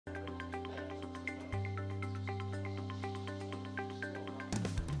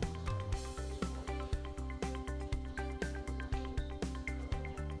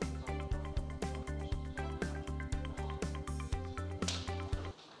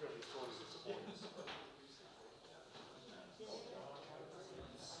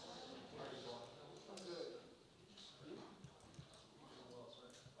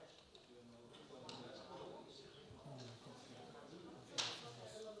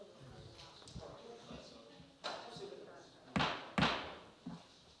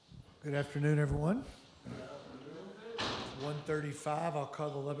Good afternoon, everyone. 1:35, I'll call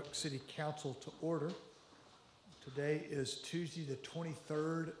the Lubbock City Council to order. Today is Tuesday, the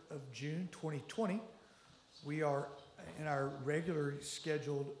 23rd of June, 2020. We are in our regularly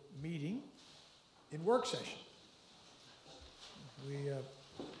scheduled meeting in work session. We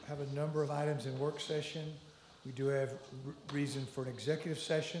have a number of items in work session. We do have reason for an executive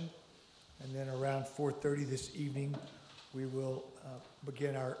session, and then around 4:30 this evening, we will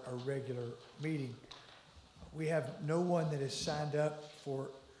begin our regular meeting. We have no one that has signed up for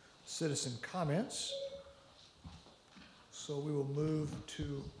citizen comments, so we will move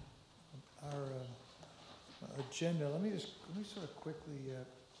to our agenda. Let me sort of quickly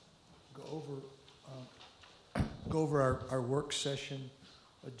go over our work session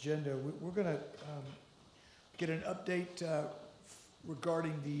agenda. We're going to get an update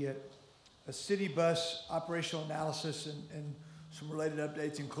regarding the city bus operational analysis and some related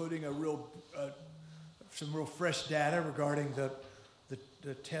updates, including some real fresh data regarding the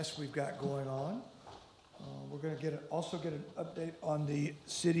tests we've got going on. We're going to also get an update on the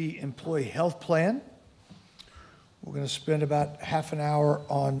city employee health plan. We're going to spend about half an hour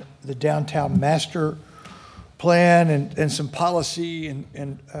on the downtown master plan and some policy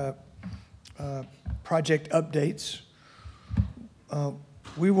and project updates.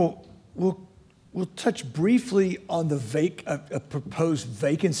 We'll touch briefly on the a proposed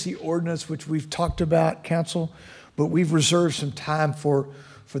vacancy ordinance, which we've talked about, Council, but we've reserved some time for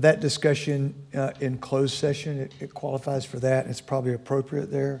that discussion in closed session. It qualifies for that. It's probably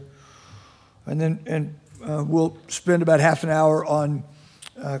appropriate there. And we'll spend about half an hour on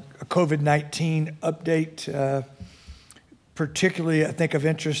a COVID-19 update. Particularly, I think of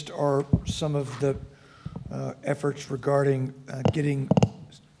interest are some of the efforts regarding getting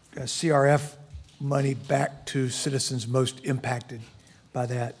CRF money back to citizens most impacted by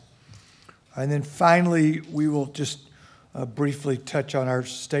that. And then finally, we will just briefly touch on our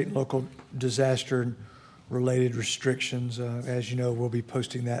state and local disaster and related restrictions. As you know, we'll be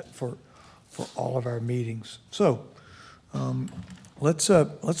posting that for all of our meetings. So let's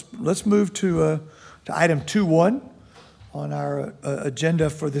move to item 2.1 on our agenda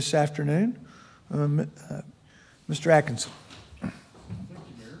for this afternoon. Mr. Atkinson.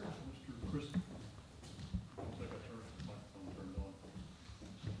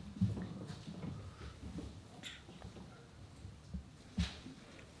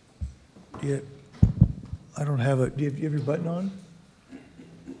 Yeah, I don't have do you have your button on?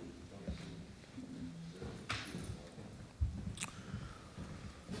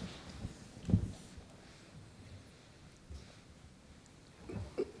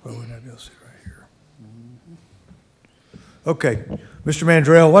 Well, wouldn't I be able to sit right here? Okay, Mr.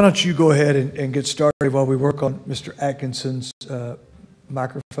 Mandrell, why don't you go ahead and get started while we work on Mr. Atkinson's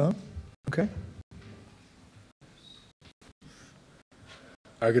microphone? Okay.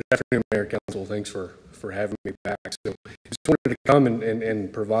 Good afternoon, Mayor, Council. Thanks for having me back. So just wanted to come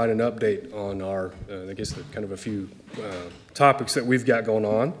and provide an update on our, I guess, kind of a few topics that we've got going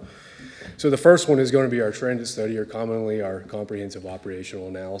on. So the first one is going to be our transit study, or commonly our comprehensive operational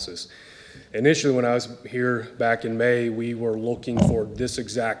analysis. Initially, when I was here back in May, we were looking for this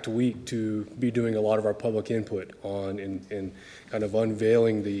exact week to be doing a lot of our public input on and kind of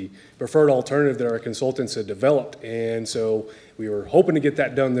unveiling the preferred alternative that our consultants had developed. And so we were hoping to get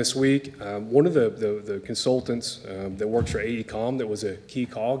that done this week. One of the consultants that works for AECOM, that was a key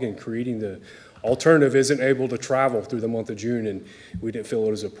cog in creating the alternative, isn't able to travel through the month of June, and we didn't feel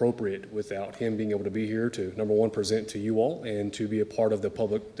it was appropriate without him being able to be here to, number one, present to you all and to be a part of the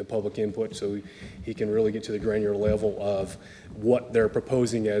public input, so he can really get to the granular level of what they're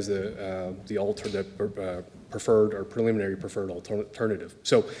proposing as the preferred or preliminary preferred alternative.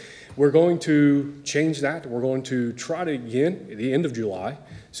 So we're going to change that. We're going to try to again at the end of July.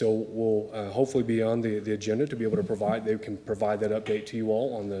 So we'll hopefully be on the agenda to be able to provide, they can provide that update to you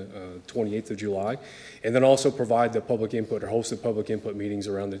all on the 28th of July, and then also provide the public input or host the public input meetings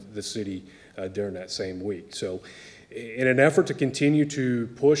around the city during that same week. So in an effort to continue to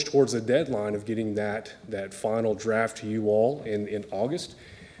push towards the deadline of getting that final draft to you all in August,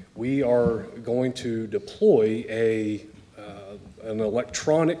 we are going to deploy an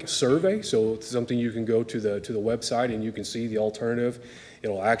electronic survey. So it's something you can go to the website and you can see the alternative.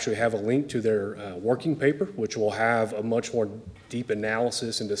 It'll actually have a link to their working paper, which will have a much more deep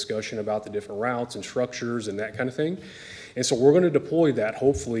analysis and discussion about the different routes and structures and that kind of thing. And so we're going to deploy that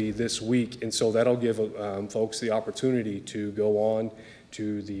hopefully this week. And so that'll give folks the opportunity to go on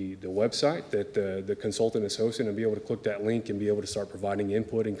to the website that the consultant is hosting and be able to click that link and be able to start providing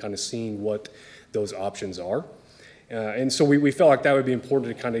input and kind of seeing what those options are. And so we felt like that would be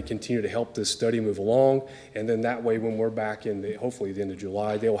important to kind of continue to help this study move along. And then that way, when we're back in hopefully the end of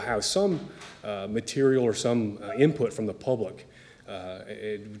July, they'll have some material or some input from the public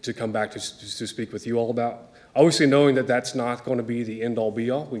to come back to speak with you all about. Obviously, knowing that that's not going to be the end-all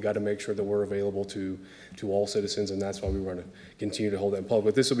be-all, we got to make sure that we're available to all citizens, and that's why we want to continue to hold that in public.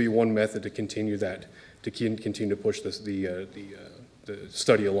 But this will be one method to continue that, to continue to push the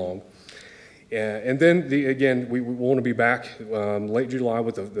study along. And then, again, we want to be back late July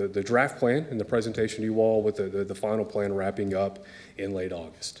with the draft plan and the presentation to you all with the final plan wrapping up in late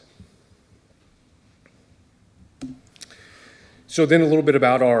August. So then a little bit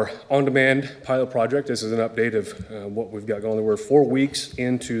about our on-demand pilot project. This is an update of what we've got going on. We're 4 weeks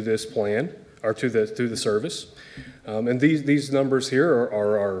into this plan, or through the service. And these numbers here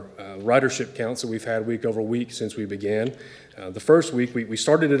are our ridership counts that we've had week over week since we began. The first week, we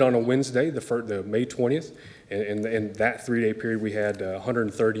started it on a Wednesday, the May 20th, and in that 3-day period, we had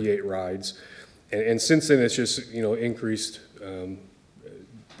 138 rides. And since then, it's just, increased on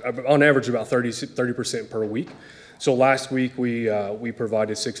average about 30% per week. So last week, we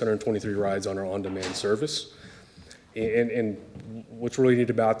provided 623 rides on our on-demand service. And what's really neat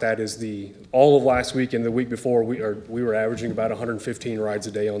about that is all of last week and the week before, we were averaging about 115 rides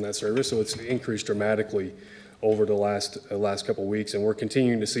a day on that service. So it's increased dramatically over the last couple of weeks, and we're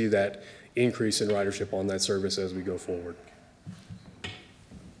continuing to see that increase in ridership on that service as we go forward.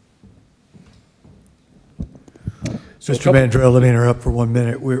 So Mr. Mandrell, let me interrupt for 1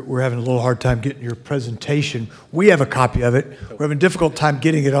 minute. We're having a little hard time getting your presentation. We have a copy of it. We're having a difficult time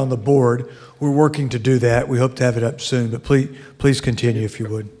getting it on the board. We're working to do that. We hope to have it up soon, but please continue if you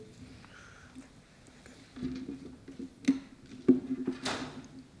would.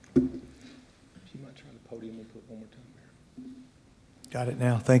 Got it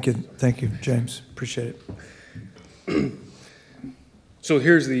now. Thank you, James. Appreciate it. So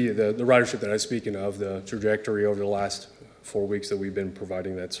here's the ridership that I was speaking of, the trajectory over the last 4 weeks that we've been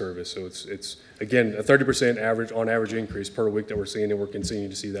providing that service. So it's again, a 30% on average increase per week that we're seeing, and we're continuing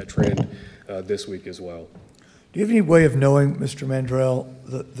to see that trend this week as well. Do you have any way of knowing, Mr. Mandrell,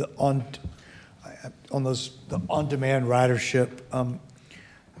 the on-demand ridership,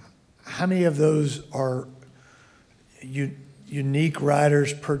 how many of those are unique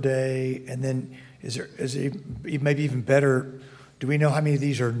riders per day? And then is it maybe even better, do we know how many of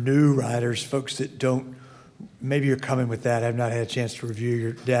these are new riders, folks that don't, maybe you're coming with that, I've not had a chance to review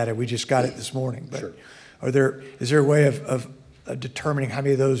your data, we just got it this morning, but sure. Is there a way of determining how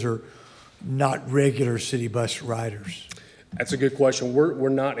many of those are not regular city bus riders? That's a good question. We're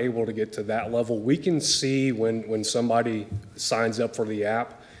not able to get to that level. We can see when somebody signs up for the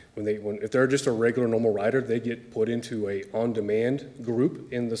app, if they're just a regular normal rider, they get put into a on-demand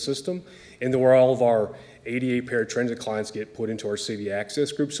group in the system, and then where all of our ADA paratransit clients get put into our city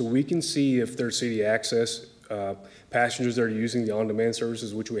access group, so we can see if they're city access passengers that are using the on-demand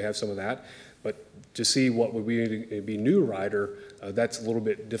services, which we have some of that. But to see what would be new rider, that's a little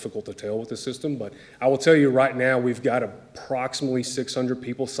bit difficult to tell with the system. But I will tell you right now, we've got approximately 600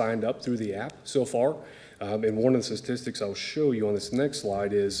 people signed up through the app so far. And one of the statistics I'll show you on this next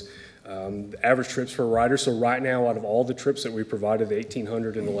slide is the average trips per rider. So right now, out of all the trips that we provided, the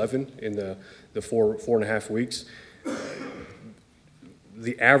 1,811 in the four and a half weeks,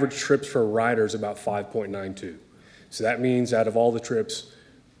 the average trips per rider is about 5.92. So that means out of all the trips,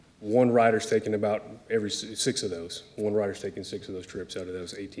 one rider's taking about every 6 of those. One rider's taking 6 of those trips out of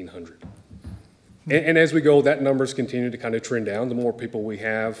those 1,800. And as we go, that number's continue to kind of trend down. The more people we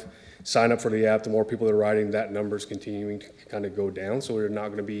have sign up for the app, the more people that are riding, that number's continuing to kind of go down. So we're not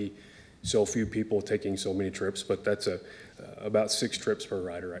going to be so few people taking so many trips, but that's about 6 trips per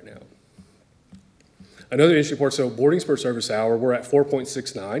rider right now. Another interesting report, so boardings per service hour, we're at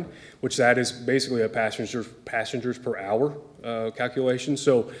 4.69, which that is basically a passengers per hour calculation.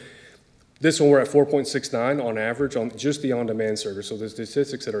 So this one we're at 4.69 on average on just the on-demand service. So the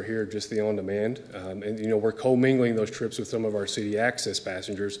statistics that are here, just the on-demand, and we're commingling those trips with some of our city access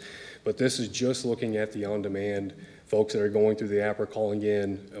passengers, but this is just looking at the on-demand folks that are going through the app or calling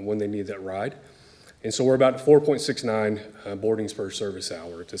in when they need that ride. And so we're about 4.69 boardings per service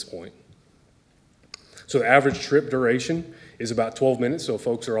hour at this point. So the average trip duration is about 12 minutes. So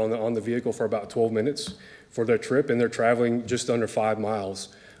folks are on the vehicle for about 12 minutes for their trip, and they're traveling just under 5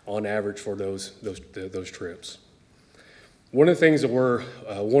 miles on average for those trips. One of the things that we're,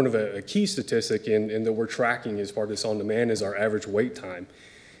 a key statistic in that we're tracking as part of this on-demand is our average wait time.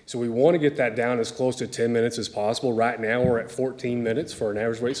 So we want to get that down as close to 10 minutes as possible. Right now, we're at 14 minutes for an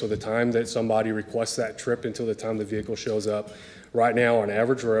average wait. So the time that somebody requests that trip until the time the vehicle shows up, right now, on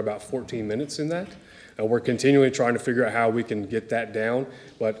average, we're about 14 minutes in that. We're continually trying to figure out how we can get that down.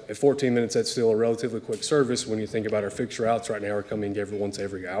 But at 14 minutes, that's still a relatively quick service when you think about our fixed routes. Right now, we're coming once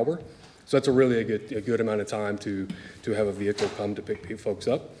every hour. So that's a good amount of time to have a vehicle come to pick folks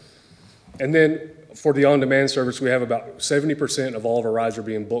up. And then for the on-demand service, we have about 70% of all of our rides are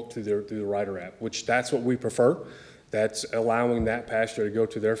being booked through the Rider app, which that's what we prefer. That's allowing that passenger to go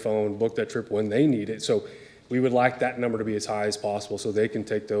to their phone, book that trip when they need it. So we would like that number to be as high as possible so they can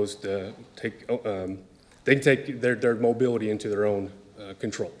take their mobility into their own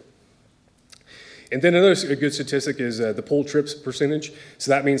control. And then another good statistic is the pull trips percentage.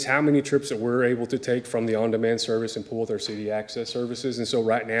 So that means how many trips that we're able to take from the on-demand service and pull with our city access services. And so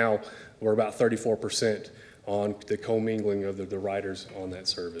right now, we're about 34% on the commingling of the riders on that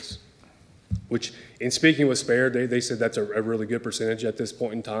service. Which, in speaking with Spare, they said that's a really good percentage at this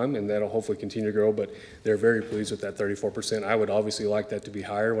point in time, and that'll hopefully continue to grow, but they're very pleased with that 34%. I would obviously like that to be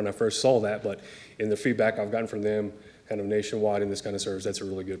higher when I first saw that, but in the feedback I've gotten from them kind of nationwide in this kind of service, that's a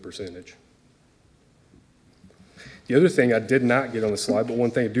really good percentage. The other thing I did not get on the slide, but one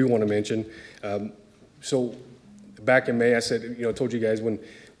thing I do want to mention, so back in May I said, I told you guys when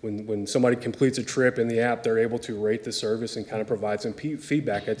somebody completes a trip in the app, they're able to rate the service and kind of provide some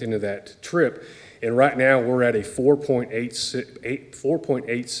feedback at the end of that trip. And right now we're at a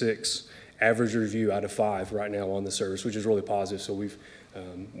 4.86 average review out of 5 right now on the service, which is really positive. So we've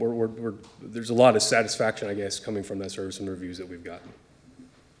there's a lot of satisfaction, I guess, coming from that service and reviews that we've gotten.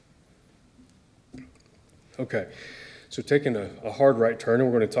 Okay. So taking a hard right turn,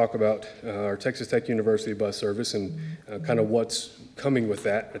 and we're going to talk about our Texas Tech University bus service and kind of what's coming with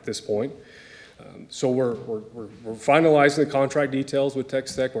that at this point. So we're finalizing the contract details with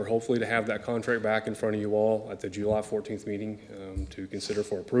Texas Tech. We're hopefully to have that contract back in front of you all at the July 14th meeting to consider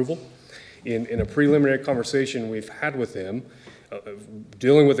for approval. In a preliminary conversation we've had with them,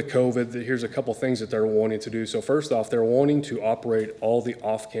 dealing with the COVID, here's a couple things that they're wanting to do. So first off, they're wanting to operate all the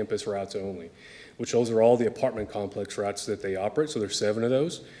off-campus routes only, which those are all the apartment complex routes that they operate. So there's 7 of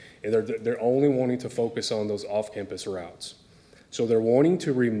those, and they're only wanting to focus on those off-campus routes. So they're wanting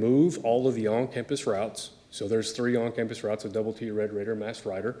to remove all of the on-campus routes. So there's 3 on-campus routes, a Double T, Red Raider, Masked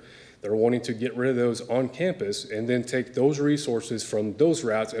Rider. They're wanting to get rid of those on campus and then take those resources from those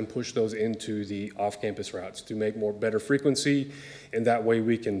routes and push those into the off-campus routes to make better frequency, and that way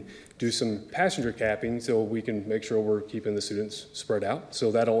we can do some passenger capping so we can make sure we're keeping the students spread out.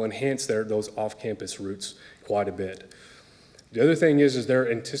 So that'll enhance those off-campus routes quite a bit. The other thing is they're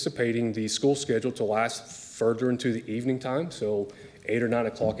anticipating the school schedule to last further into the evening time, so 8 or 9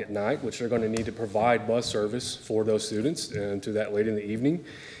 o'clock at night, which they're going to need to provide bus service for those students and to that late in the evening.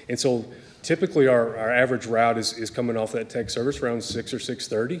 And so typically our average route is coming off that tech service around 6 or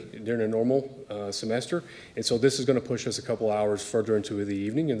 6:30 during a normal semester. And so this is going to push us a couple hours further into the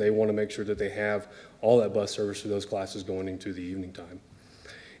evening, and they want to make sure that they have all that bus service for those classes going into the evening time.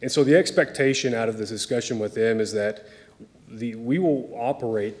 And so the expectation out of this discussion with them is that we will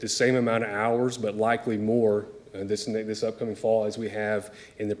operate the same amount of hours, but likely more this upcoming fall as we have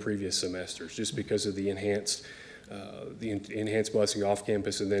in the previous semesters, just because of the enhanced busing off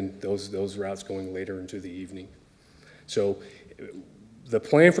campus and then those routes going later into the evening. So the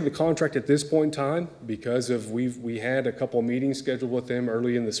plan for the contract at this point in time, because we had a couple of meetings scheduled with them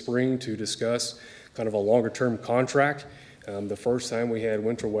early in the spring to discuss kind of a longer term contract. The first time we had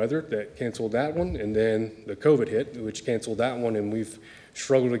winter weather that canceled that one, and then the COVID hit, which canceled that one, and we've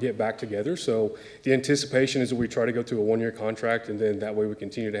struggled to get back together. So the anticipation is that we try to go to a 1-year contract, and then that way we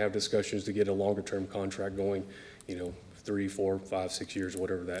continue to have discussions to get a longer term contract going, 3, 4, 5, 6 years,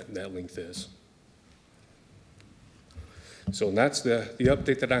 whatever that length is. So that's the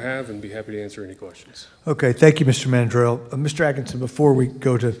update that I have, and be happy to answer any questions. Okay, thank you, Mr. Mandrell. Mr. Atkinson, before we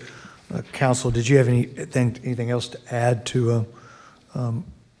go to council, did you have anything else to add to?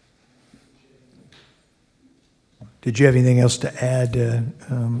 Did you have anything else to add to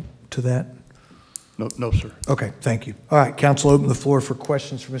that? No, sir. Okay, thank you. All right, council, open the floor for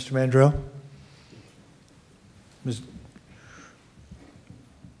questions for Mr. Mandrell.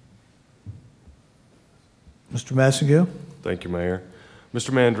 Mr. Massengill? Thank you, Mayor.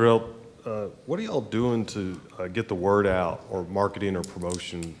 Mr. Mandrell, what are y'all doing to get the word out, or marketing or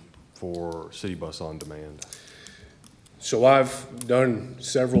promotion for City Bus On Demand? So I've done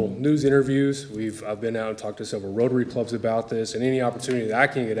several news interviews. I've been out and talked to several Rotary clubs about this, and any opportunity that I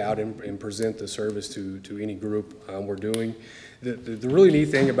can get out and present the service to any group we're doing. the really neat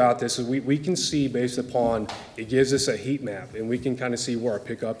thing about this is we can see based upon, it gives us a heat map, and we can kind of see where our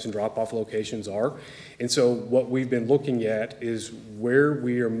pickups and drop-off locations are. And so what we've been looking at is where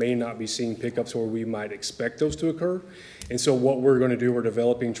we may not be seeing pickups where we might expect those to occur. And so what we're going to do, we're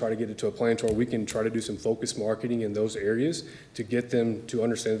developing, try to get it to a plan to where we can try to do some focused marketing in those areas to get them to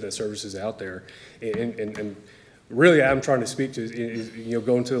understand that service is out there. And really, I'm trying to speak to is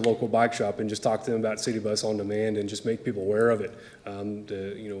go into the local bike shop and just talk to them about City Bus On Demand and just make people aware of it.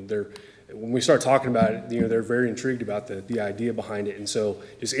 When we start talking about it, they're very intrigued about the idea behind it. And so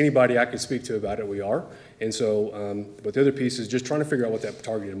just anybody I could speak to about it, we are. And so, but the other piece is just trying to figure out what that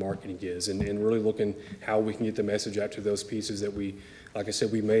targeted marketing is and really looking how we can get the message out to those pieces that we, like I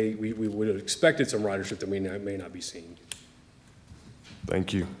said, we would have expected some ridership that we may not be seeing.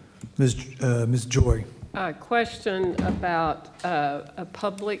 Thank you. Ms. Joy. Question about a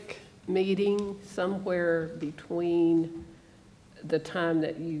public meeting somewhere between the time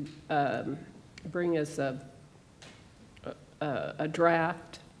that you bring us a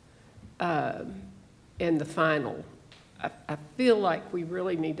draft and the final. I feel like we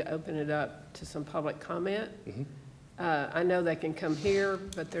really need to open it up to some public comment. Mm-hmm. I know they can come here,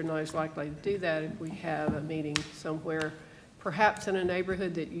 but they're not as likely to do that if we have a meeting somewhere, perhaps in a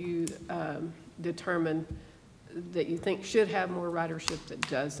neighborhood that you determine that you think should have more ridership that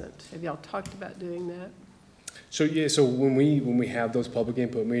doesn't. Have y'all talked about doing that? So yeah, so when we have those public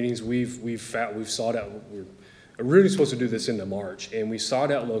input meetings, we've sought out. We're really supposed to do this into March, and we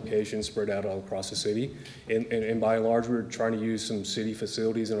sought out locations spread out all across the city, and by and large, we're trying to use some city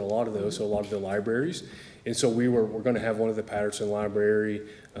facilities in a lot of those, so a lot of the libraries. And so we're going to have one at the Patterson Library,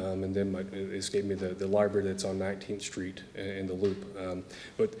 and then it escaped me the library that's on 19th Street in the Loop.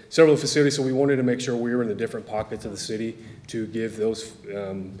 But several facilities, so we wanted to make sure we were in the different pockets of the city to give those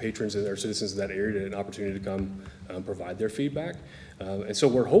patrons and our citizens of that area an opportunity to come provide their feedback. And so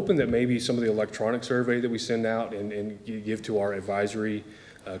we're hoping that maybe some of the electronic survey that we send out and give to our advisory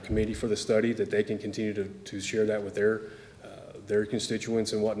committee for the study, that they can continue to share that with their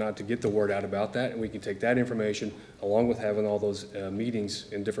constituents and whatnot to get the word out about that, and we can take that information along with having all those meetings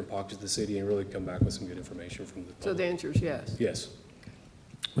in different pockets of the city and really come back with some good information from the public. So the answer is yes. Yes.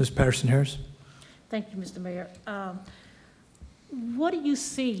 Ms. Patterson-Harris. Thank you, Mr. Mayor. What do you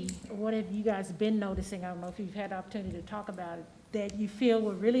see, what have you guys been noticing, I don't know if you've had the opportunity to talk about it, that you feel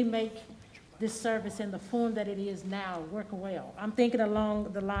will really make this service in the form that it is now work well? I'm thinking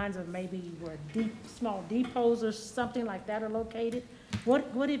along the lines of maybe where small depots or something like that are located.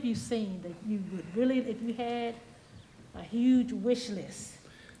 What have you seen that you would really, if you had a huge wish list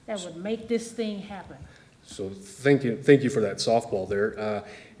that would make this thing happen? So thank you for that softball there.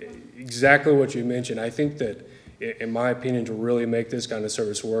 Exactly what you mentioned. I think that, in my opinion, to really make this kind of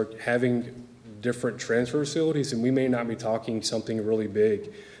service work, having different transfer facilities, and we may not be talking something really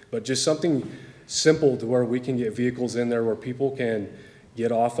big, but just something simple to where we can get vehicles in there where people can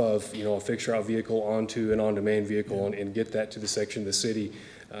get off of, a fixture-out vehicle onto an on-demand vehicle and get that to the section of the city.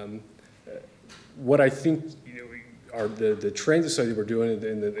 What I think are the transit study we're doing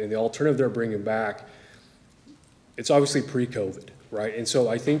and the alternative they're bringing back, it's obviously pre-COVID, right? And so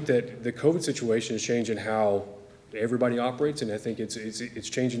I think that the COVID situation is changing how everybody operates, and I think it's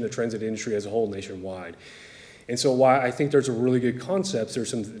changing the transit industry as a whole nationwide. And so while I think there's a really good concept, there's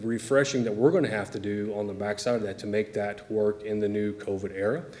some refreshing that we're going to have to do on the backside of that to make that work in the new COVID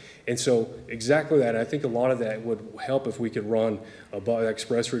era. And so exactly that, I think a lot of that would help if we could run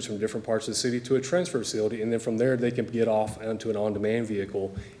express routes from different parts of the city to a transfer facility, and then from there they can get off onto an on-demand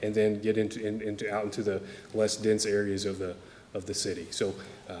vehicle and then get out into the less dense areas of the city. So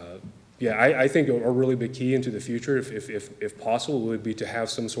yeah, I think a really big key into the future, if possible, would be to have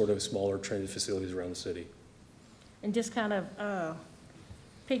some sort of smaller transit facilities around the city. And just kind of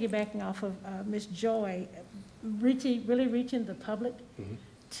piggybacking off of Ms. Joy, really reaching the public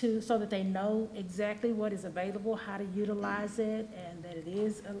so that they know exactly what is available, how to utilize it, and that it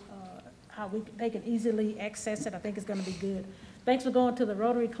is how they can easily access it. I think it's going to be good. Thanks for going to the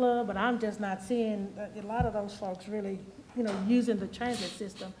Rotary Club, but I'm just not seeing a lot of those folks really, using the transit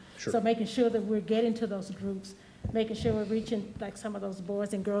system. Sure. So making sure that we're getting to those groups, making sure we're reaching like some of those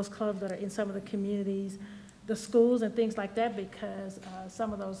boys and girls clubs that are in some of the communities, the schools and things like that, because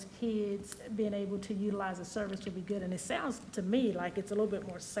some of those kids being able to utilize the service will be good. And it sounds to me like it's a little bit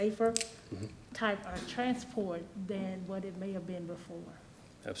more safer type of transport than what it may have been before.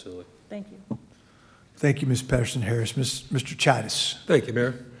 Absolutely. Thank you. Thank you, Ms. Patterson-Harris. Mr. Chidas. Thank you,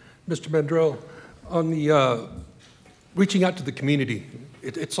 Mayor. Mr. Mandrell, on the reaching out to the community,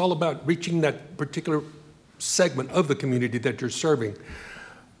 it's all about reaching that particular segment of the community that you're serving.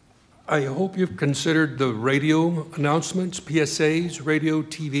 I hope you've considered the radio announcements, PSAs, radio,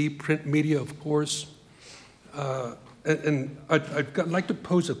 TV, print media, of course. And I'd like to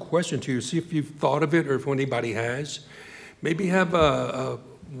pose a question to you, see if you've thought of it or if anybody has. Maybe have a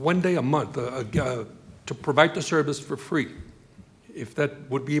 1 day a month to provide the service for free, if that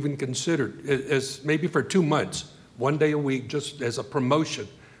would be even considered, as maybe for 2 months, 1 day a week, just as a promotion,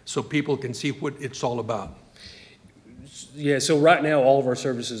 so people can see what it's all about. Yeah, so right now, all of our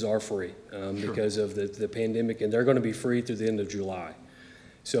services are free because of the pandemic, and they're going to be free through the end of July.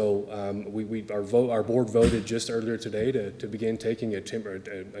 So our board voted just earlier today to begin taking a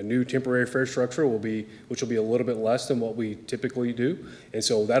new temporary fare structure, which will be a little bit less than what we typically do. And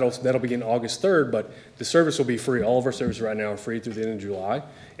so that'll begin August 3rd, but the service will be free. All of our services right now are free through the end of July.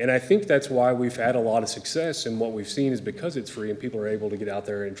 And I think that's why we've had a lot of success, and what we've seen is because it's free and people are able to get out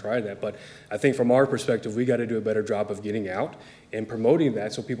there and try that. But I think from our perspective, we got to do a better job of getting out and promoting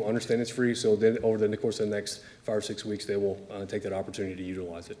that so people understand it's free, so then over the course of the next 5 or 6 weeks, they will take that opportunity to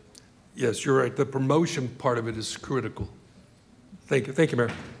utilize it. Yes, you're right. The promotion part of it is critical. Thank you. Thank you, Mayor.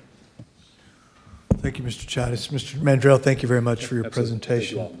 Thank you, Mr. Chavez. Mr. Mandrell, thank you very much for your Absolutely.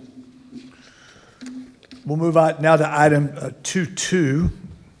 presentation. Thank you all. We'll move on now to item 2.2.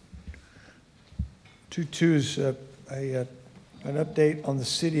 2.2 is an update on the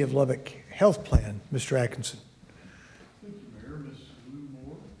City of Lubbock Health Plan. Mr. Atkinson. Thank you, Mayor. Ms. Lou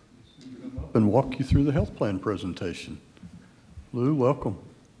Moore is going to come up and walk you through the health plan presentation. Lou, welcome.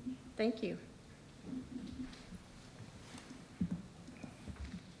 Thank you.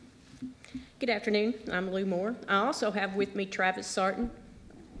 Good afternoon. I'm Lou Moore. I also have with me Travis Sarton.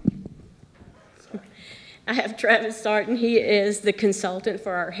 I have Travis Sarton. He is the consultant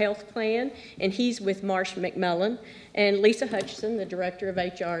for our health plan, and he's with Marsh McMullen. And Lisa Hutchison, the director of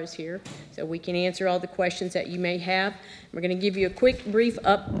HR, is here, so we can answer all the questions that you may have. We're going to give you a quick, brief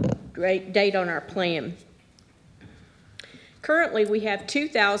update on our plan. Currently, we have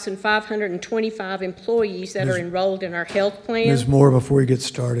 2,525 employees that are enrolled in our health plan. Ms. Moore, before we get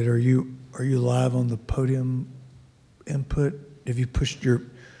started, are you live on the podium input? Have you pushed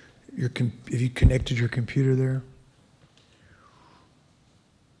have you connected your computer there?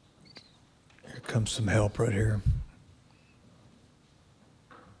 Here comes some help right here.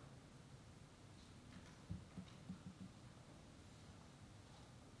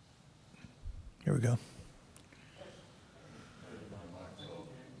 Here we go.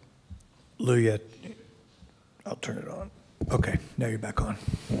 Lou, yeah, I'll turn it on. Okay, now you're back on.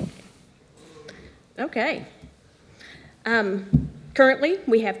 Okay. Currently,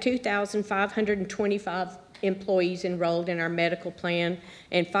 we have 2,525 employees enrolled in our medical plan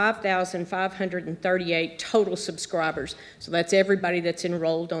and 5,538 total subscribers. So that's everybody that's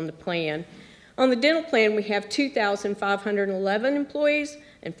enrolled on the plan. On the dental plan, we have 2,511 employees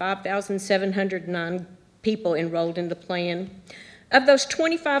and 5,709 people enrolled in the plan. Of those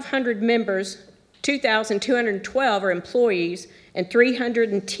 2,500 members, 2,212 are employees and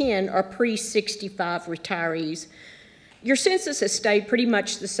 310 are pre-65 retirees. Your census has stayed pretty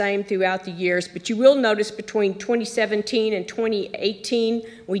much the same throughout the years, but you will notice between 2017 and 2018,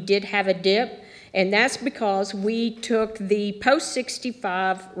 we did have a dip, and that's because we took the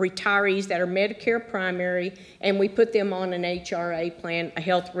post-65 retirees that are Medicare primary, and we put them on an HRA plan, a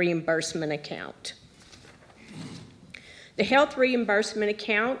health reimbursement account. The health reimbursement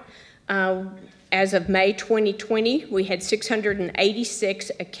account, as of May 2020, we had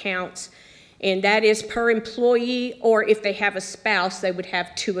 686 accounts, and that is per employee, or if they have a spouse, they would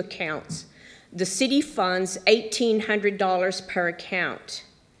have 2 accounts. The city funds $1,800 per account.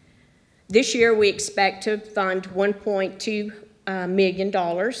 This year, we expect to fund $1.2 million.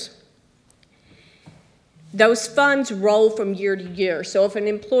 Those funds roll from year to year. So if an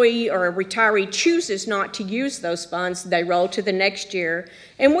employee or a retiree chooses not to use those funds, they roll to the next year.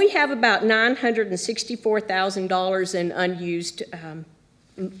 And we have about $964,000 in unused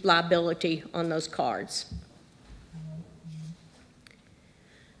liability on those cards.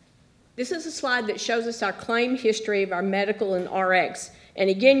 This is a slide that shows us our claim history of our medical and RX. And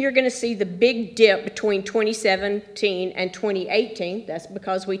again, you're going to see the big dip between 2017 and 2018. That's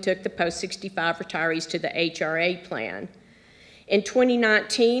because we took the post-65 retirees to the HRA plan. In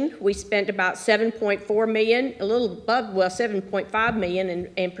 2019, we spent about $7.4 million, a little above, well, $7.5 million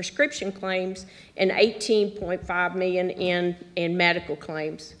in prescription claims and $18.5 million in medical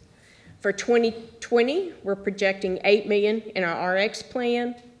claims. For 2020, we're projecting $8 million in our RX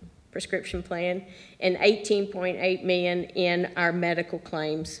plan, prescription plan, and $18.8 million in our medical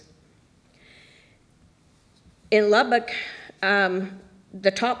claims. In Lubbock,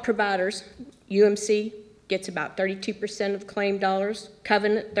 the top providers, UMC, gets about 32% of claim dollars,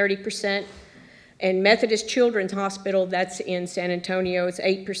 Covenant 30%, and Methodist Children's Hospital, that's in San Antonio, is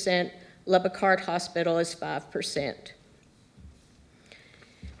 8%, Lubbock Heart Hospital is 5%.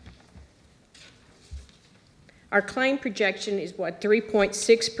 Our claim projection is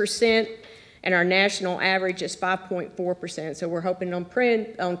 3.6%, and our national average is 5.4%. So we're hoping on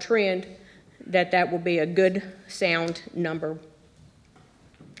trend that will be a good, sound number.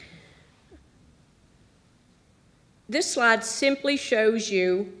 This slide simply shows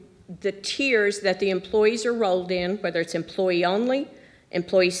you the tiers that the employees are rolled in, whether it's employee only,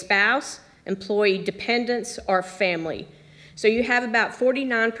 employee spouse, employee dependents, or family. So you have about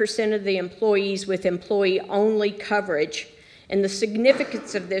 49% of the employees with employee-only coverage, and the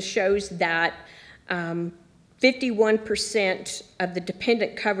significance of this shows that 51% of the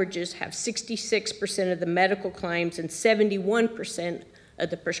dependent coverages have 66% of the medical claims and 71% of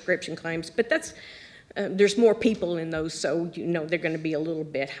the prescription claims, but that's there's more people in those, so you know they're going to be a little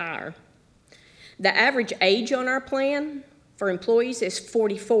bit higher. The average age on our plan for employees is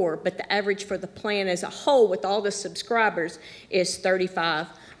 44, but the average for the plan as a whole with all the subscribers is 35.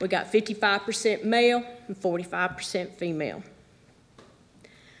 We got 55% male and 45% female.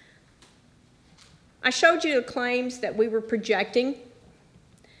 I showed you the claims that we were projecting.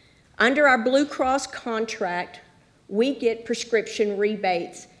 Under our Blue Cross contract, we get prescription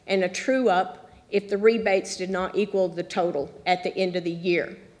rebates and a true-up if the rebates did not equal the total at the end of the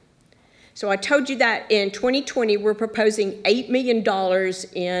year. So I told you that in 2020, we're proposing $8 million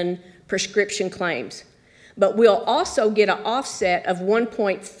in prescription claims. But we'll also get an offset of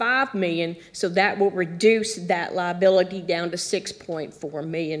 $1.5 million, so that will reduce that liability down to $6.4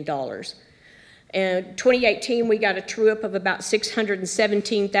 million. In 2018, we got a true-up of about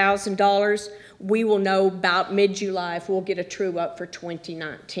 $617,000. We will know about mid-July if we'll get a true-up for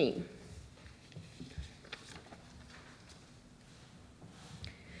 2019.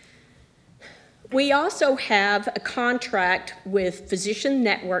 We also have a contract with Physician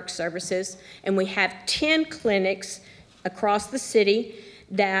Network Services, and we have 10 clinics across the city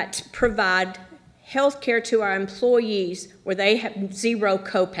that provide health care to our employees where they have zero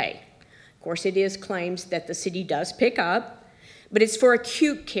copay. Of course, it is claims that the city does pick up, but it's for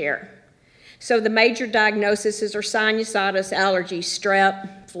acute care. So the major diagnoses are sinusitis, allergies,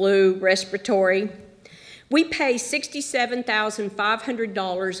 strep, flu, respiratory. We pay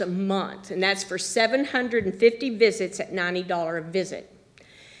 $67,500 a month, and that's for 750 visits at $90 a visit.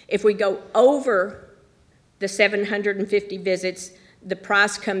 If we go over the 750 visits, the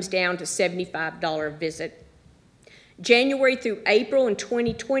price comes down to $75 a visit. January through April in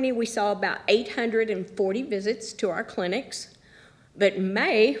 2020, we saw about 840 visits to our clinics, but in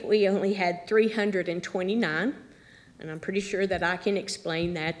May, we only had 329. And I'm pretty sure that I can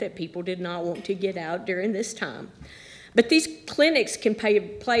explain that people did not want to get out during this time. But these clinics can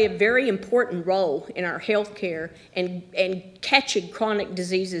play a very important role in our health care and catching chronic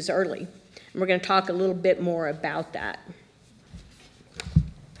diseases early. And we're going to talk a little bit more about that.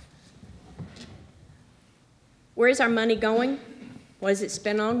 Where is our money going? What is it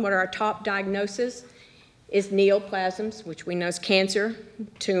spent on? What are our top diagnoses? Is neoplasms, which we know is cancer,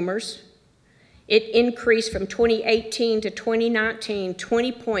 tumors. It increased from 2018 to 2019,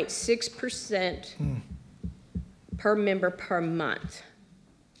 20.6% per member per month.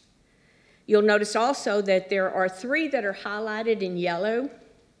 You'll notice also that there are 3 that are highlighted in yellow,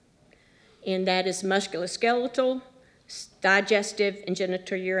 and that is musculoskeletal, digestive, and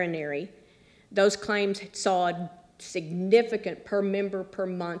genitourinary. Those claims saw a significant per member per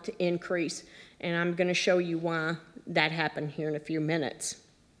month increase, and I'm going to show you why that happened here in a few minutes.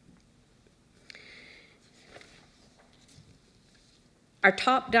 Our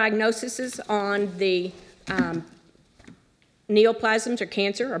top diagnoses on the neoplasms or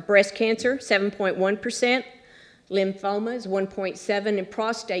cancer, or breast cancer, 7.1%, lymphoma is 1.7%, and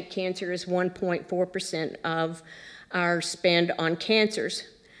prostate cancer is 1.4% of our spend on cancers.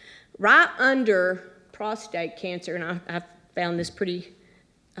 Right under prostate cancer, and I found this pretty,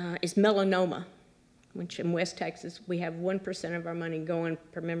 is melanoma, which in West Texas, we have 1% of our money going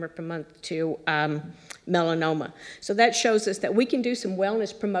per member per month to melanoma. So that shows us that we can do some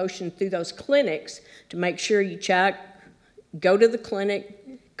wellness promotion through those clinics to make sure you check, go to the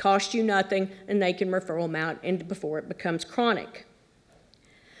clinic, cost you nothing, and they can refer them out before it becomes chronic.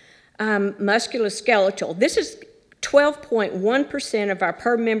 Musculoskeletal, this is 12.1% of our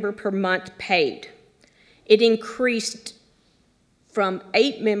per member per month paid. It increased from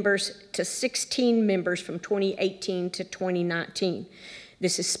 8 members to 16 members from 2018 to 2019.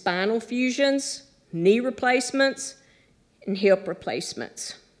 This is spinal fusions, knee replacements, and hip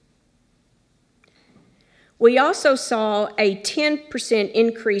replacements. We also saw a 10%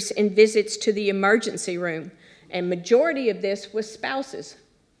 increase in visits to the emergency room, and majority of this was spouses.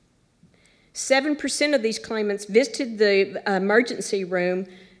 7% of these claimants visited the emergency room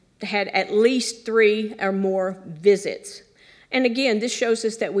had at least 3 or more visits. And again, this shows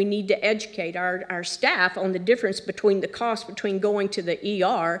us that we need to educate our staff on the difference between the cost between going to the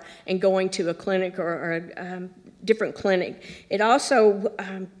ER and going to a clinic or a different clinic. It also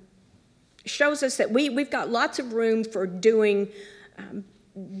shows us that we've got lots of room for doing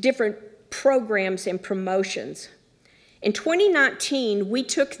different programs and promotions. In 2019, we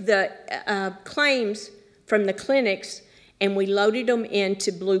took the claims from the clinics and we loaded them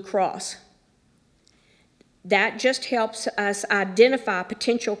into Blue Cross. That just helps us identify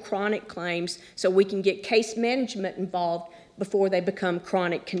potential chronic claims so we can get case management involved before they become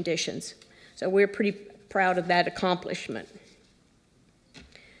chronic conditions. So we're pretty proud of that accomplishment.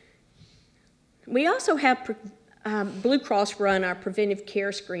 We also have Blue Cross run our preventive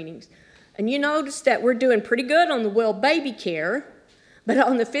care screenings. And you notice that we're doing pretty good on the well baby care, but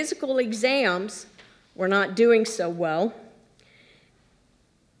on the physical exams, we're not doing so well.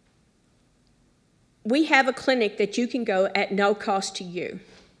 We have a clinic that you can go at no cost to you.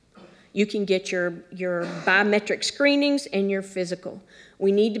 You can get your biometric screenings and your physical.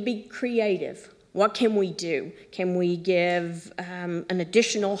 We need to be creative. What can we do? Can we give an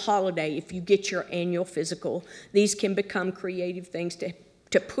additional holiday if you get your annual physical? These can become creative things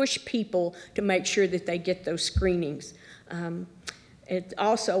to push people to make sure that they get those screenings. It's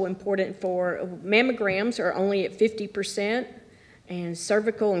also important for mammograms are only at 50%, and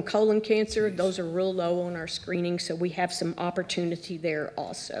cervical and colon cancer, those are real low on our screening, so we have some opportunity there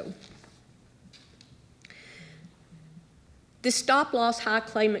also. The stop-loss high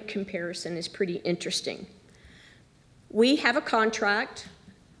claimant comparison is pretty interesting. We have a contract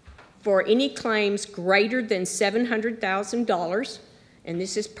for any claims greater than $700,000, and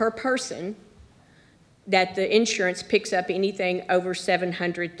this is per person, that the insurance picks up anything over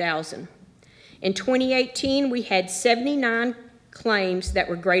 $700,000. In 2018, we had 79 claims that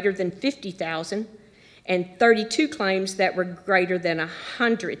were greater than $50,000 and 32 claims that were greater than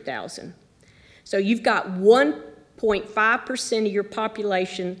 $100,000. So you've got 1.5% of your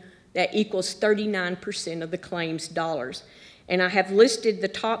population that equals 39% of the claims dollars. And I have listed the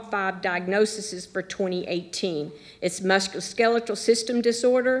top 5 diagnoses for 2018. It's musculoskeletal system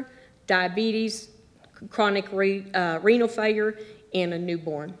disorder, diabetes, chronic renal failure, and a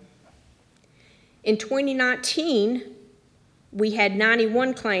newborn. In 2019, we had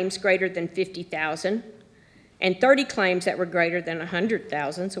 91 claims greater than $50,000 and 30 claims that were greater than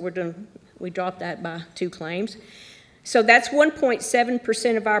 $100,000. So we dropped that by 2 claims. So that's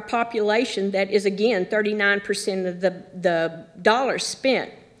 1.7% of our population. That is, again, 39% of the dollars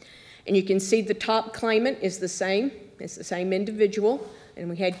spent. And you can see the top claimant is the same. It's the same individual. And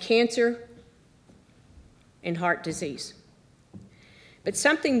we had cancer and heart disease. But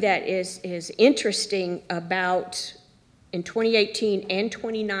something that is interesting about in 2018 and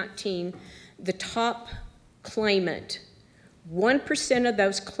 2019, the top claimant, 1% of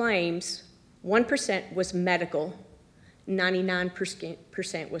those claims, 1% was medical,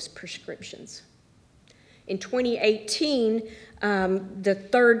 99% was prescriptions. In 2018, the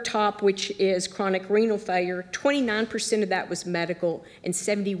third top, which is chronic renal failure, 29% of that was medical and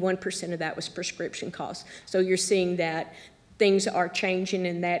 71% of that was prescription costs. So you're seeing that things are changing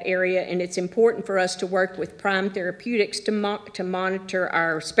in that area, and it's important for us to work with Prime Therapeutics to monitor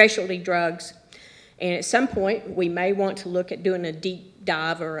our specialty drugs. And at some point, we may want to look at doing a deep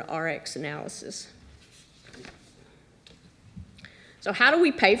dive or RX analysis. So how do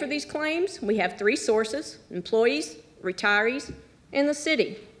we pay for these claims? We have 3 sources: employees, retirees, and the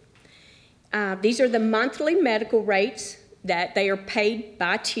city. These are the monthly medical rates that they are paid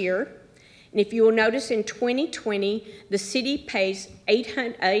by tier. And if you will notice, in 2020, the city pays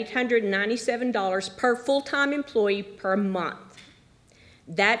 $897 per full-time employee per month.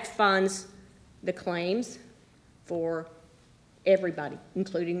 That funds the claims for everybody,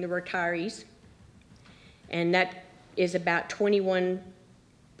 including the retirees. And that is about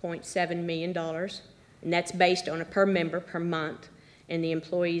 $21.7 million. And that's based on a per member per month. And the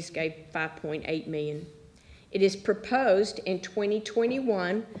employees gave $5.8 million. It is proposed in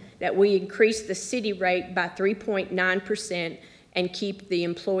 2021 that we increase the city rate by 3.9% and keep the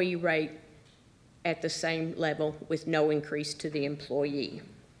employee rate at the same level with no increase to the employee.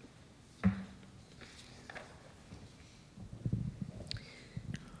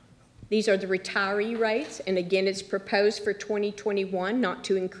 These are the retiree rates, and again, it's proposed for 2021 not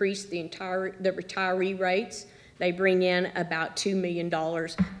to increase the retiree rates. They bring in about $2 million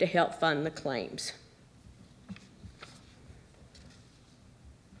to help fund the claims.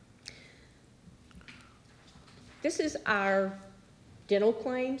 This is our dental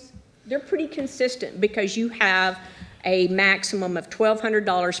claims. They're pretty consistent because you have a maximum of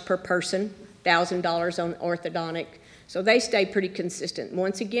 $1,200 per person, $1,000 on orthodontic. So they stay pretty consistent.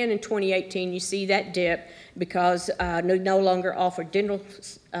 Once again, in 2018, you see that dip because no longer offer dental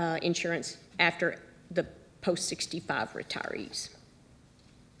insurance after the post-65 retirees.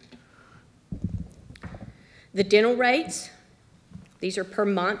 The dental rates, these are per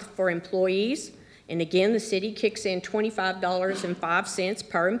month for employees. And again, the city kicks in $25.05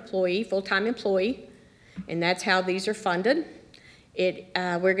 per employee, full-time employee, and that's how these are funded.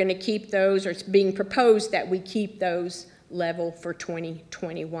 We're going to keep those, or it's being proposed that we keep those level for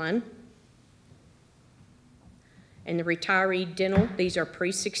 2021. And the retiree dental, these are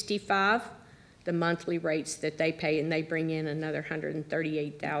pre-65, the monthly rates that they pay, and they bring in another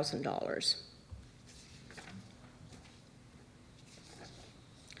 $138,000.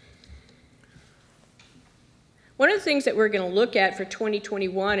 One of the things that we're going to look at for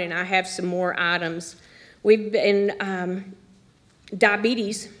 2021, and I have some more items, we've been,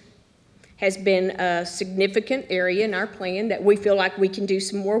 diabetes has been a significant area in our plan that we feel like we can do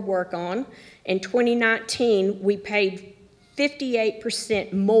some more work on. In 2019, we paid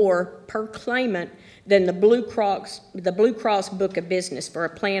 58% more per claimant than the Blue Cross book of business for a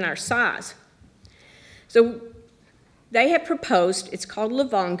plan our size. So they have proposed, it's called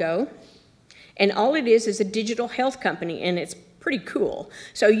Livongo, and all it is a digital health company, and it's pretty cool.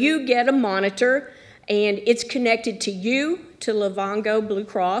 So you get a monitor, and it's connected to you, to Livongo Blue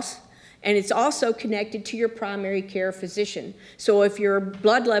Cross, and it's also connected to your primary care physician. So if your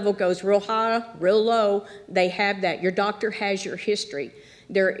blood level goes real high, real low, they have that. Your doctor has your history.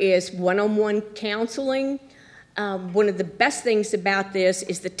 There is one-on-one counseling. One of the best things about this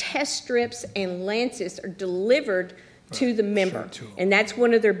is the test strips and lances are delivered to the member, and that's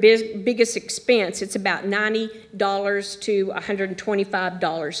one of their biggest expense. It's about $90 to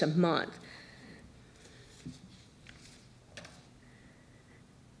 $125 a month.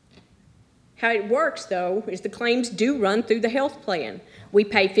 How it works, though, is the claims do run through the health plan. We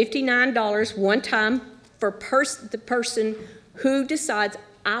pay $59 one time for the person who decides,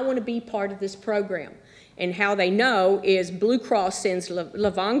 I want to be part of this program. And how they know is Blue Cross sends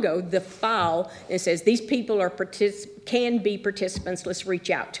Livongo the file and says, these people can be participants, let's reach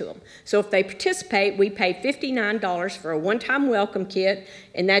out to them. So if they participate, we pay $59 for a one-time welcome kit,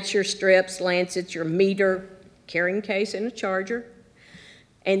 and that's your strips, lancets, your meter, carrying case, and a charger.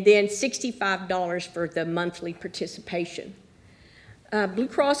 And then $65 for the monthly participation. Blue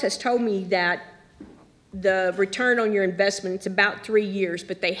Cross has told me that the return on your investment, it's about 3 years,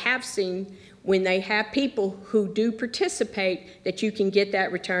 but they have seen when they have people who do participate that you can get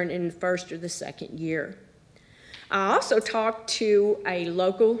that return in the first or the second year. I also talked to a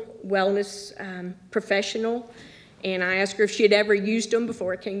local wellness professional, and I asked her if she had ever used them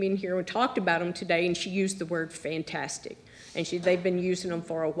before I came in here and talked about them today, and she used the word fantastic. And they've been using them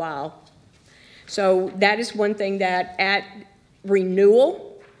for a while. So that is one thing that at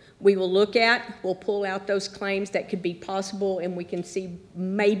renewal, we will look at. We'll pull out those claims that could be possible, and we can see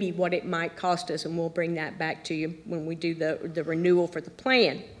maybe what it might cost us, and we'll bring that back to you when we do the renewal for the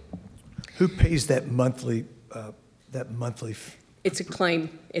plan. Who pays that monthly? It's a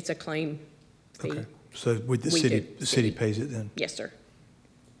claim. It's a claim fee. Okay. So with the city pays it then? Yes, sir.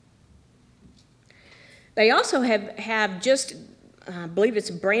 They also have just, I believe it's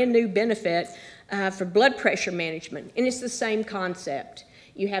a brand new benefit for blood pressure management, and it's the same concept.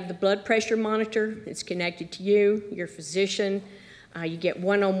 You have the blood pressure monitor, it's connected to you, your physician, you get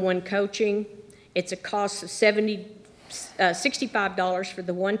one-on-one coaching. It's a cost of $65 for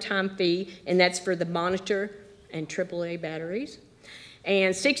the one-time fee, and that's for the monitor and AAA batteries,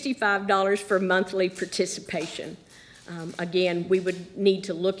 and $65 for monthly participation. Again, we would need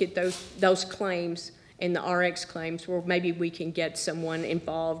to look at those claims and the RX claims where maybe we can get someone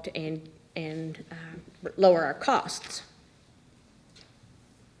involved and lower our costs.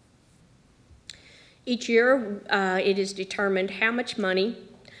 Each year, it is determined how much money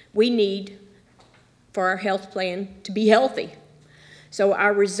we need for our health plan to be healthy. So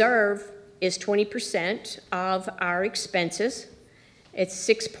our reserve is 20% of our expenses. It's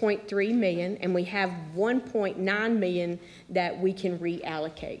 $6.3 million, and we have $1.9 million that we can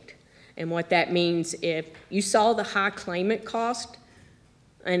reallocate. And what that means, if you saw the high claimant cost,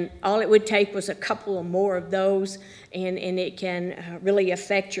 and all it would take was a couple of more of those, and it can really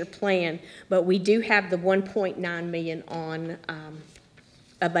affect your plan. But we do have the $1.9 million on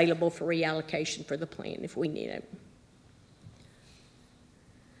available for reallocation for the plan if we need it.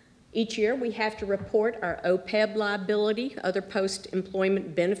 Each year, we have to report our OPEB liability, other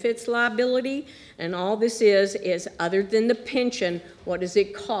post-employment benefits liability, and all this is other than the pension, what does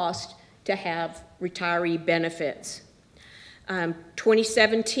it cost to have retiree benefits?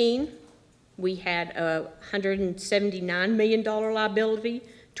 2017, we had a $179 million liability.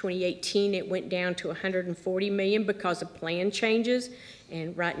 2018, it went down to $140 million because of plan changes,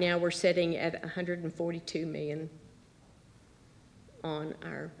 and right now we're sitting at $142 million on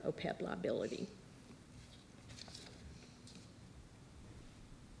our OPEB liability.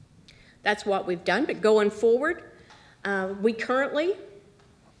 That's what we've done, but going forward, we currently,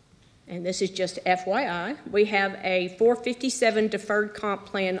 and this is just FYI, we have a 457 deferred comp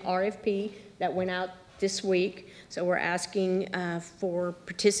plan RFP that went out this week. So we're asking for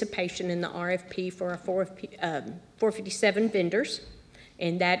participation in the RFP for our 457 vendors,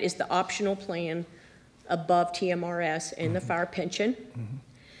 and that is the optional plan above TMRS and the fire pension.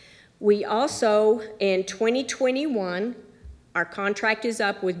 We also, in 2021, our contract is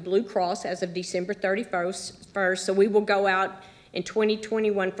up with Blue Cross as of December 31st, so we will go out in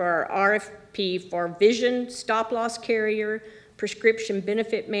 2021 for our RFP for vision, stop-loss carrier, prescription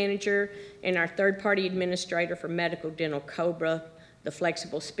benefit manager, and our third-party administrator for medical dental COBRA, the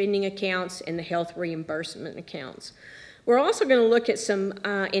flexible spending accounts, and the health reimbursement accounts. We're also going to look at some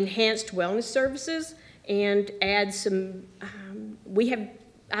enhanced wellness services and add some,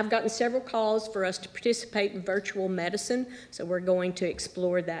 I've gotten several calls for us to participate in virtual medicine, so we're going to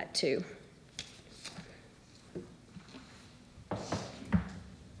explore that too.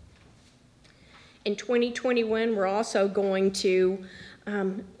 In 2021, we're also going to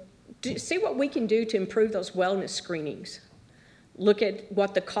see what we can do to improve those wellness screenings. Look at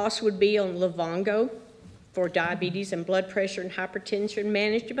what the cost would be on Livongo for diabetes and blood pressure and hypertension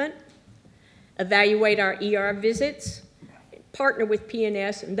management. Evaluate our ER visits. Partner with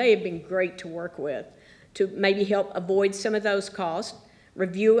PNS, and they have been great to work with to maybe help avoid some of those costs.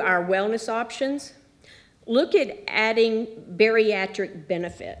 Review our wellness options. Look at adding bariatric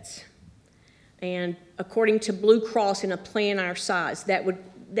benefits. And according to Blue Cross in a plan our size, that would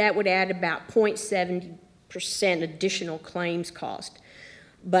add about 0.7% additional claims cost.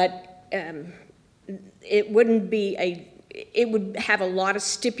 But it wouldn't be it would have a lot of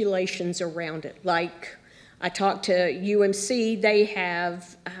stipulations around it. Like I talked to UMC, they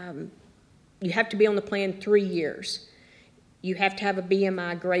have, you have to be on the plan 3 years. You have to have a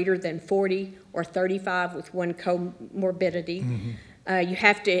BMI greater than 40 or 35 with one comorbidity. You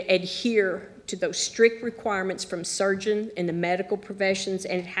have to adhere to those strict requirements from surgeon and the medical professions,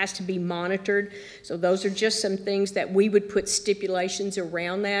 and it has to be monitored. So those are just some things that we would put stipulations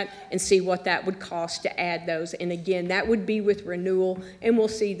around that and see what that would cost to add those. And again, that would be with renewal, and we'll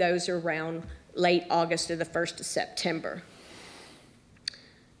see those around late August or the 1st of September.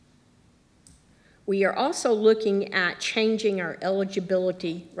 We are also looking at changing our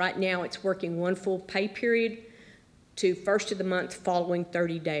eligibility. Right now, it's working one full pay period to first of the month following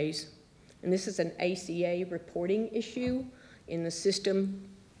 30 days. And this is an ACA reporting issue in the system.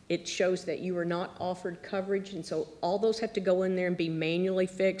 It shows that you are not offered coverage, and so all those have to go in there and be manually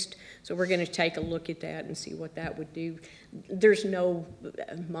fixed. So we're going to take a look at that and see what that would do. There's no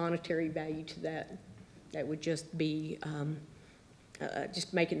monetary value to that. That would just be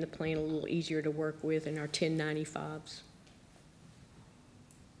just making the plan a little easier to work with in our 1095s.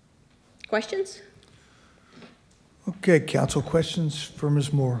 Questions? Okay, council, questions for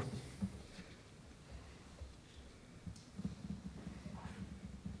Ms. Moore?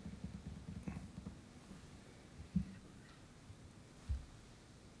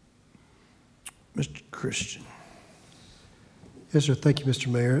 Mr. Christian. Yes, sir. Thank you, Mr.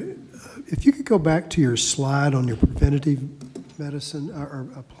 Mayor. If you could go back to your slide on your preventative medicine or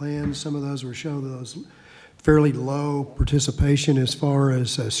plan, some of those were showing those fairly low participation as far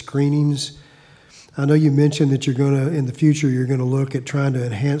as screenings. I know you mentioned that you're going to, in the future, you're going to look at trying to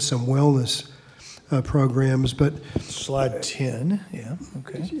enhance some wellness programs, but Slide 10, yeah,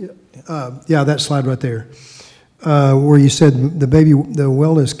 okay. yeah, that slide right there, where you said the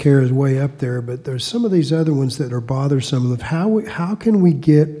wellness care is way up there, but there's some of these other ones that are bothersome. How can we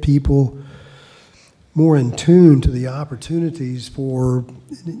get people more in tune to the opportunities for,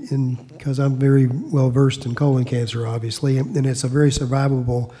 because I'm very well versed in colon cancer, obviously, and it's a very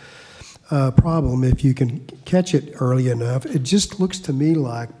survivable problem if you can catch it early enough. It just looks to me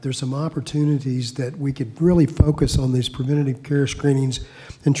like there's some opportunities that we could really focus on these preventative care screenings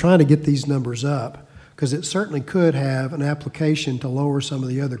and try to get these numbers up, because it certainly could have an application to lower some of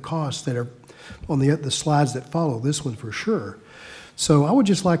the other costs that are on the slides that follow this one for sure. So I would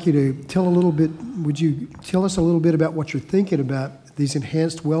just like you to tell a little bit, would you tell us a little bit about what you're thinking about these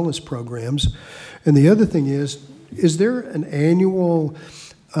enhanced wellness programs? And the other thing is there an annual,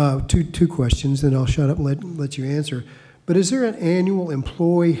 two questions, then I'll shut up and let you answer. But is there an annual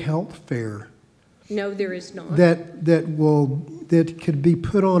employee health fair No, there is not. that could be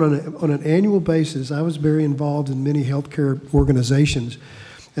put on an annual basis? I was very involved in many healthcare organizations,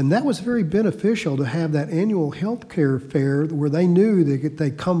 and that was very beneficial to have that annual healthcare fair where they knew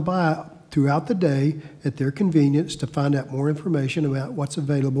they'd come by throughout the day at their convenience to find out more information about what's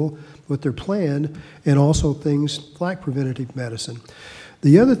available with their plan, and also things like preventative medicine.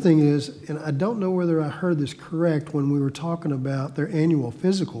 The other thing is, and I don't know whether I heard this correct when we were talking about their annual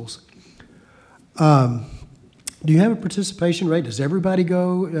physicals. Do you have a participation rate? Does everybody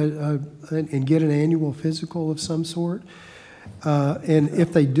go and get an annual physical of some sort? And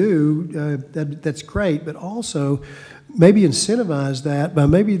if they do, that's great, but also maybe incentivize that by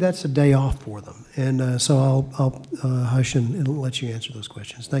maybe that's a day off for them. And so I'll hush and let you answer those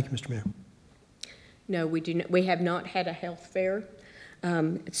questions. Thank you, Mr. Mayor. No, we do not. We have not had a health fair.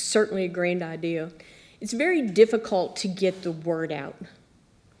 It's certainly a grand idea. It's very difficult to get the word out.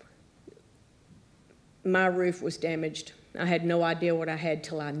 My roof was damaged. I had no idea what I had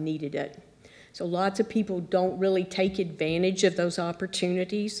till I needed it. So lots of people don't really take advantage of those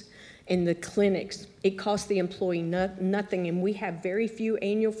opportunities. In the clinics, it costs the employee nothing, and we have very few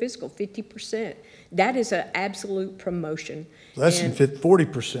annual physical, 50%. That is an absolute promotion. Less than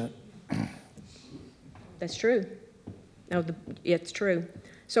 40%. That's true. No, it's true.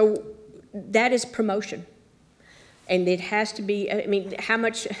 So that is promotion. And it has to be, I mean, how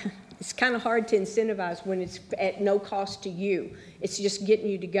much, it's kind of hard to incentivize when it's at no cost to you. It's just getting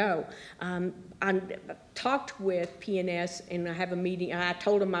you to go. I talked with PNS, and I have a meeting. I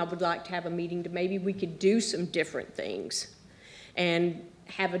told them I would like to have a meeting to maybe we could do some different things and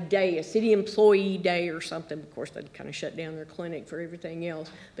have a day, a city employee day or something. Of course, they'd kind of shut down their clinic for everything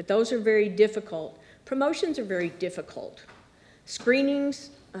else. But those are very difficult. Promotions are very difficult. Screenings,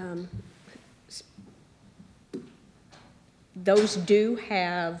 those do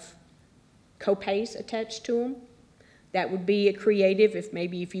have co-pays attached to them. That would be a creative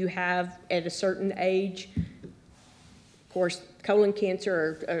if you have at a certain age. Of course, colon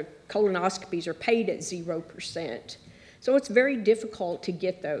cancer or colonoscopies are paid at 0%. So it's very difficult to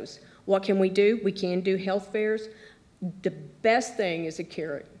get those. What can we do? We can do health fairs. The best thing is a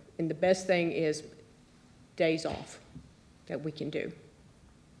carrot, and the best thing is days off that we can do.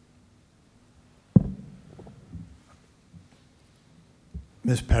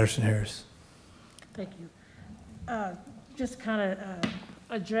 Ms. Patterson-Harris. Thank you. Just kind of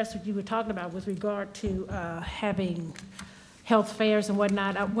address what you were talking about with regard to having health fairs and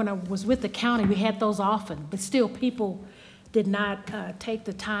whatnot. When I was with the county, we had those often, but still people did not take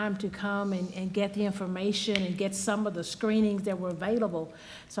the time to come and get the information and get some of the screenings that were available.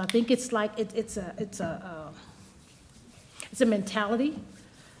 So I think it's like it's a mentality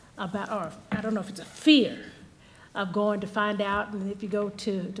about, or I don't know if it's a fear of going to find out, and if you go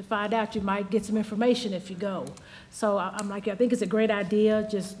to find out, you might get some information if you go. So I'm like, I think it's a great idea.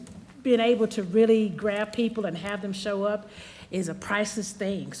 Just being able to really grab people and have them show up is a priceless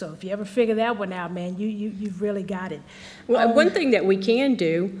thing. So if you ever figure that one out, man, you've really got it. Well, one thing that we can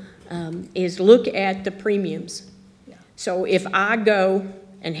do is look at the premiums. Yeah. So if I go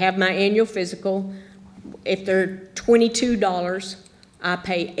and have my annual physical, if they're $22, I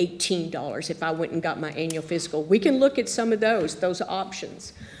pay $18 if I went and got my annual physical. We can look at some of those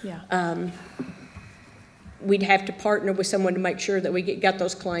options. Yeah. We'd have to partner with someone to make sure that we got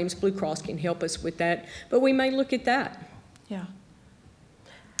those claims. Blue Cross can help us with that, but we may look at that. Yeah.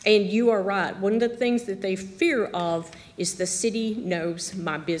 And you are right. One of the things that they fear of is the city knows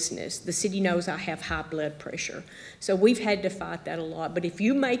my business. The city knows I have high blood pressure. So we've had to fight that a lot. But if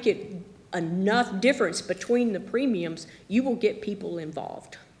you make it enough difference between the premiums, you will get people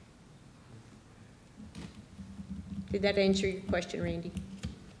involved. Did that answer your question, Randy?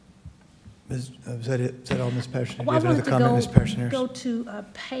 Is that it? Is that all, Ms. Patterson? Well, Do you have another comment, Ms. Patterson-Harris? go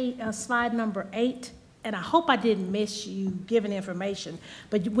to slide number 8, and I hope I didn't miss you giving information,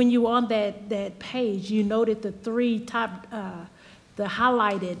 but when you were on that page, you noted the 3 top, the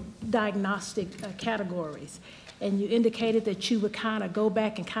highlighted diagnostic categories. And you indicated that you would kind of go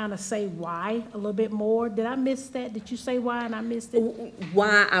back and kind of say why a little bit more. Did I miss that? Did you say why and I missed it?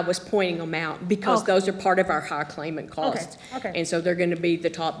 Why I was pointing them out, because those are part of our high claimant costs. Okay. And so they're going to be the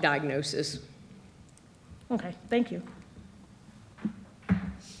top diagnosis. Okay, thank you.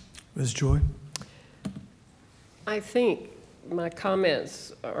 Ms. Joy? I think my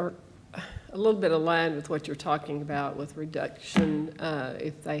comments are a little bit aligned with what you're talking about with reduction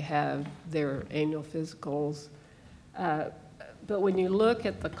if they have their annual physicals. But when you look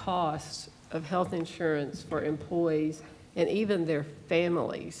at the cost of health insurance for employees and even their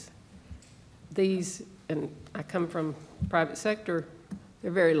families, these, and I come from private sector,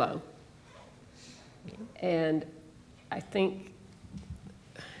 they're very low. And I think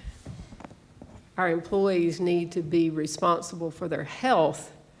our employees need to be responsible for their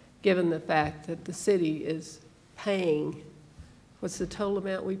health, given the fact that the city is paying, what's the total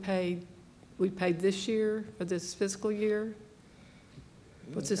amount we paid this year, for this fiscal year?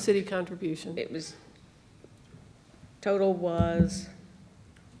 What's the city contribution? It was, total was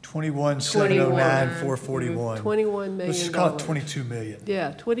 21,709,441. $21 million. Let's just call it 22 million.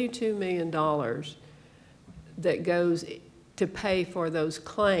 Yeah, $22 million that goes to pay for those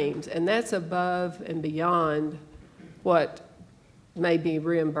claims, and that's above and beyond what may be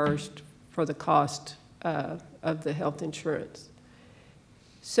reimbursed for the cost of the health insurance.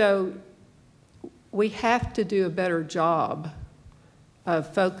 So we have to do a better job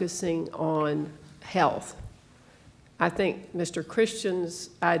of focusing on health. I think Mr. Christian's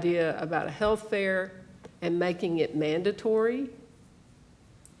idea about a health fair and making it mandatory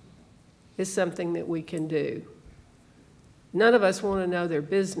is something that we can do. None of us want to know their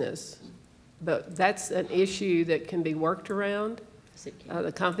business, but that's an issue that can be worked around,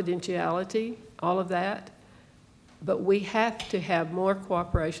 the confidentiality, all of that. But we have to have more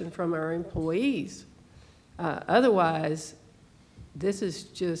cooperation from our employees. Otherwise, this is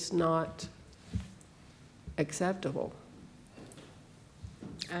just not acceptable.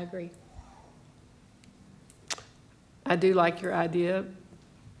 I agree. I do like your idea,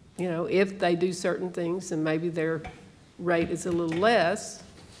 you know, if they do certain things, then maybe their rate is a little less,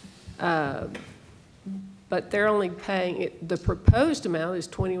 but they're only paying it, the proposed amount is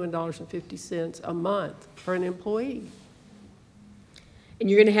 $21.50 a month for an employee. And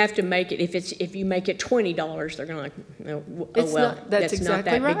you're going to have to make it, if you make it $20, they're going to, oh, well, that's not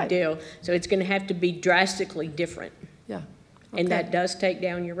that big deal. So it's going to have to be drastically different. Yeah. And that does take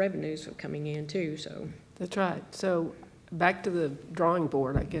down your revenues from coming in too, so. That's right. So back to the drawing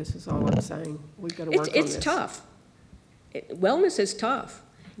board, I guess is all I'm saying. We've got to work on this. It's tough. Wellness is tough.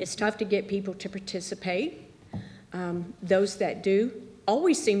 It's tough to get people to participate. Those that do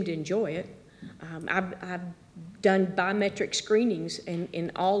always seem to enjoy it. I've done biometric screenings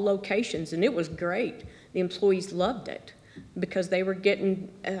in all locations, and it was great. The employees loved it because they were getting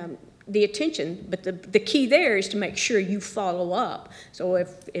the attention, but the key there is to make sure you follow up. So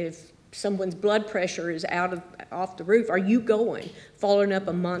if someone's blood pressure is off the roof, are you going? Following up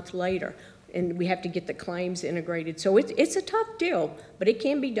a month later, and we have to get the claims integrated. So it's a tough deal, but it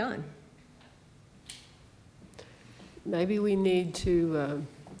can be done. Maybe we need to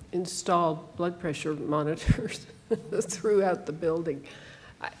install blood pressure monitors throughout the building.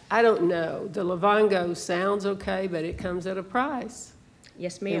 I don't know. The Livongo sounds okay, but it comes at a price.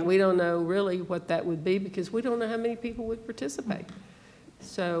 Yes, ma'am. And we don't know really what that would be because we don't know how many people would participate.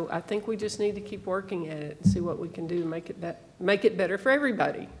 So I think we just need to keep working at it and see what we can do to make it better for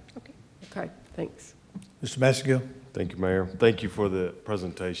everybody. Okay. Okay, thanks. Mr. Massigill? Thank you, Mayor. Thank you for the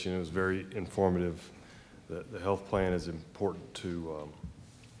presentation. It was very informative. The health plan is important to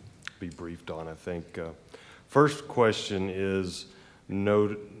be briefed on, I think. First question is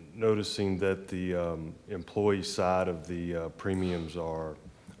noticing that the employee side of the premiums are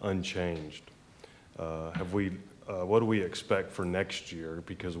unchanged. What do we expect for next year?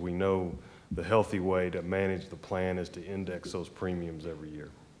 Because we know the healthy way to manage the plan is to index those premiums every year.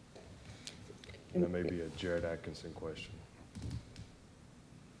 And that may be a Jared Atkinson question.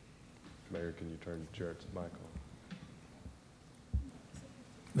 Mayor, can you turn Jared's mic on?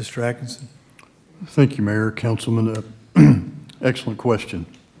 Mr. Atkinson? Thank you, Mayor, Councilman. Excellent question.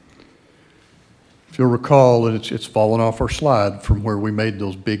 If you'll recall, it's fallen off our slide from where we made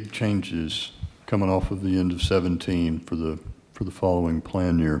those big changes coming off of the end of 17 for the following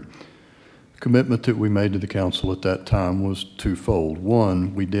plan year. The commitment that we made to the council at that time was twofold.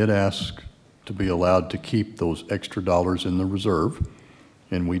 One, we did ask to be allowed to keep those extra dollars in the reserve,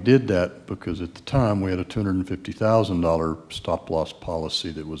 and we did that because at the time we had a $250,000 stop-loss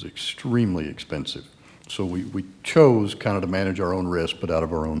policy that was extremely expensive. So we chose kind of to manage our own risk, but out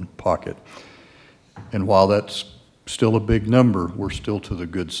of our own pocket. And while that's still a big number, we're still to the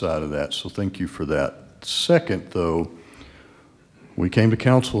good side of that, so thank you for that. Second, though, we came to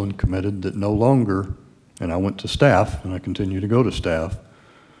council and committed that no longer, and I went to staff, and I continue to go to staff,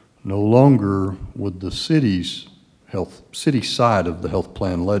 no longer would the city side of the health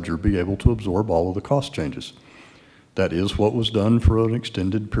plan ledger be able to absorb all of the cost changes. That is what was done for an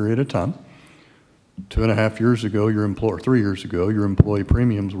extended period of time. 2.5 years ago, 3 years ago, your employee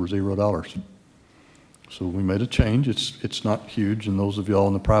premiums were $0. So we made a change. It's not huge, and those of y'all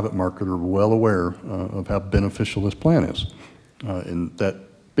in the private market are well aware of how beneficial this plan is. And that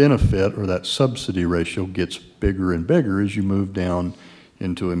benefit or that subsidy ratio gets bigger and bigger as you move down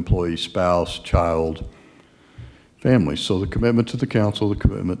into employee, spouse, child, family. So the commitment to the council, the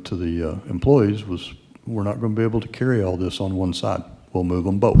commitment to the employees was, we're not going to be able to carry all this on one side. We'll move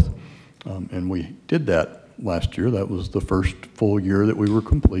them both. And we did that last year. That was the first full year that we were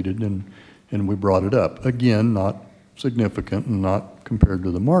completed, and we brought it up. Again, not significant and not compared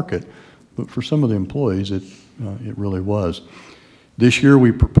to the market, but for some of the employees, it really was. This year,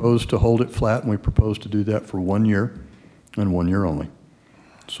 we proposed to hold it flat, and we proposed to do that for 1 year and 1 year only.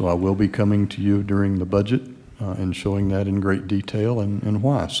 So I will be coming to you during the budget and showing that in great detail and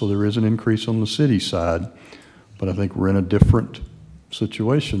why. So there is an increase on the city side, but I think we're in a different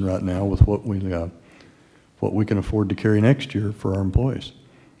situation right now with what we can afford to carry next year for our employees.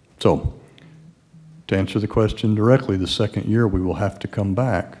 So to answer the question directly, the second year we will have to come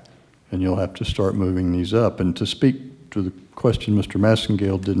back and you'll have to start moving these up. And to speak to the question Mr.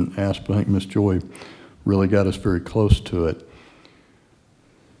 Massengale didn't ask, but I think Ms. Joy really got us very close to it.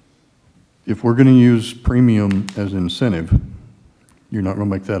 If we're going to use premium as incentive, you're not going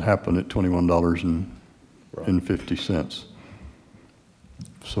to make that happen at $21.50.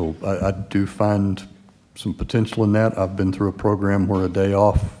 So I do find some potential in that. I've been through a program where a day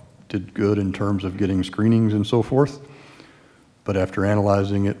off did good in terms of getting screenings and so forth. But after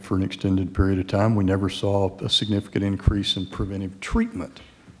analyzing it for an extended period of time, we never saw a significant increase in preventive treatment.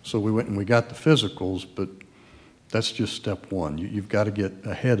 So we went and we got the physicals, but that's just step one. You've got to get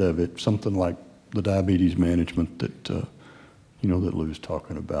ahead of it, something like the diabetes management that, that Lou's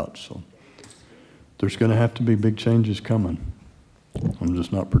talking about. So there's going to have to be big changes coming. I'm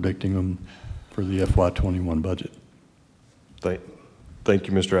just not predicting them for the FY21 budget. Thank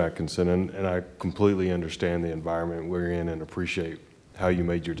you, Mr. Atkinson, and I completely understand the environment we're in and appreciate how you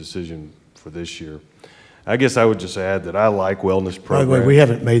made your decision for this year. I guess I would just add that I like wellness programs. By the way, we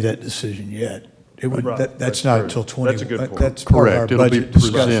haven't made that decision yet. It would, Right. that's not until 20. That's a good point. That's part of our Correct. It'll be budget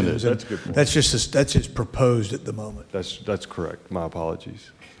discussion. presented. That's a good point. That's just proposed at the moment. That's correct. My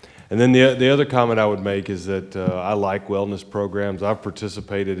apologies. And then the other comment I would make is that I like wellness programs. I've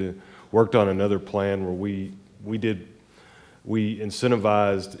participated in, worked on another plan where we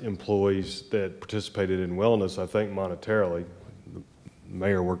incentivized employees that participated in wellness, I think monetarily. The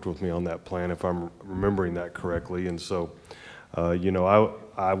mayor worked with me on that plan, if I'm remembering that correctly. And so,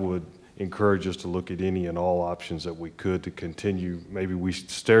 I would encourage us to look at any and all options that we could to continue. Maybe we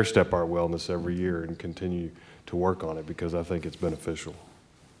stair-step our wellness every year and continue to work on it because I think it's beneficial.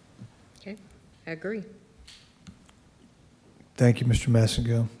 Okay, I agree. Thank you, Mr.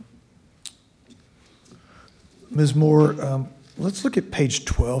 Massengale. Ms. Moore, let's look at page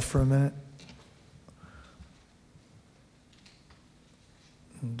 12 for a minute.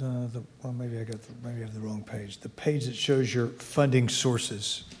 And, maybe I have the wrong page. The page that shows your funding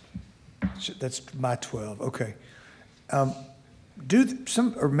sources. That's my 12. Okay. Maybe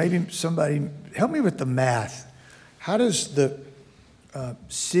somebody help me with the math. How does the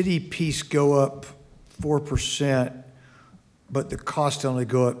city piece go up 4%, but the cost only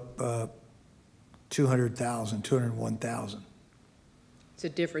go up 201,000? It's a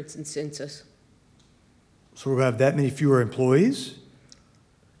difference in census So we're going to have that many fewer employees?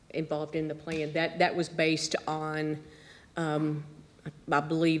 involved in the plan. That was based on, I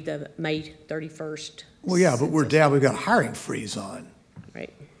believe, the May 31st. Well, yeah, but we're census. down. We've got a hiring freeze on.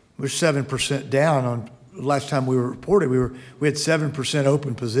 Right. We're 7% down on, last time we were reported, we had 7%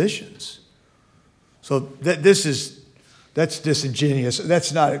 open positions. So that's disingenuous.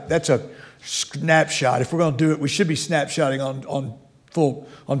 That's a snapshot. If we're going to do it, we should be snapshotting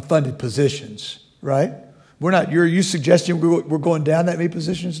on funded positions, right? We're not. Are you suggesting we're going down that many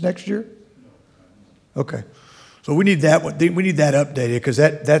positions next year? Okay, so we need that one. We need that updated because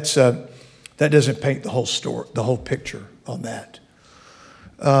that doesn't paint the whole story, the whole picture on that.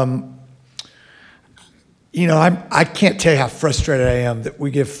 I can't tell you how frustrated I am that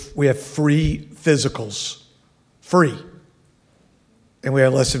we have free physicals, free, and we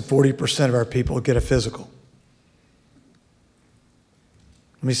have less than 40% of our people get a physical.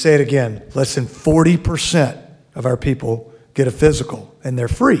 Let me say it again. Less than 40% of our people get a physical, and they're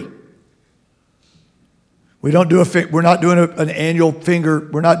free. We're not doing an annual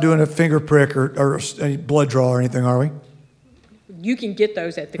we're not doing a finger prick or a blood draw or anything, are we? You can get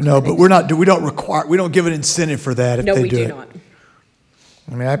those at the No, clinics. but we don't give an incentive for that if No, they we do do it. not.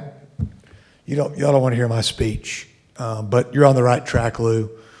 I mean, y'all don't want to hear my speech, but you're on the right track, Lou.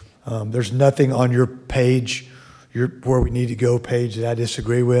 There's nothing on your page, where we need to go page that I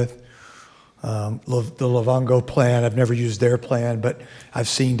disagree with. The Livongo plan, I've never used their plan, but I've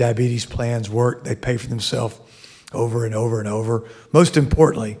seen diabetes plans work. They pay for themselves over and over and over. Most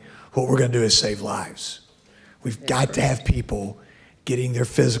importantly, what we're going to do is save lives. We've got to have people getting their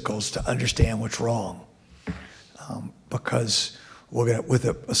physicals to understand what's wrong. Because we're going to,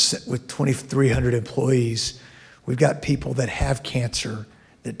 with 2,300 employees, we've got people that have cancer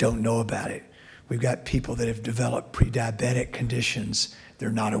that don't know about it. We've got people that have developed pre-diabetic conditions.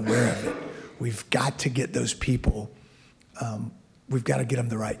 They're not aware of it. We've got to get those people, we've got to get them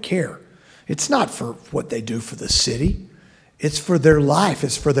the right care. It's not for what they do for the city. It's for their life.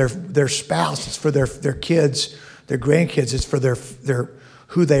 It's for their spouse. It's for their kids, their grandkids. It's for their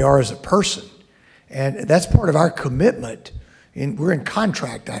who they are as a person. And that's part of our commitment. And we're in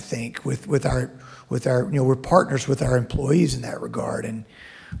contract, I think, with our we're partners with our employees in that regard. And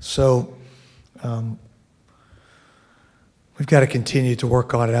so we've got to continue to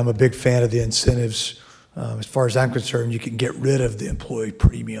work on it. I'm a big fan of the incentives. As far as I'm concerned, you can get rid of the employee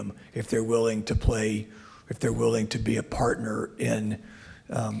premium if they're willing to play, if they're willing to be a partner in,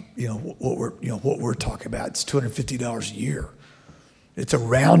 what we're talking about. It's $250 a year. It's a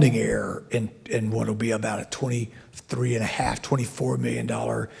rounding error in what will be about a $24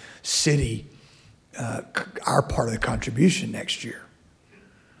 million city, our part of the contribution next year.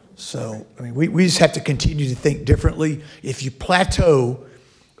 So, I mean, we just have to continue to think differently. If you plateau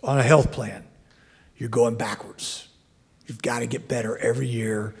on a health plan, you're going backwards. You've got to get better every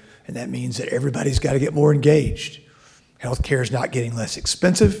year, and that means that everybody's got to get more engaged. Healthcare is not getting less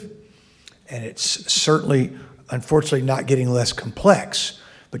expensive, and it's certainly, unfortunately, not getting less complex,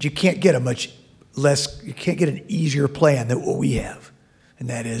 but you can't get you can't get an easier plan than what we have. And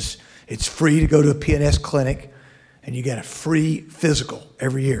that is, it's free to go to a PNS clinic, and you get a free physical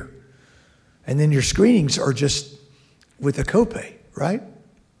every year. And then your screenings are just with a copay, right?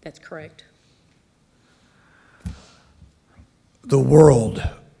 That's correct. The world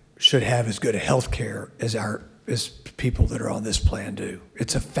should have as good a health care as people that are on this plan do.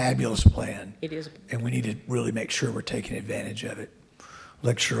 It's a fabulous plan. It is. And we need to really make sure we're taking advantage of it.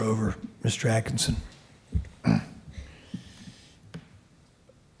 Lecture over, Mr. Atkinson.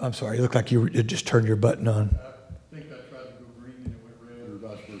 I'm sorry, you look like you just turned your button on. I think I tried to go green and it went red or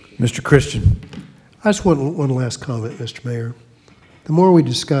vice versa. Mr. Christian. I just want one last comment, Mr. Mayor. The more we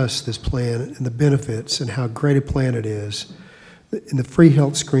discuss this plan and the benefits and how great a plan it is, in the free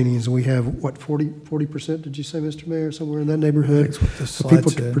health screenings, we have, what, 40%, did you say, Mr. Mayor, somewhere in that neighborhood? That's what the of slide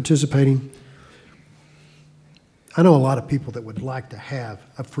people said. participating. I know a lot of people that would like to have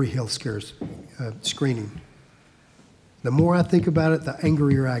a free health care screening. The more I think about it, the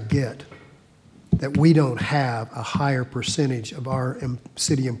angrier I get that we don't have a higher percentage of our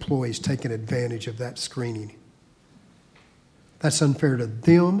city employees taking advantage of that screening. That's unfair to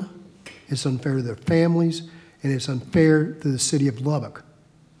them, it's unfair to their families, and it's unfair to the city of Lubbock.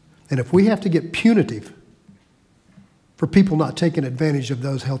 And if we have to get punitive for people not taking advantage of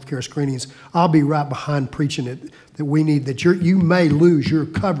those healthcare screenings, I'll be right behind preaching it, that we need, that you may lose your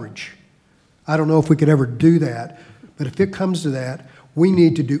coverage. I don't know if we could ever do that, but if it comes to that, we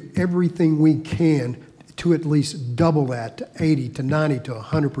need to do everything we can to at least double that to 80 to 90 to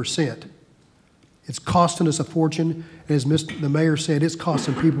 100%. It's costing us a fortune. As the mayor said, it's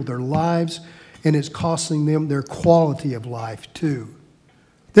costing people their lives, and it's costing them their quality of life too.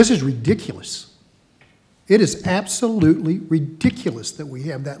 This is ridiculous. It is absolutely ridiculous that we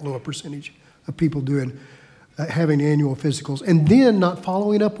have that low a percentage of people having annual physicals and then not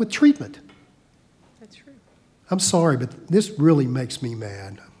following up with treatment. That's true. I'm sorry, but this really makes me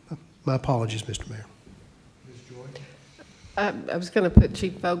mad. My apologies, Mr. Mayor. I was going to put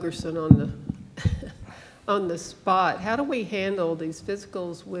Chief Fogerson on the spot. How do we handle these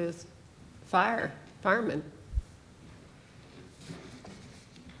physicals with firemen?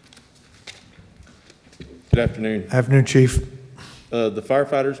 Good afternoon. Afternoon, Chief. The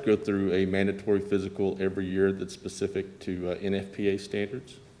firefighters go through a mandatory physical every year that's specific to NFPA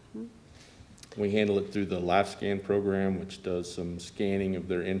standards. We handle it through the LifeScan program, which does some scanning of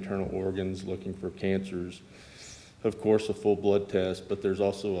their internal organs, looking for cancers. Of course, a full blood test, but there's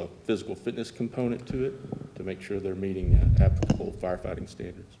also a physical fitness component to it to make sure they're meeting applicable firefighting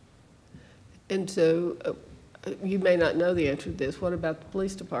standards. And so you may not know the answer to this. What about the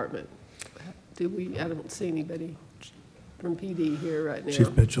police department? I don't see anybody from PD here right now.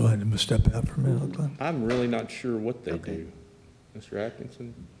 Chief Mitchell had to step out for a minute. I'm really not sure what they do. Mr.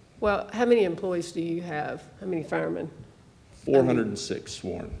 Atkinson? Well, how many employees do you have? How many firemen? 406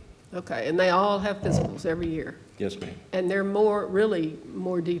 sworn. Okay, and they all have physicals every year? Yes, ma'am. And they're really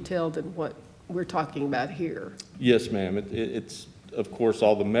more detailed than what we're talking about here? Yes, ma'am. It's of course,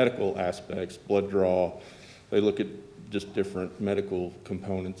 all the medical aspects, blood draw. They look at just different medical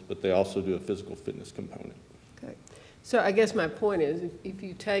components, but they also do a physical fitness component. Okay. So I guess my point is, if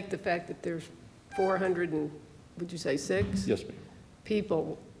you take the fact that there's 400 and, would you say 6? Yes, ma'am.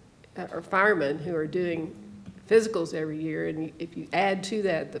 People, or firemen who are doing physicals every year, and if you add to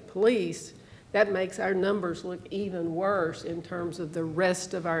that the police, that makes our numbers look even worse in terms of the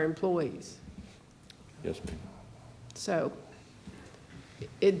rest of our employees. Yes, ma'am. So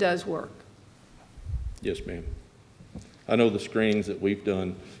it does work. Yes, ma'am. I know the screenings that we've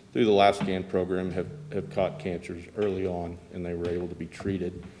done through the LifeScan program have caught cancers early on, and they were able to be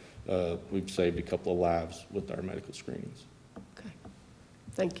treated. We've saved a couple of lives with our medical screenings. Okay.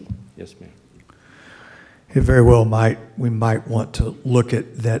 Thank you. Yes, ma'am. It very well might, we might want to look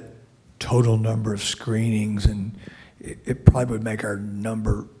at that total number of screenings, and it probably would make our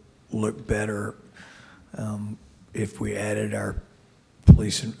number look better if we added our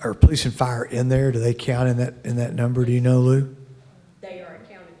police and fire in there. Do they count in that number? Do you know, Lou? They are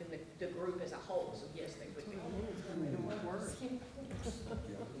accounted in the group as a whole, so yes, they would be.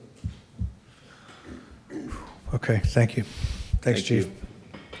 Okay, thank you. Thanks, Thank Chief. you.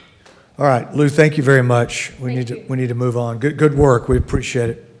 All right, Lou, thank you very much. We Thank you. need to move on. Good work. We appreciate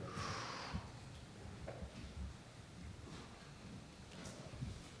it.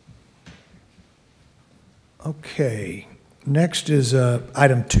 Okay, next is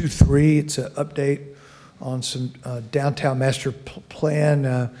item 2.3. It's an update on some downtown master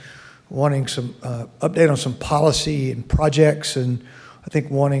plan, wanting some update on some policy and projects, and I think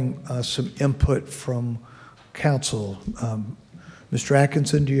wanting some input from council. Mr.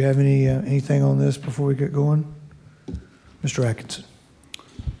 Atkinson, do you have anything on this before we get going? Mr. Atkinson.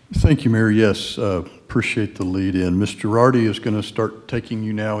 Thank you, Mayor. Yes, appreciate the lead in. Ms. Girardi is going to start taking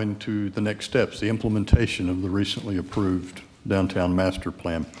you now into the next steps, the implementation of the recently approved downtown master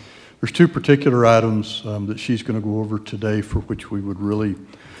plan. There's two particular items that she's going to go over today for which we would really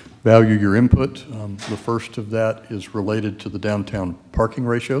value your input. The first of that is related to the downtown parking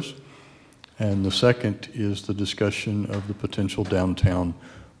ratios, and the second is the discussion of the potential downtown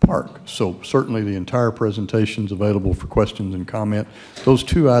park. So certainly the entire presentation is available for questions and comment. Those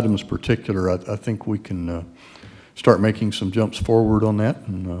two items particular, I think we can start making some jumps forward on that,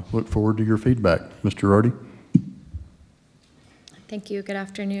 and look forward to your feedback. Mr. Girardi. Thank you. Good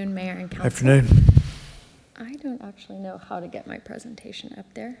afternoon, Mayor and Council. Afternoon. I don't actually know how to get my presentation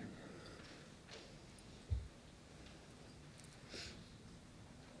up there.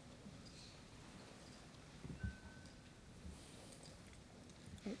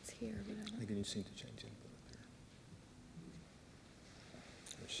 It's here, but I don't. I think you just need to change it.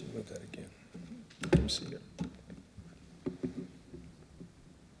 She moved that again. Let me see it.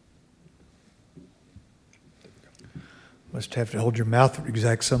 Must have to hold your mouth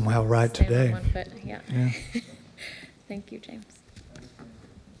exact somehow right Stand on today. one foot, yeah. Thank you, James.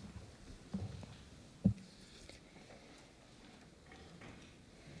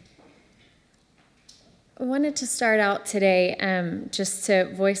 I wanted to start out today just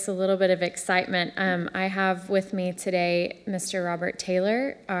to voice a little bit of excitement. I have with me today Mr. Robert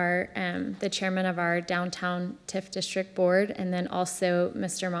Taylor, the chairman of our Downtown TIF District Board, and then also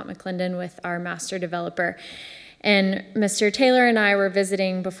Mr. Mont McClendon with our master developer. And Mr. Taylor and I were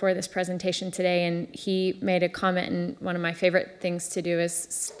visiting before this presentation today, and he made a comment, and one of my favorite things to do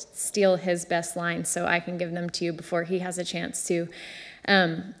is steal his best lines so I can give them to you before he has a chance to.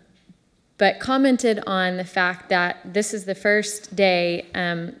 But commented on the fact that this is the first day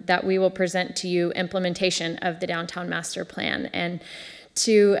that we will present to you implementation of the Downtown Master Plan, and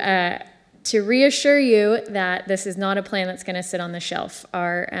to reassure you that this is not a plan that's going to sit on the shelf.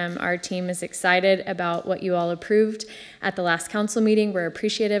 Our team is excited about what you all approved at the last council meeting. We're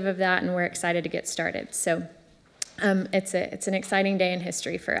appreciative of that, and we're excited to get started. So it's an exciting day in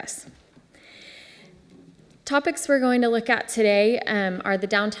history for us. Topics we're going to look at today are the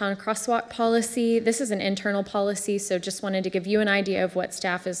downtown crosswalk policy. This is an internal policy, so just wanted to give you an idea of what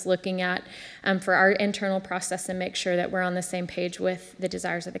staff is looking at for our internal process and make sure that we're on the same page with the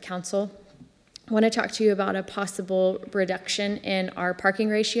desires of the council. I want to talk to you about a possible reduction in our parking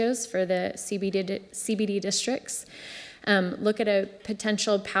ratios for the CBD districts. Look at a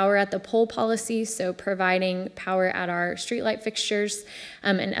potential power at the pole policy, so providing power at our streetlight fixtures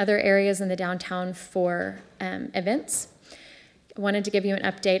and other areas in the downtown for events. I wanted to give you an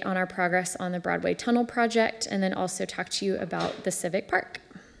update on our progress on the Broadway Tunnel project, and then also talk to you about the Civic Park.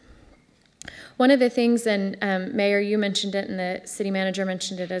 One of the things, and Mayor, you mentioned it, and the city manager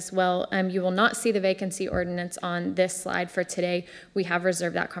mentioned it as well, you will not see the vacancy ordinance on this slide for today. We have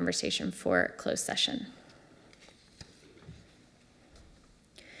reserved that conversation for closed session.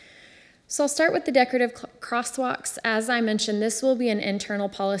 So I'll start with the decorative crosswalks. As I mentioned, this will be an internal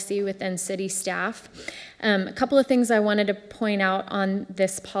policy within city staff. A couple of things I wanted to point out on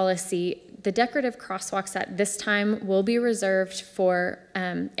this policy. The decorative crosswalks at this time will be reserved for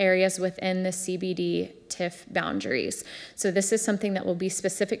areas within the CBD TIF boundaries. So this is something that will be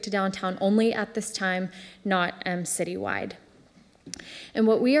specific to downtown only at this time, not citywide. And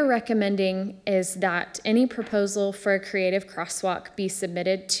what we are recommending is that any proposal for a creative crosswalk be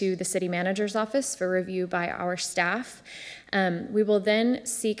submitted to the city manager's office for review by our staff. We will then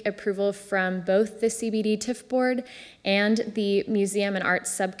seek approval from both the CBD TIF board and the Museum and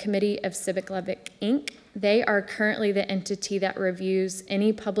Arts Subcommittee of Civic Lubbock, Inc. They are currently the entity that reviews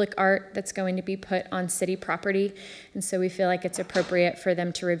any public art that's going to be put on city property, and so we feel like it's appropriate for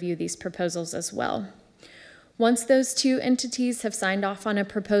them to review these proposals as well. Once those two entities have signed off on a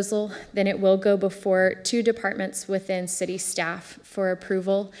proposal, then it will go before two departments within city staff for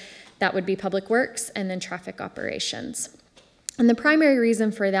approval. That would be Public Works and then Traffic Operations. And the primary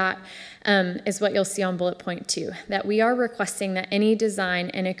reason for that is what you'll see on bullet point 2, that we are requesting that any design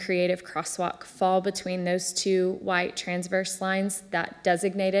in a creative crosswalk fall between those two white transverse lines that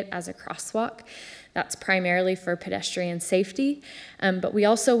designate it as a crosswalk. That's primarily for pedestrian safety, but we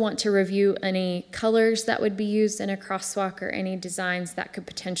also want to review any colors that would be used in a crosswalk or any designs that could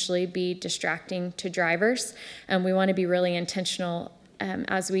potentially be distracting to drivers. We want to be really intentional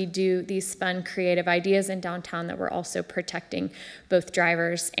as we do these fun, creative ideas in downtown that we're also protecting both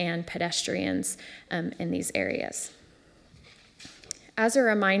drivers and pedestrians in these areas. As a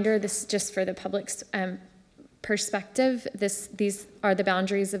reminder, this is just for the public's perspective, these are the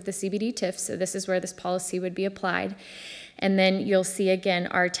boundaries of the CBD TIF, so this is where this policy would be applied. And then you'll see again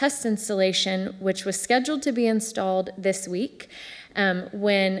our test installation, which was scheduled to be installed this week.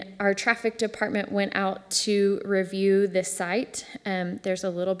 When our traffic department went out to review this site, there's a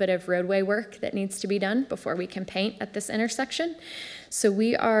little bit of roadway work that needs to be done before we can paint at this intersection. So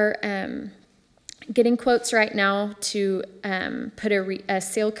we are getting quotes right now to put a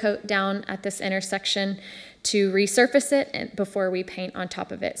seal coat down at this intersection to resurface it before we paint on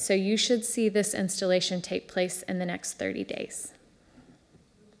top of it. So you should see this installation take place in the next 30 days.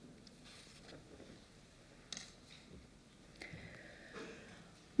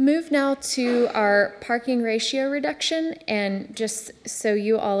 Move now to our parking ratio reduction, and just so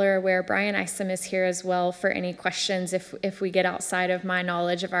you all are aware, Brian Isom is here as well for any questions if we get outside of my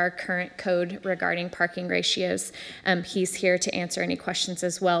knowledge of our current code regarding parking ratios. He's here to answer any questions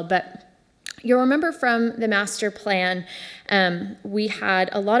as well. But you'll remember from the master plan, we had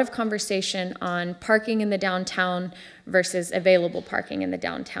a lot of conversation on parking in the downtown versus available parking in the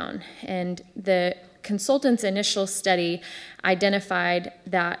downtown. And the consultant's initial study identified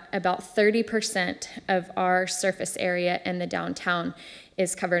that about 30% of our surface area in the downtown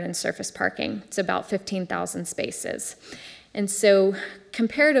is covered in surface parking. It's about 15,000 spaces. And so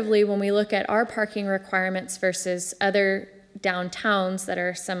comparatively, when we look at our parking requirements versus other downtowns that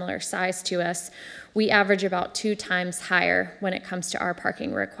are similar size to us, we average about 2 times higher when it comes to our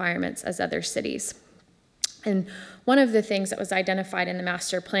parking requirements as other cities. And one of the things that was identified in the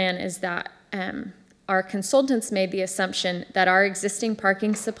master plan is that our consultants made the assumption that our existing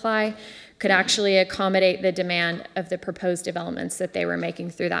parking supply could actually accommodate the demand of the proposed developments that they were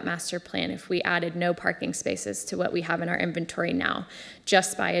making through that master plan if we added no parking spaces to what we have in our inventory now,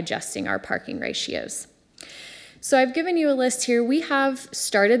 just by adjusting our parking ratios. So I've given you a list here. We have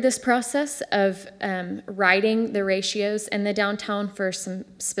started this process of writing the ratios in the downtown for some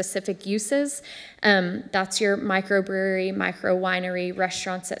specific uses. That's your microbrewery, micro winery,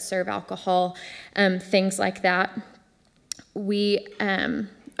 restaurants that serve alcohol, things like that. We,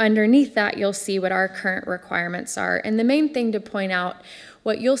 underneath that, you'll see what our current requirements are. And the main thing to point out,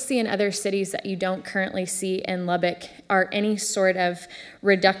 what you'll see in other cities that you don't currently see in Lubbock are any sort of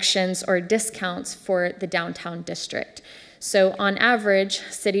reductions or discounts for the downtown district. So on average,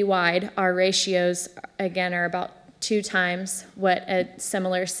 citywide, our ratios, again, are about 2 times what a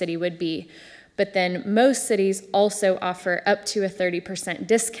similar city would be. But then most cities also offer up to a 30%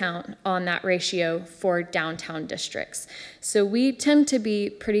 discount on that ratio for downtown districts. So we tend to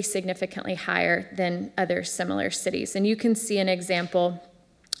be pretty significantly higher than other similar cities. And you can see an example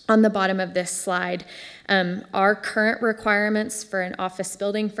on the bottom of this slide. Our current requirements for an office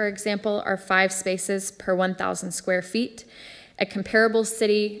building, for example, are 5 spaces per 1,000 square feet. A comparable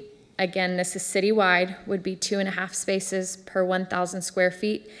city, again, this is citywide, would be 2.5 spaces per 1,000 square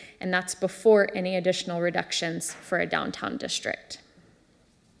feet, and that's before any additional reductions for a downtown district.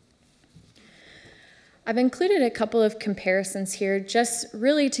 I've included a couple of comparisons here just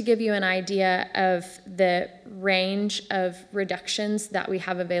really to give you an idea of the range of reductions that we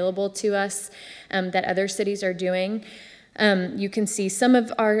have available to us that other cities are doing. You can see some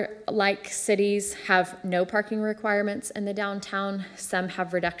of our like cities have no parking requirements in the downtown. Some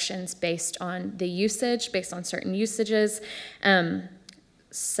have reductions based on the usage, based on certain usages.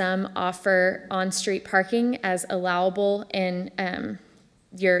 Some offer on-street parking as allowable in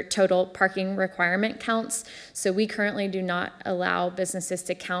your total parking requirement counts. So we currently do not allow businesses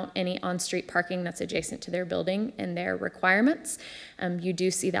to count any on-street parking that's adjacent to their building in their requirements. You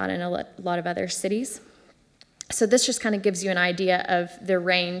do see that in a lot of other cities. So this just kind of gives you an idea of the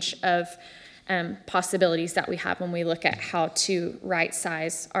range of possibilities that we have when we look at how to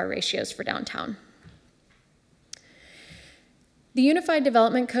right-size our ratios for downtown. The Unified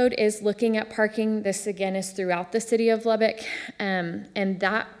Development Code is looking at parking. This again is throughout the city of Lubbock, and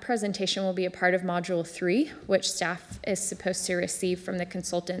that presentation will be a part of Module 3, which staff is supposed to receive from the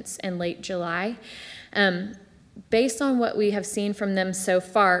consultants in late July. Based on what we have seen from them so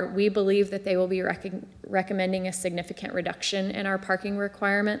far, we believe that they will be recommending a significant reduction in our parking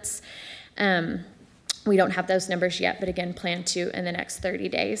requirements. We don't have those numbers yet, but again, plan to in the next 30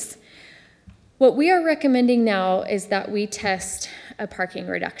 days. What we are recommending now is that we test a parking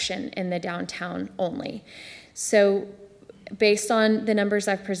reduction in the downtown only. So based on the numbers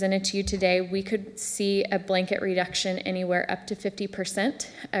I've presented to you today, we could see a blanket reduction anywhere up to 50%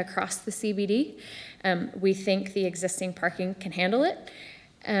 across the CBD. We think the existing parking can handle it.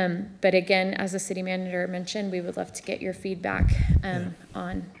 But again, as the city manager mentioned, we would love to get your feedback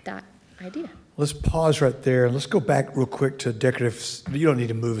on that idea. Let's pause right there and let's go back real quick to decorative. You don't need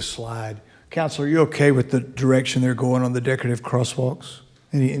to move a slide. Council, are you okay with the direction they're going on the decorative crosswalks?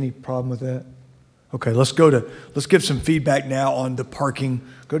 Any problem with that? Okay, let's give some feedback now on the parking.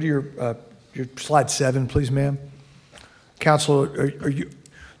 Go to your slide 7, please, ma'am. Council, are you?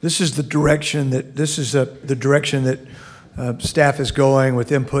 This is the direction that staff is going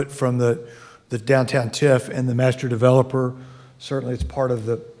with input from the downtown TIF and the master developer. Certainly, it's part of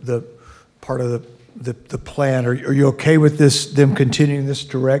the plan. Are you okay with them continuing this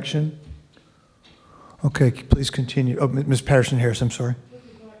direction? Okay, please continue. Oh, Ms. Patterson-Harris, I'm sorry.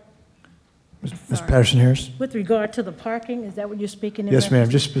 Ms. Patterson-Harris? With regard to the parking, is that what you're speaking in? Yes, ma'am,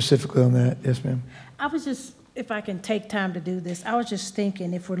 just specifically on that. Yes, ma'am. I was just, if I can take time to do this, I was just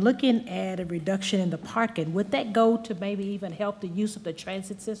thinking, if we're looking at a reduction in the parking, would that go to maybe even help the use of the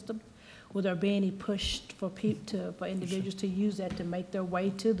transit system? Will there be any push for individuals to use that to make their way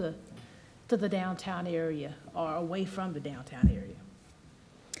to the downtown area or away from the downtown area?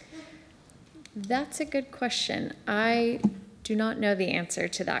 That's a good question. I do not know the answer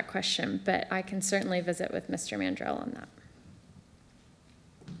to that question, but I can certainly visit with Mr. Mandrell on that.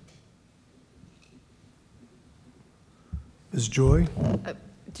 Ms. Joy?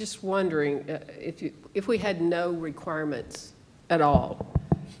 Just wondering, if we had no requirements at all,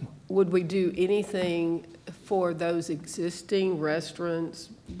 would we do anything for those existing restaurants,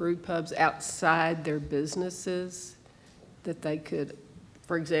 brew pubs outside their businesses that they could,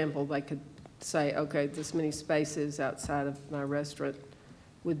 for example, they could say, okay, this many spaces outside of my restaurant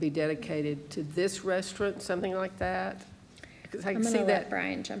would be dedicated to this restaurant, something like that? Because I can see that. I'm going to let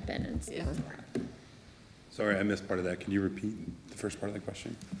Brian jump in and see. Yeah. Sorry, I missed part of that. Can you repeat the first part of the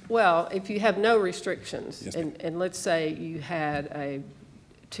question? Well, if you have no restrictions, Yes, and let's say you had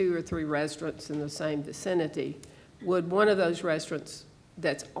 2 or 3 restaurants in the same vicinity, would one of those restaurants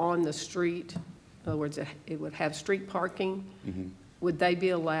that's on the street, in other words, it would have street parking, would they be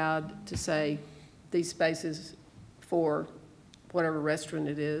allowed to say these spaces for whatever restaurant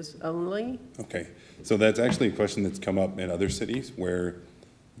it is only? Okay, so that's actually a question that's come up in other cities where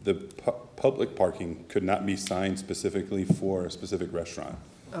the public parking could not be signed specifically for a specific restaurant.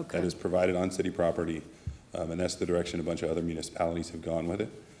 Okay. That is provided on city property, and that's the direction a bunch of other municipalities have gone with it.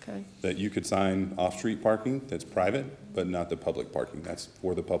 Okay. That you could sign off-street parking that's private, but not the public parking. That's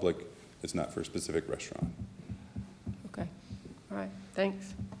for the public, it's not for a specific restaurant. Okay. All right.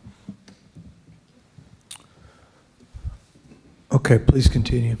 Thanks. Okay, please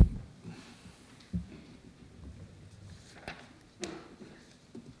continue.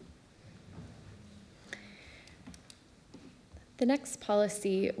 The next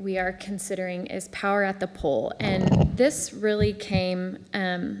policy we are considering is power at the pole, and this really came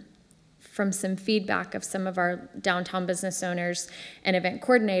from some feedback of some of our downtown business owners and event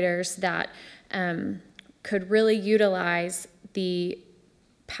coordinators that could really utilize the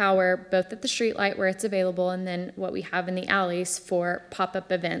power both at the streetlight where it's available and then what we have in the alleys for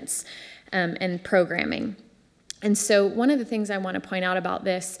pop-up events and programming. And so one of the things I want to point out about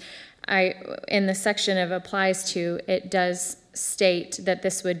this, in the section of applies to, it does state that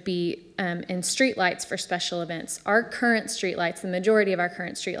this would be in streetlights for special events. Our current streetlights, the majority of our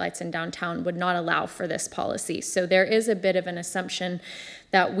current streetlights in downtown would not allow for this policy. So there is a bit of an assumption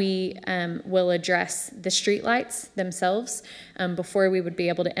that we will address the streetlights themselves before we would be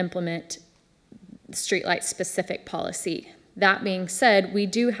able to implement streetlight specific policy. That being said, we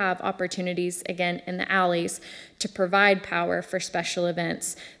do have opportunities, again, in the alleys to provide power for special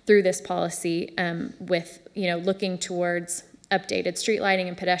events through this policy with, looking towards updated street lighting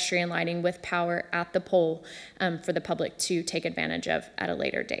and pedestrian lighting with power at the pole for the public to take advantage of at a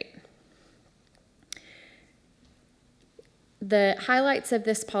later date. The highlights of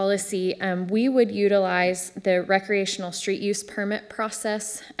this policy, we would utilize the recreational street use permit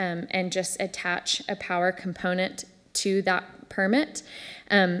process and just attach a power component to that permit.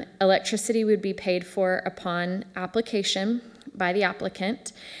 Electricity would be paid for upon application by the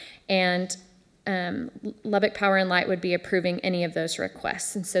applicant, and Lubbock Power and Light would be approving any of those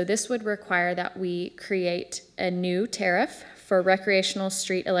requests. And so this would require that we create a new tariff for recreational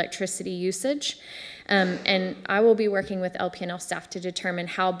street electricity usage. And I will be working with LP&L staff to determine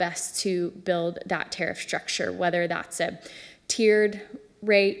how best to build that tariff structure, whether that's a tiered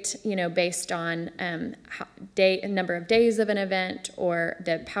rate, based on number of days of an event or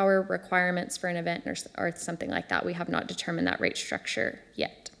the power requirements for an event or something like that. We have not determined that rate structure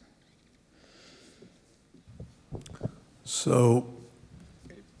yet. So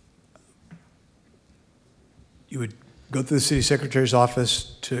you would go through the city secretary's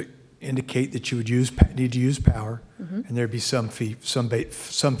office to indicate that you would need to use power, and there'd be some fee, some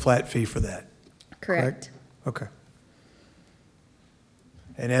flat fee for that. Correct. Okay.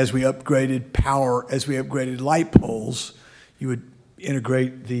 And as we upgraded power, as we upgraded light poles, you would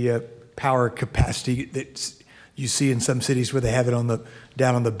integrate the power capacity that you see in some cities where they have it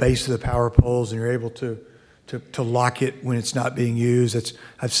down on the base of the power poles, and you're able to lock it when it's not being used.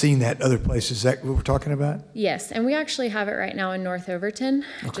 I've seen that other places. Is that what we're talking about? Yes, and we actually have it right now in North Overton,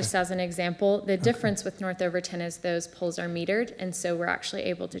 just as an example. The difference with North Overton is those poles are metered, and so we're actually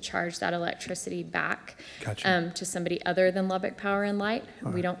able to charge that electricity back to somebody other than Lubbock Power and Light.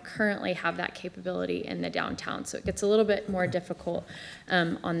 We don't currently have that capability in the downtown, so it gets a little bit more difficult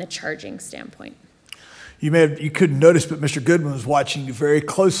on the charging standpoint. You couldn't notice, but Mr. Goodman was watching you very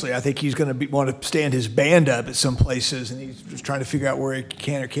closely. I think he's going to want to stand his band up at some places, and he's just trying to figure out where he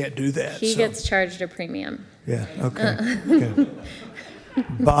can or can't do that. He gets charged a premium. Yeah, okay. Okay.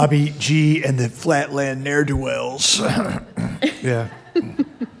 Bobby G. and the Flatland ne'er-do-wells. Yeah.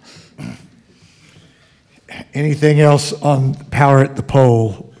 Anything else on power at the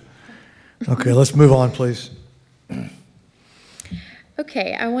pole? Okay, let's move on, please.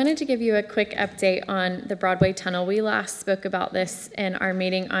 Okay, I wanted to give you a quick update on the Broadway Tunnel. We last spoke about this in our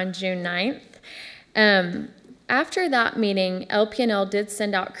meeting on June 9th. After that meeting, LP&L did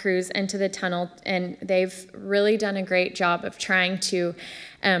send out crews into the tunnel, and they've really done a great job of trying to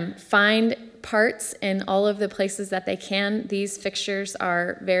find parts in all of the places that they can. These fixtures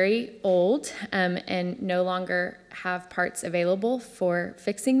are very old and no longer have parts available for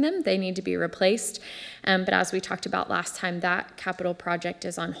fixing them. They need to be replaced. But as we talked about last time, that capital project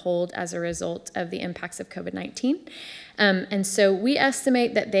is on hold as a result of the impacts of COVID-19. And so we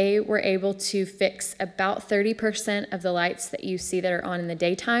estimate that they were able to fix about 30% of the lights that you see that are on in the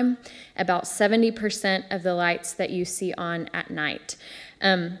daytime, about 70% of the lights that you see on at night.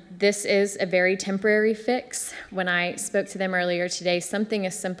 This is a very temporary fix. When I spoke to them earlier today, something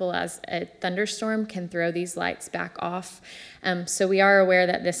as simple as a thunderstorm can throw these lights back off. So we are aware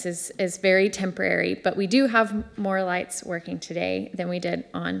that this is very temporary, but we do have more lights working today than we did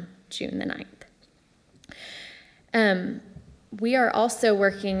on June the 9th. We are also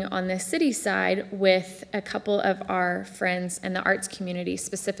working on the city side with a couple of our friends in the arts community,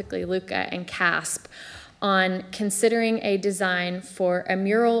 specifically Luca and CASP, on considering a design for a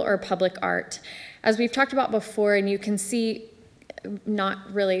mural or public art. As we've talked about before, and you can see not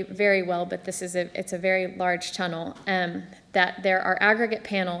really very well, but it's a very large tunnel, that there are aggregate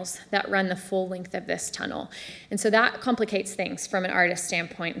panels that run the full length of this tunnel. And so that complicates things from an artist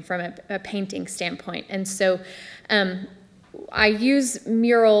standpoint and from a painting standpoint. And so I use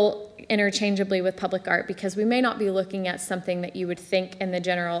mural interchangeably with public art because we may not be looking at something that you would think in the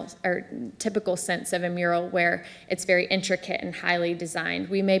general or typical sense of a mural where it's very intricate and highly designed.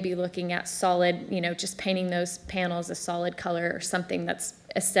 We may be looking at solid, just painting those panels a solid color or something that's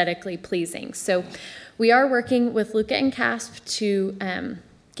aesthetically pleasing. So we are working with Luca and CASP to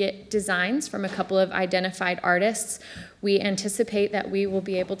get designs from a couple of identified artists. We anticipate that we will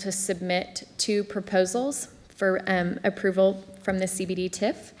be able to submit 2 proposals for approval from the CBD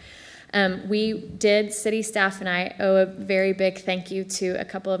TIF. City staff and I owe a very big thank you to a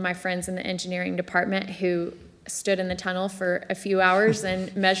couple of my friends in the engineering department who stood in the tunnel for a few hours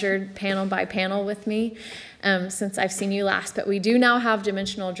and measured panel by panel with me since I've seen you last. But we do now have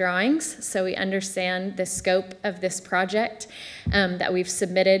dimensional drawings, so we understand the scope of this project that we've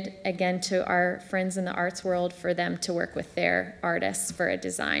submitted, again, to our friends in the arts world for them to work with their artists for a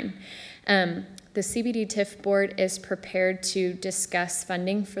design. The CBD TIF board is prepared to discuss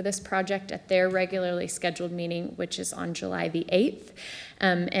funding for this project at their regularly scheduled meeting, which is on July the 8th.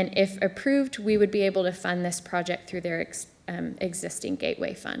 And if approved, we would be able to fund this project through their existing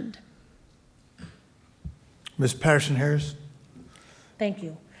Gateway Fund. Ms. Patterson Harris? Thank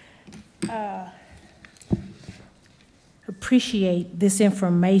you. Appreciate this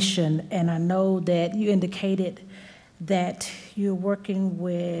information, and I know that you indicated that you're working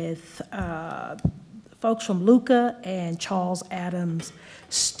with folks from Luca and Charles Adams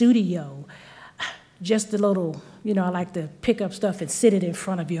Studio. Just a little, you know, I like to pick up stuff and sit it in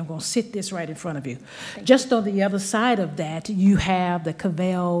front of you. I'm going to sit this right in front of you. Just on the other side of that, you have the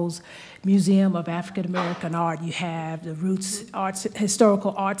Cavell's Museum of African American Art. You have the Roots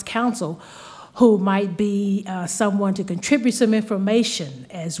Historical Arts Council, who might be someone to contribute some information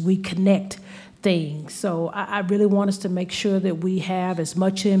as we connect things. So I really want us to make sure that we have as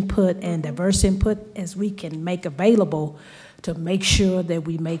much input and diverse input as we can make available to make sure that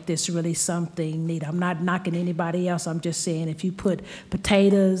we make this really something neat. I'm not knocking anybody else. I'm just saying if you put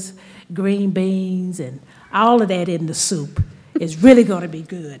potatoes, green beans, and all of that in the soup, it's really going to be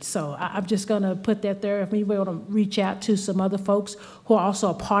good. So I'm just going to put that there. If we want to reach out to some other folks who are also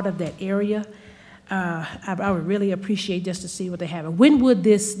a part of that area, I would really appreciate just to see what they have. And when would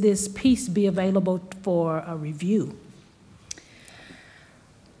this piece be available for a review?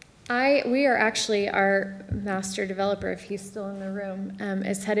 We are actually, our master developer, if he's still in the room,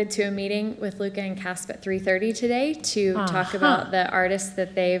 is headed to a meeting with Luca and Casp at 3:30 today to talk about the artists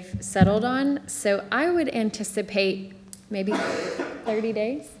that they've settled on. So I would anticipate maybe 30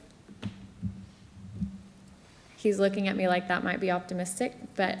 days. He's looking at me like that might be optimistic,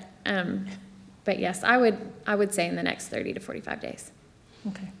 but yes, I would say in the next 30 to 45 days.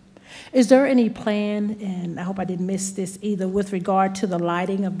 Okay. Is there any plan, and I hope I didn't miss this either, with regard to the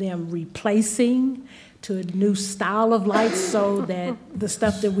lighting of them replacing to a new style of lights so that the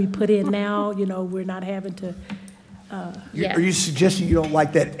stuff that we put in now, you know, we're not having to... Yeah. Are you suggesting you don't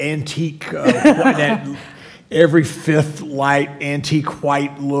like that antique, that every fifth light antique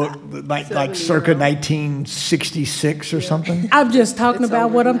white look, like circa 1966 or something? I'm just talking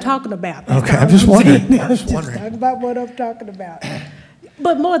about what I'm talking about. Okay, I'm just wondering. I'm just wondering. Talking about what I'm talking about.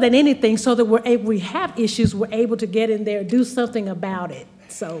 But more than anything, so that we have issues, we're able to get in there, do something about it.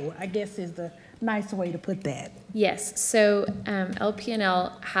 So I guess is the nice way to put that. Yes, so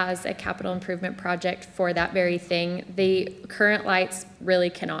LP&L has a capital improvement project for that very thing. The current lights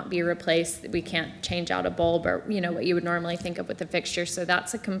really cannot be replaced. We can't change out a bulb or, you know, what you would normally think of with a fixture. So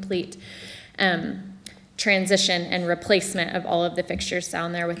that's a complete transition and replacement of all of the fixtures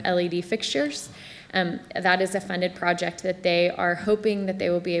down there with LED fixtures. That is a funded project that they are hoping that they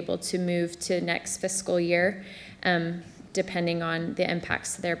will be able to move to next fiscal year, depending on the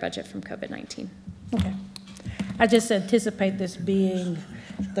impacts to their budget from COVID-19. Okay. I just anticipate this being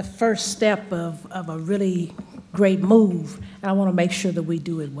the first step of a really great move, and I want to make sure that we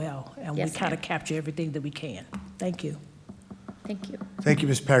do it well, and we kind of capture everything that we can. Thank you. Thank you. Thank you,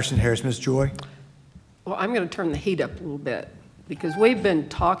 Ms. Patterson Harris. Ms. Joy? Well, I'm going to turn the heat up a little bit, because we've been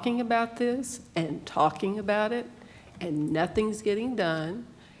talking about this and talking about it, and nothing's getting done.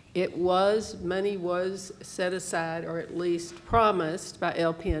 Money was set aside, or at least promised by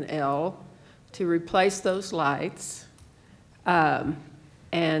LP&L to replace those lights. I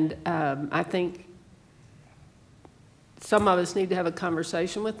think some of us need to have a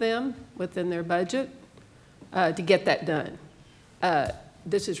conversation with them within their budget to get that done.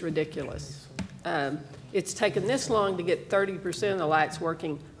 This is ridiculous. It's taken this long to get 30% of the lights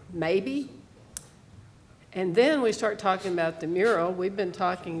working, maybe. And then we start talking about the mural. We've been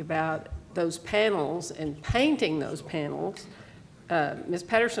talking about those panels and painting those panels. Ms.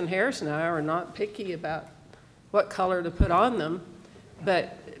 Patterson Harris and I are not picky about what color to put on them,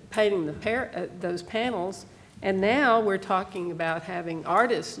 but painting those panels. And now we're talking about having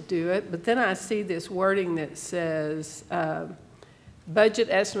artists do it, but then I see this wording that says budget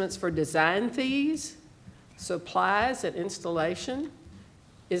estimates for design fees, supplies, and installation.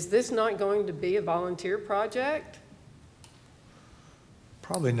 Is this not going to be a volunteer project?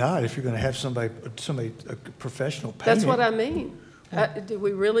 Probably not, if you're going to have somebody a professional painter. That's what I mean. Do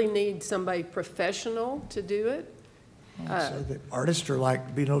we really need somebody professional to do it? So the artists are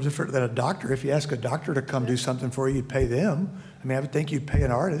like, be no different than a doctor. If you ask a doctor to come do something for you, you'd pay them. I mean, I would think you'd pay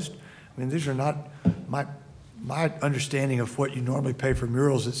an artist. I mean, these are not, my understanding of what you normally pay for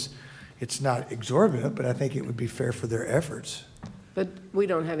murals, it's not exorbitant, but I think it would be fair for their efforts. But we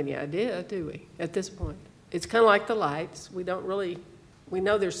don't have any idea, do we, at this point? It's kind of like the lights. We don't really, we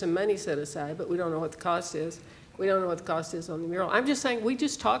know there's some money set aside, but we don't know what the cost is. We don't know what the cost is on the mural. I'm just saying, we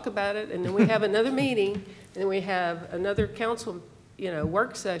just talk about it, and then we have another meeting, and then we have another council,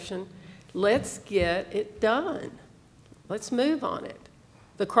 work session. Let's get it done. Let's move on it.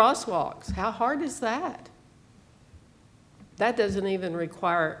 The crosswalks, how hard is that? That doesn't even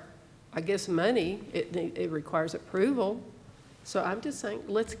require, I guess, money. It requires approval. So I'm just saying,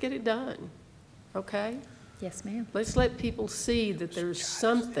 let's get it done, okay? Yes, ma'am. Let's let people see that there's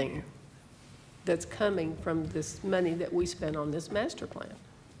something that's coming from this money that we spent on this master plan.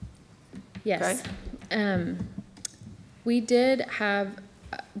 Yes.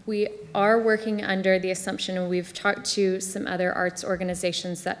 We are working under the assumption, and we've talked to some other arts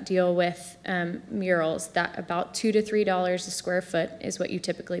organizations that deal with murals, that about $2 to $3 a square foot is what you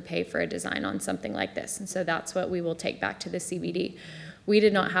typically pay for a design on something like this. And so that's what we will take back to the CBD. We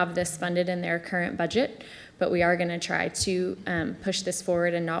did not have this funded in their current budget, but we are going to try to push this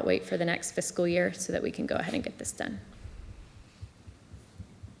forward and not wait for the next fiscal year so that we can go ahead and get this done.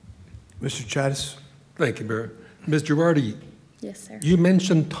 Mr. Chattis? Thank you, Mayor. Ms. Girardi, Yes, sir. you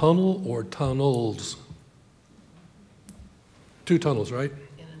mentioned tunnel or tunnels? 2 tunnels, right?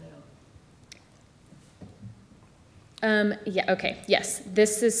 Yeah, okay, yes.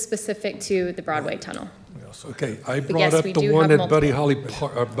 This is specific to the Broadway tunnel. Okay, I But brought yes, up we the do one have at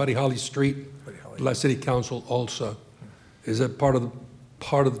Buddy Holly Street, last city council also. Is that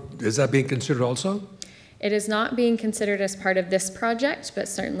is that being considered also? It is not being considered as part of this project, but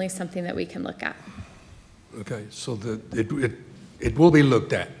certainly something that we can look at. Okay, so it will be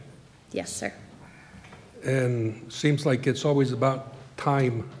looked at. Yes, sir. And seems like it's always about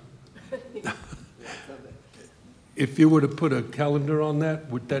time. If you were to put a calendar on that,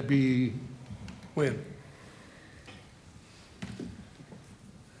 would that be when?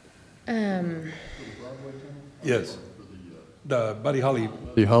 Yes. The Buddy Holly,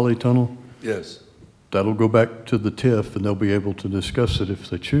 The Holly Tunnel, yes. that'll go back to the TIF, and they'll be able to discuss it if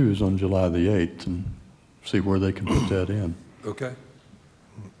they choose on July the 8th and see where they can put that in. Okay.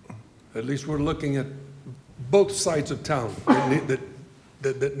 At least we're looking at both sides of town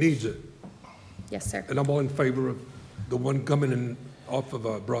that needs it. Yes, sir. And I'm all in favor of the one coming in off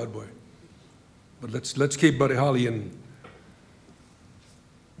of Broadway. But let's keep Buddy Holly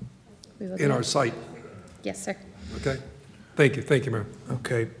We will in do our that. sight, Yes, sir. okay? Thank you, Mayor.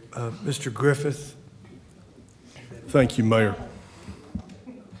 Okay, Mr. Griffith? Thank you, Mayor.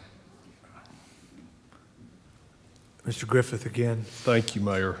 Mr. Griffith again. Thank you,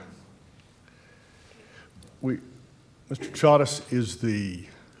 Mayor. Mr. Chattis is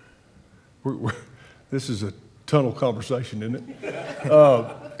this is a tunnel conversation, isn't it?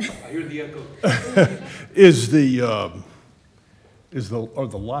 I hear the echo. Are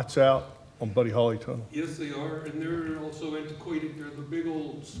the lights out on Buddy Holly Tunnel? Yes, they are, and they're also antiquated. They're the big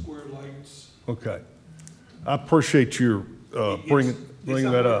old square lights. Okay. I appreciate your bringing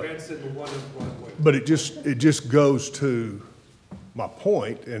that up. It's on the one on Broadway. But it just goes to my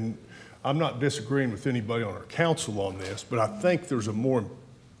point, and I'm not disagreeing with anybody on our council on this, but I think there's a more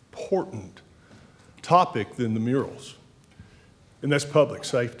important topic than the murals, and that's public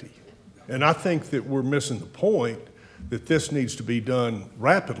safety. And I think that we're missing the point that this needs to be done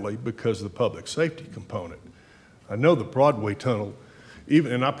rapidly because of the public safety component. I know the Broadway tunnel,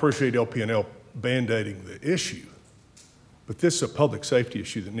 and I appreciate LP&L band-aiding the issue, but this is a public safety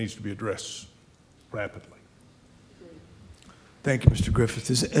issue that needs to be addressed rapidly. Thank you, Mr.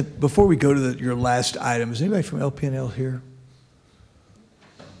 Griffith. Before we go to your last item, is anybody from LP&L here?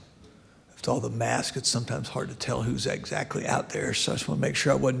 After all the masks, it's sometimes hard to tell who's exactly out there, so I just want to make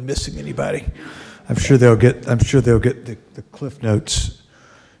sure I wasn't missing anybody. I'm sure they'll get the Cliff Notes.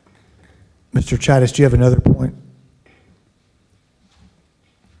 Mr. Chattis, do you have another point?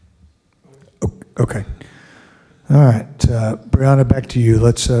 Okay. All right, Brianna, back to you.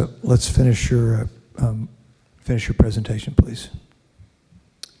 Let's finish your presentation, please.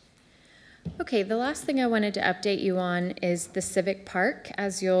 Okay, the last thing I wanted to update you on is the Civic Park.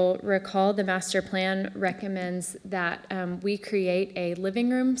 As you'll recall, the master plan recommends that we create a living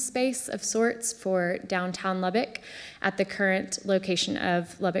room space of sorts for downtown Lubbock at the current location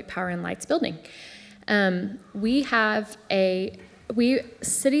of Lubbock Power and Lights building.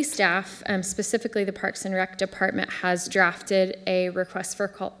 City staff, specifically the Parks and Rec Department, has drafted a request for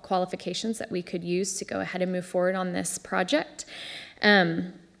qualifications that we could use to go ahead and move forward on this project.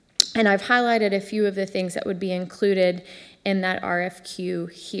 And I've highlighted a few of the things that would be included in that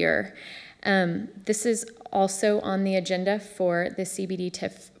RFQ here. This is also on the agenda for the CBD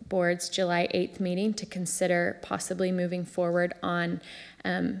TIF Board's July 8th meeting to consider possibly moving forward on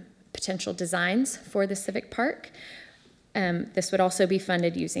potential designs for the Civic Park. This would also be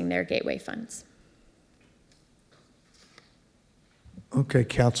funded using their gateway funds. Okay,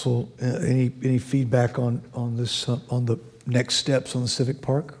 council, any feedback on this, on the next steps on the Civic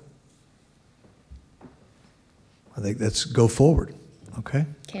Park? I think that's go forward, okay?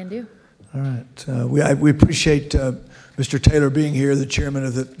 Can do. All right. We appreciate Mr. Taylor being here, the chairman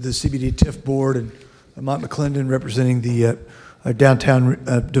of the CBD TIF Board, and Mont McClendon representing the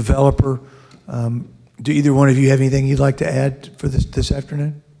downtown developer. Do either one of you have anything you'd like to add for this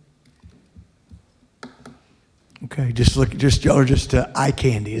afternoon? Okay, y'all are just eye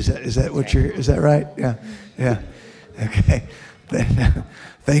candy. Is that what is that right? Yeah. Okay.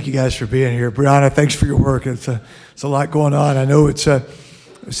 Thank you guys for being here. Brianna, thanks for your work. It's a lot going on. I know it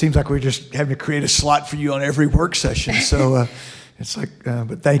seems like we're just having to create a slot for you on every work session. So it's like,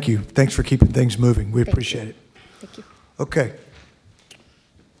 but thank you. Thanks for keeping things moving. We appreciate it. Thank you. Okay.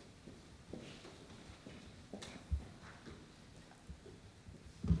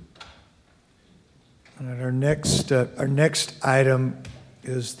 All right, our next item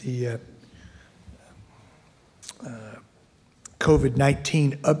is the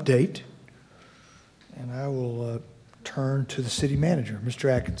COVID-19 update, and I will turn to the city manager, Mr.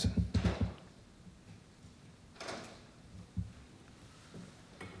 Atkinson.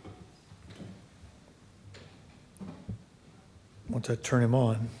 Once I turn him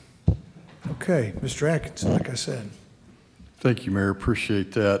on. Okay, Mr. Atkinson, like I said. Thank you, Mayor.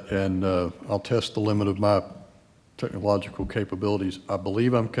 Appreciate that. And I'll test the limit of my technological capabilities. I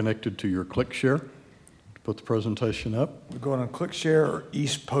believe I'm connected to your ClickShare to put the presentation up. We're going on ClickShare or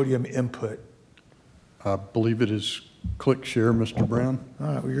East Podium Input? I believe it is ClickShare, Mr. Brown. All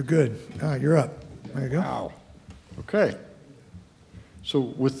right, well, you're good. All right, you're up. There you go. Wow. Okay. So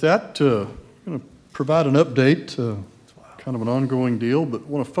with that, I'm going to provide an update, kind of an ongoing deal, but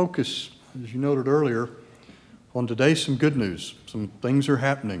want to focus, as you noted earlier, on today some good news. Some things are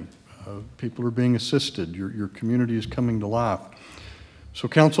happening. People are being assisted. Your community is coming to life. So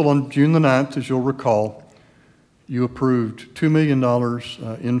council, on June the 9th, as you'll recall, you approved $2 million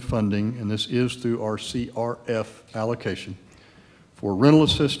in funding, and this is through our CRF allocation, for rental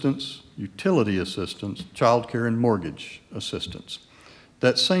assistance, utility assistance, child care, and mortgage assistance.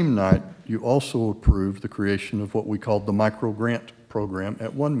 That same night, you also approved the creation of what we called the micro grant program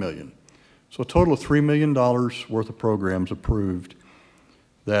at $1 million. So a total of $3 million worth of programs approved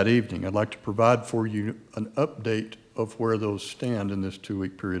that evening. I'd like to provide for you an update of where those stand in this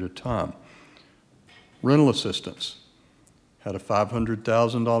 2-week period of time. Rental assistance had a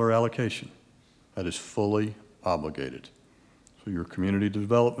 $500,000 allocation. That is fully obligated. So your community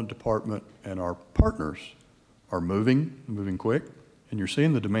development department and our partners are moving quick, and you're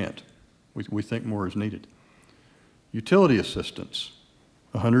seeing the demand. We think more is needed. Utility assistance,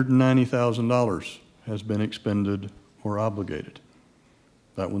 $190,000 has been expended or obligated.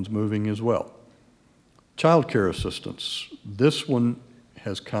 That one's moving as well. Child care assistance, this one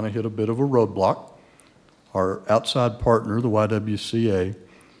has kind of hit a bit of a roadblock. Our outside partner, the YWCA,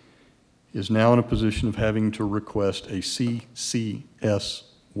 is now in a position of having to request a CCS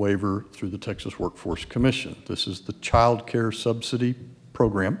waiver through the Texas Workforce Commission. This is the child care subsidy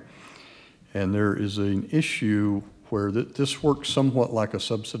program, and there is an issue where this works somewhat like a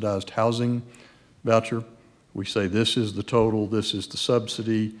subsidized housing voucher. We say this is the total, this is the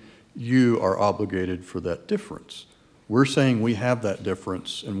subsidy, you are obligated for that difference. We're saying we have that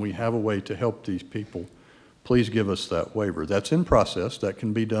difference and we have a way to help these people. Please give us that waiver. That's in process. That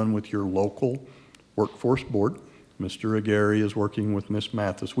can be done with your local workforce board. Mr. Aguirre is working with Ms.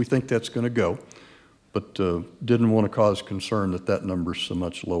 Mathis. We think that's going to go, but didn't want to cause concern that number is so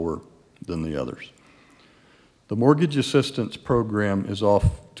much lower than the others. The mortgage assistance program is off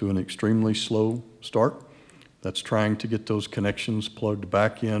to an extremely slow start. That's trying to get those connections plugged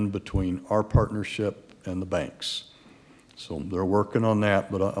back in between our partnership and the banks. So they're working on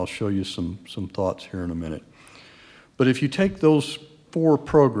that, but I'll show you some thoughts here in a minute. But if you take those 4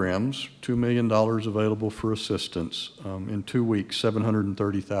 programs, $2 million available for assistance, in 2 weeks,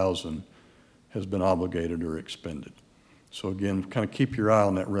 $730,000 has been obligated or expended. So again, kind of keep your eye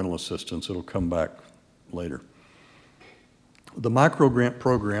on that rental assistance. It'll come back later. The micro grant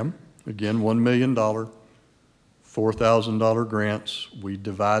program, again, $1 million, $4,000 grants. We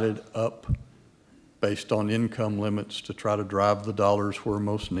divided up based on income limits to try to drive the dollars where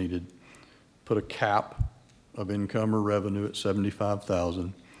most needed. Put a cap of income or revenue at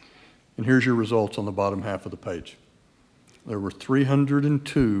 $75,000. And here's your results on the bottom half of the page. There were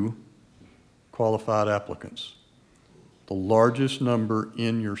 302 qualified applicants, the largest number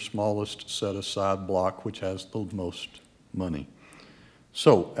in your smallest set-aside block, which has the most money.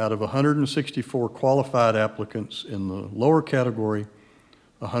 So out of 164 qualified applicants in the lower category,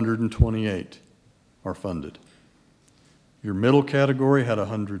 128 are funded. Your middle category had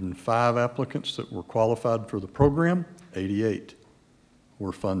 105 applicants that were qualified for the program, 88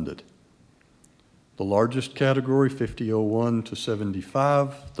 were funded. The largest category, 5001 to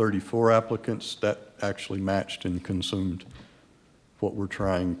 75, 34 applicants, that actually matched and consumed what we're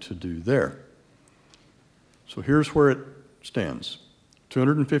trying to do there. So here's where it stands.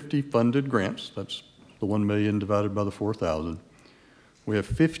 250 funded grants, that's the 1 million divided by the 4,000. We have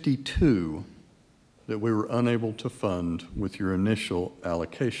 52 that we were unable to fund with your initial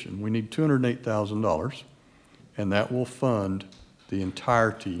allocation. We need $208,000, and that will fund the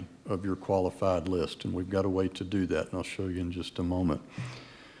entirety of your qualified list, and we've got a way to do that, and I'll show you in just a moment.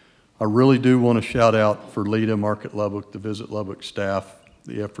 I really do want to shout out for LEDA, Market Lubbock, the Visit Lubbock staff,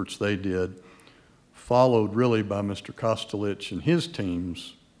 the efforts they did, followed really by Mr. Kostelich and his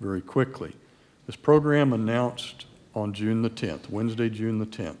teams very quickly. This program announced on June the 10th, Wednesday, June the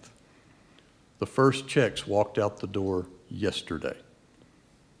 10th. The first checks walked out the door yesterday.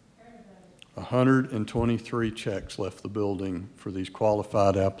 123 checks left the building for these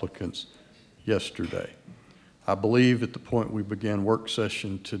qualified applicants yesterday. I believe at the point we began work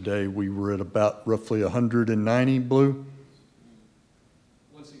session today, we were at about roughly 190, Blue?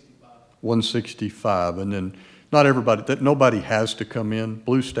 165, and then not everybody, that nobody has to come in.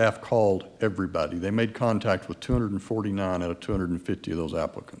 Blue staff called everybody. They made contact with 249 out of 250 of those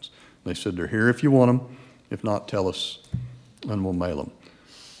applicants. They said they're here if you want them. If not, tell us and we'll mail them.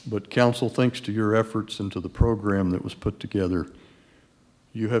 But council, thanks to your efforts and to the program that was put together,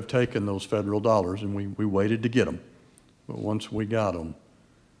 you have taken those federal dollars, and we waited to get them. But once we got them,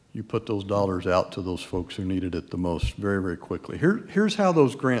 you put those dollars out to those folks who needed it the most very, very quickly. Here's how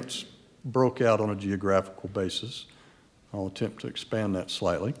those grants broke out on a geographical basis. I'll attempt to expand that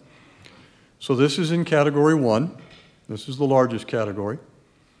slightly. So this is in category 1. This is the largest category.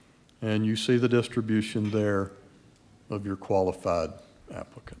 And you see the distribution there of your qualified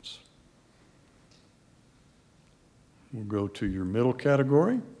applicants. We'll go to your middle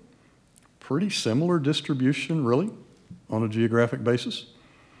category. Pretty similar distribution, really, on a geographic basis.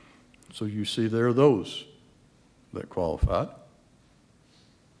 So you see there those that qualified.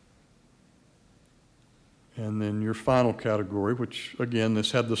 And then your final category, which again,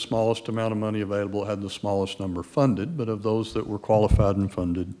 this had the smallest amount of money available, had the smallest number funded, but of those that were qualified and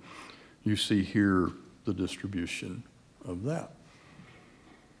funded, you see here the distribution of that.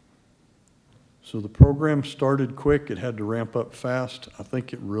 So the program started quick. It had to ramp up fast. I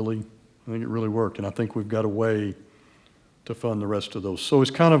think it really worked, and I think we've got a way to fund the rest of those. So it's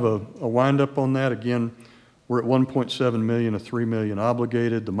kind of a wind up on that. Again, we're at 1.7 million of 3 million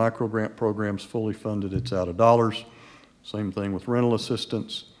obligated. The micro grant program's fully funded. It's out of dollars. Same thing with rental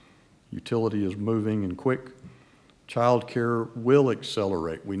assistance. Utility is moving and quick. Child care will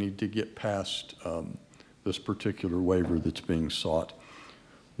accelerate. We need to get past this particular waiver that's being sought.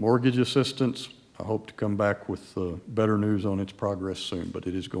 Mortgage assistance, I hope to come back with better news on its progress soon, but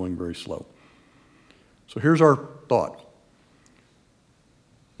it is going very slow. So here's our thought.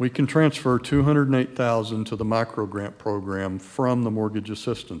 We can transfer $208,000 to the micro grant program from the mortgage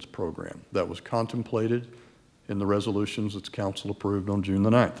assistance program that was contemplated in the resolutions that council approved on June the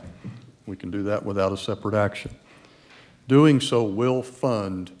 9th. We can do that without a separate action. Doing so will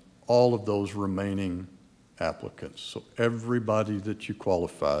fund all of those remaining applicants. So everybody that you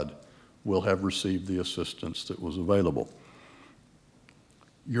qualified will have received the assistance that was available.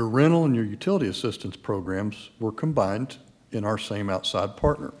 Your rental and your utility assistance programs were combined in our same outside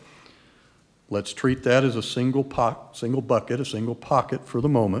partner. Let's treat that as a single bucket, a single pocket for the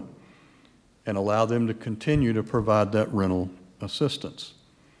moment, and allow them to continue to provide that rental assistance.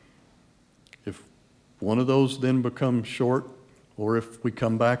 If one of those then becomes short, or if we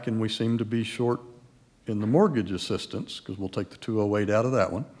come back and we seem to be short in the mortgage assistance, because we'll take the 208 out of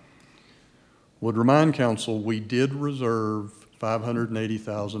that one, would remind council we did reserve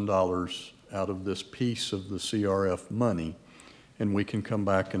 $580,000 out of this piece of the CRF money, and we can come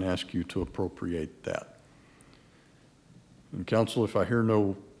back and ask you to appropriate that. And council, if I hear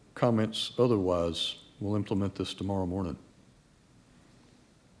no comments otherwise, we'll implement this tomorrow morning.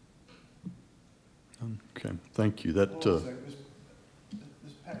 Okay, thank you. That,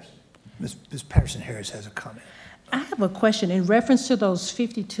 Ms. Patterson Harris has a comment. I have a question in reference to those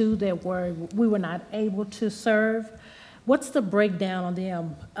 52 that we were not able to serve. What's the breakdown on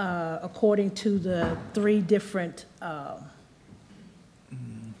them according to the 3 different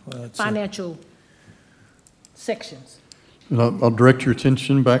financial sections? and I'll direct your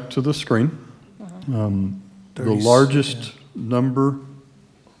attention back to the screen. The largest number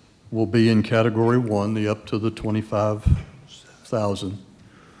will be in category 1, the up to the 25,000.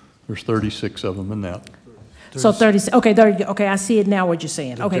 There's 36 of them in that. So 30, okay, there you go. Okay, I see it now what you're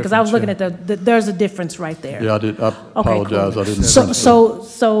saying. Okay, because I was looking at there's a difference right there. Yeah, I apologize, cool. I didn't.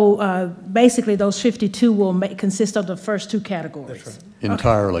 So basically those 52 will consist of the first 2 categories. That's right.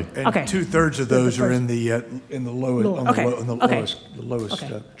 Entirely. And Okay. 2/3 of those are in the lowest, on Okay. the Okay. lowest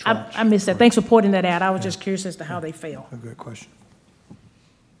Okay, tranche. I missed that. Thanks for pointing that out. I was just curious as to how they fell. A good question.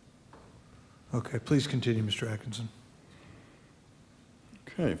 Okay, please continue, Mr. Atkinson.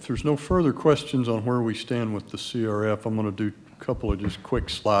 Okay, if there's no further questions on where we stand with the CRF, I'm going to do a couple of just quick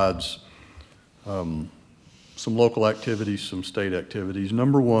slides. Some local activities, some state activities.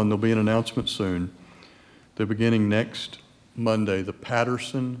 Number 1, there'll be an announcement soon. They're beginning next Monday. The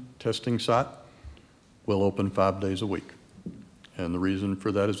Patterson testing site will open 5 days a week. And the reason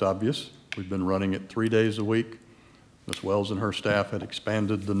for that is obvious. We've been running it 3 days a week. Ms. Wells and her staff had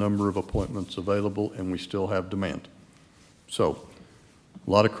expanded the number of appointments available, and we still have demand. So, a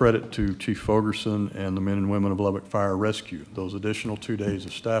lot of credit to Chief Fogerson and the men and women of Lubbock Fire Rescue. Those additional 2 days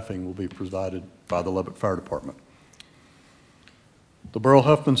of staffing will be provided by the Lubbock Fire Department. The Burl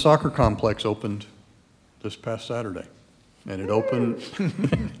Huffman Soccer Complex opened this past Saturday, and it opened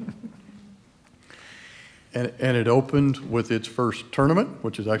and it opened with its first tournament,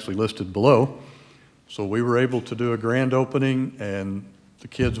 which is actually listed below. So we were able to do a grand opening, and the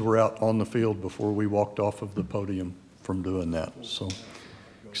kids were out on the field before we walked off of the podium from doing that. So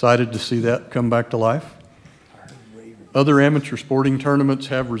excited to see that come back to life. Other amateur sporting tournaments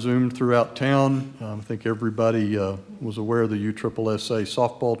have resumed throughout town. I think everybody was aware of the USSSA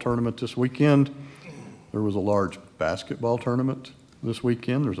softball tournament this weekend. There was a large basketball tournament this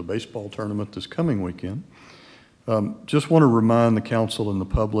weekend. There's a baseball tournament this coming weekend. Just want to remind the council and the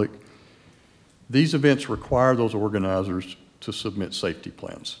public, these events require those organizers to submit safety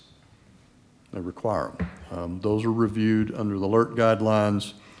plans. They require them. Those are reviewed under the alert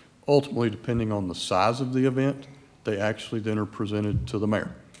guidelines. Ultimately, depending on the size of the event, they actually then are presented to the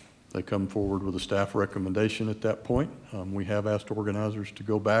mayor. They come forward with a staff recommendation at that point. We have asked organizers to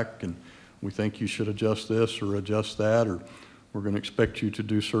go back and we think you should adjust this or adjust that, or we're going to expect you to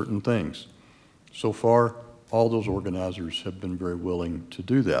do certain things. So far, all those organizers have been very willing to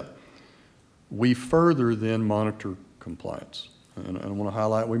do that. We further then monitor compliance. And I want to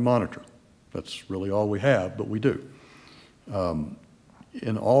highlight we monitor. That's really all we have, but we do.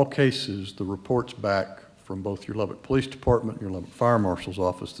 In all cases, the reports back from both your Lubbock Police Department and your Lubbock Fire Marshal's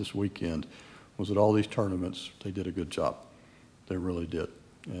office this weekend was that all these tournaments, they did a good job. They really did.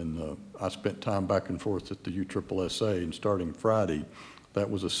 And I spent time back and forth at the USSSA, and starting Friday,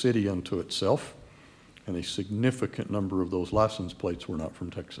 that was a city unto itself, and a significant number of those license plates were not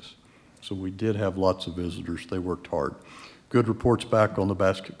from Texas. So we did have lots of visitors. They worked hard. Good reports back on the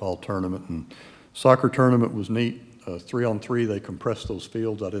basketball tournament, and soccer tournament was neat. 3-on-3, they compressed those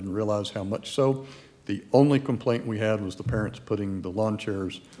fields. I didn't realize how much so. The only complaint we had was the parents putting the lawn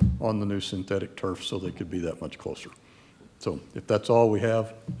chairs on the new synthetic turf so they could be that much closer. So if that's all we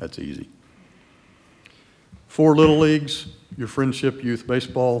have, that's easy. 4 little leagues, your Friendship Youth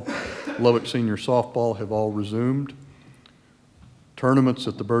Baseball, Lubbock Senior Softball have all resumed. Tournaments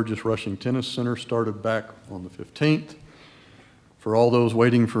at the Burgess Rushing Tennis Center started back on the 15th. For all those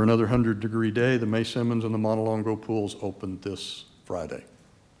waiting for another 100-degree day, the May Simmons and the Montelongo pools opened this Friday.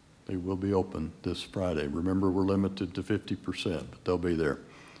 They will be open this Friday. Remember, we're limited to 50%, but they'll be there.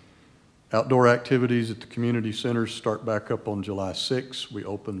 Outdoor activities at the community centers start back up on July 6. We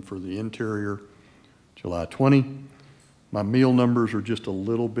open for the interior July 20. My meal numbers are just a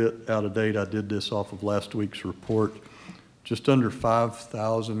little bit out of date. I did this off of last week's report. Just under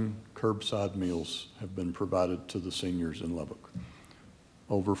 5,000 curbside meals have been provided to the seniors in Lubbock.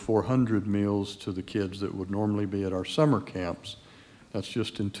 Over 400 meals to the kids that would normally be at our summer camps. That's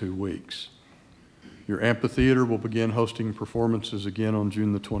just in 2 weeks. Your amphitheater will begin hosting performances again on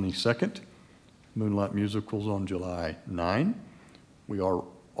June the 22nd. Moonlight Musicals on July 9. We are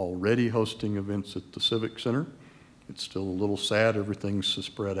already hosting events at the Civic Center. It's still a little sad, everything's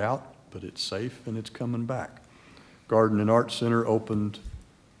spread out, but it's safe and it's coming back. Garden and Art Center opened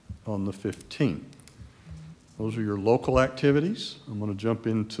on the 15th. Those are your local activities. I'm going to jump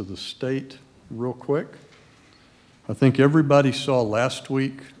into the state real quick. I think everybody saw last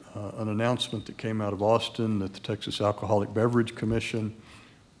week an announcement that came out of Austin that the Texas Alcoholic Beverage Commission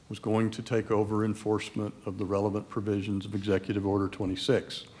was going to take over enforcement of the relevant provisions of Executive Order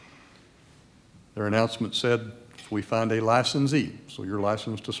 26. Their announcement said, if we find a licensee, so you're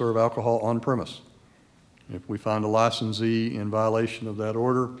licensed to serve alcohol on premise, if we find a licensee in violation of that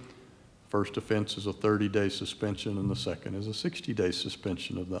order, first offense is a 30-day suspension and the second is a 60-day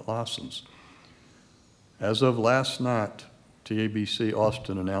suspension of that license. As of last night, TABC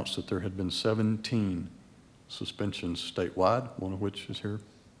Austin announced that there had been 17 suspensions statewide, one of which is here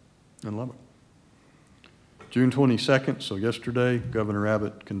in Lubbock. June 22nd, so yesterday, Governor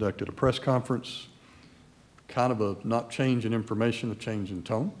Abbott conducted a press conference, kind of a not change in information, a change in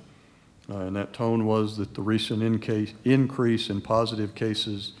tone. And that tone was that the recent increase in positive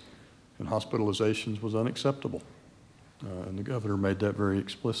cases and hospitalizations was unacceptable. And the governor made that very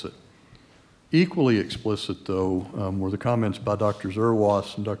explicit. Equally explicit, though, were the comments by Drs.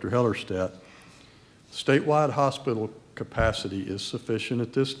 Urwas and Dr. Hellerstadt. Statewide hospital capacity is sufficient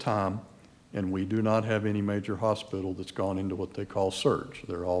at this time, and we do not have any major hospital that's gone into what they call surge.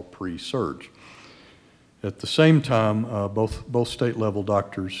 They're all pre-surge. At the same time, both state-level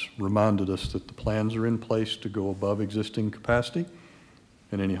doctors reminded us that the plans are in place to go above existing capacity,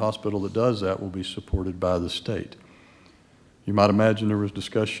 and any hospital that does that will be supported by the state. You might imagine there was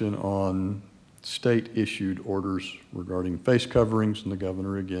discussion on state-issued orders regarding face coverings, and the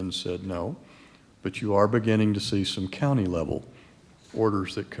governor again said no, but you are beginning to see some county-level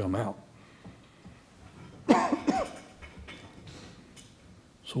orders that come out.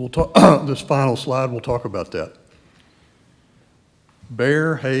 So we'll talk, this final slide, we'll talk about that.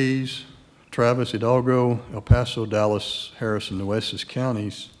 Bexar, Hays, Travis, Hidalgo, El Paso, Dallas, Harris, and Nueces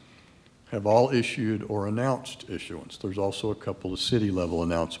counties have all issued or announced issuance. There's also a couple of city-level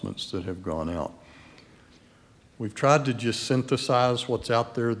announcements that have gone out. We've tried to just synthesize what's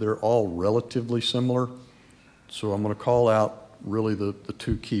out there. They're all relatively similar. So I'm going to call out really the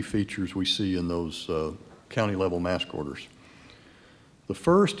two key features we see in those county-level mask orders. The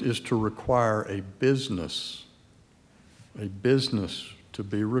first is to require a business to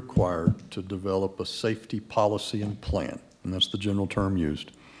be required to develop a safety policy and plan, and that's the general term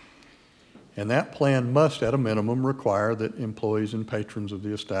used. And that plan must, at a minimum, require that employees and patrons of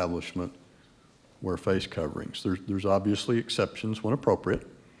the establishment wear face coverings. There's obviously exceptions when appropriate.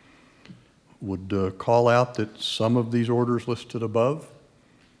 Would call out that some of these orders listed above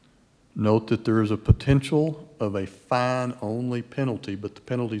note that there is a potential of a fine-only penalty, but the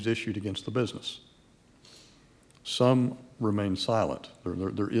penalty is issued against the business. Some remain silent.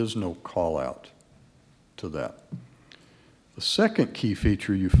 There is no call-out to that. The second key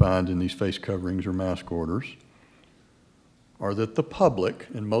feature you find in these face coverings or mask orders are that the public,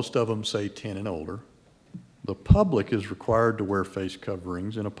 and most of them say 10 and older, the public is required to wear face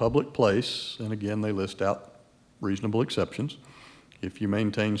coverings in a public place, and again, they list out reasonable exceptions. If you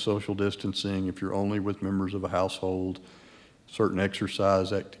maintain social distancing, if you're only with members of a household, certain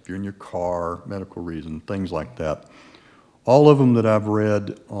exercise activity, if you're in your car, medical reason, things like that. All of them that I've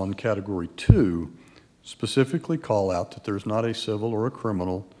read on Category 2 specifically call out that there's not a civil or a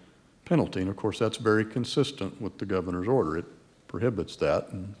criminal penalty. And of course, that's very consistent with the governor's order. It prohibits that,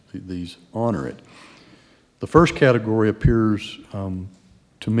 and these honor it. The first category appears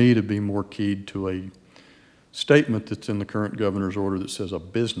to me to be more keyed to a statement that's in the current governor's order that says a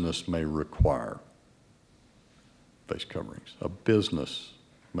business may require face coverings. A business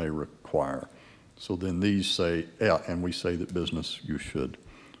may require. So then these say, yeah, and we say that business you should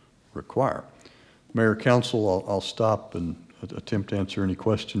require. Mayor, Council, I'll stop and attempt to answer any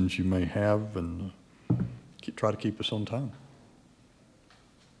questions you may have and try to keep us on time.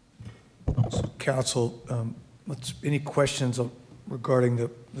 So, Council, any questions regarding the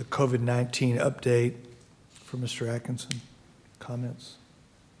COVID-19 update for Mr. Atkinson? Comments?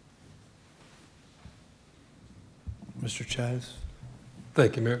 Mr. Chavez?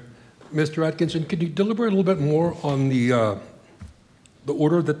 Thank you, Mayor. Mr. Atkinson, could you deliberate a little bit more on the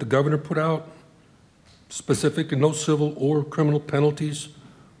order that the governor put out? Specific and no civil or criminal penalties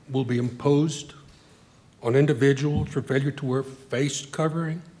will be imposed on individuals for failure to wear face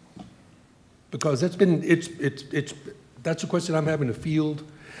covering? Because that's a question I'm having to field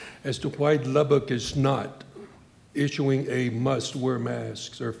as to why Lubbock is not issuing a must-wear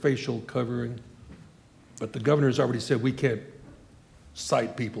masks or facial covering. But the governor's already said we can't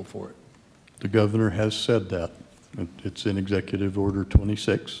cite people for it. The governor has said that. It's in Executive Order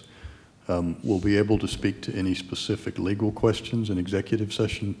 26. We'll be able to speak to any specific legal questions in executive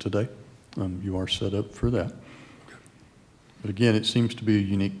session today. You are set up for that. But again, it seems to be a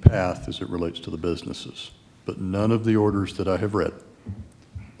unique path as it relates to the businesses. But none of the orders that I have read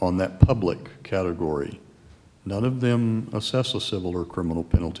on that public category, none of them assess a civil or criminal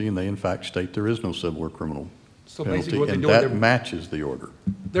penalty, and they in fact state there is no civil or criminal So basically penalty, what they're and doing, that they're, matches the order.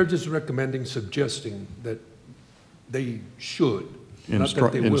 they're just recommending, suggesting that they should, In not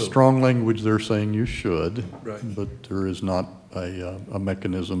that they in will. strong language, they're saying you should, Right. but there is not a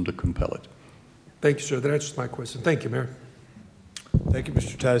mechanism to compel it. Thank you, sir. That answers my question. Thank you, Mayor. Thank you,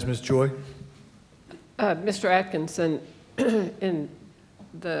 Mr. Tice. Ms. Joy? Mr. Atkinson, in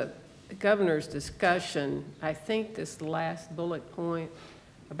the governor's discussion, I think this last bullet point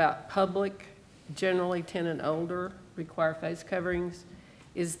about public, generally 10 and older, require face coverings,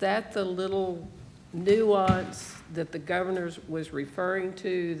 is that the little nuance that the governor was referring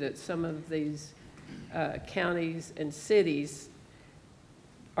to, that some of these counties and cities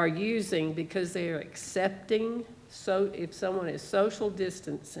are using because they are accepting, so if someone is social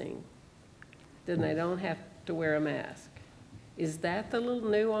distancing, then they don't have to wear a mask? Is that the little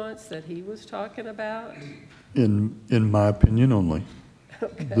nuance that he was talking about? In my opinion only.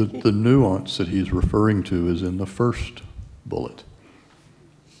 Okay. The nuance that he's referring to is in the first bullet.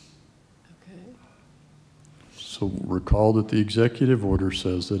 Okay. So recall that the executive order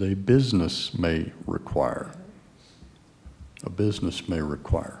says that a business may require. A business may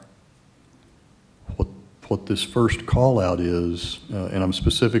require. What this first call out is, and I'm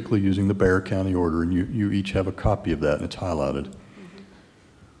specifically using the Bexar County order, and you each have a copy of that and it's highlighted.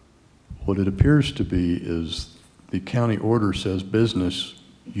 What it appears to be is the county order says business,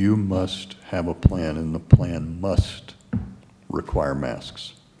 you must have a plan, and the plan must require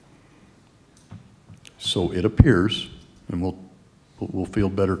masks. So it appears, and we'll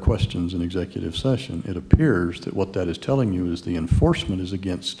field better questions in executive session, it appears that what that is telling you is the enforcement is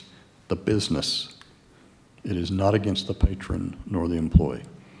against the business. It is not against the patron nor the employee.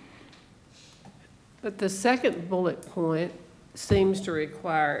 But the second bullet point seems to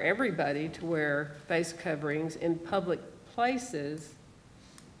require everybody to wear face coverings in public places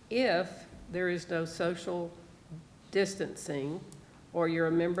if there is no social distancing or you're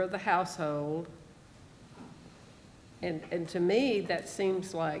a member of the household. And to me, that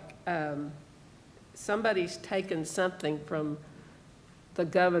seems like somebody's taken something from the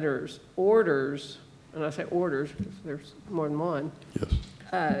governor's orders, and I say orders because there's more than one,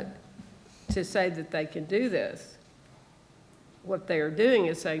 Yes. to say that they can do this. What they are doing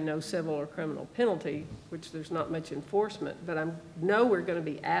is saying no civil or criminal penalty, which there's not much enforcement, but I know we're going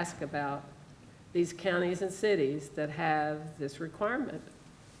to be asked about these counties and cities that have this requirement.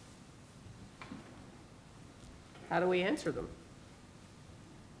 How do we answer them?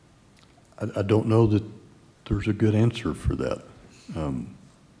 I don't know that there's a good answer for that.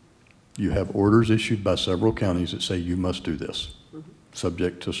 You have orders issued by several counties that say you must do this,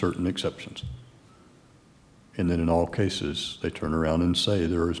 subject to certain exceptions. And then in all cases, they turn around and say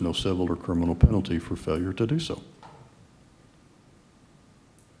there is no civil or criminal penalty for failure to do so.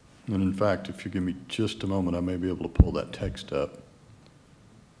 And in fact, if you give me just a moment, I may be able to pull that text up.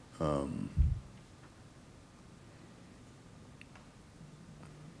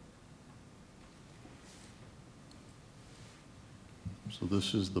 So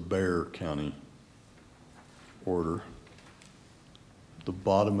this is the Bexar County order. The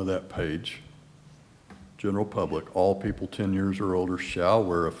bottom of that page, general public, all people 10 years or older shall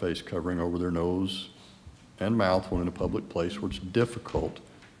wear a face covering over their nose and mouth when in a public place where it's difficult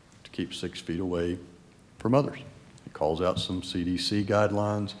to keep 6 feet away from others. It calls out some CDC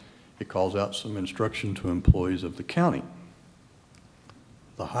guidelines. It calls out some instruction to employees of the county.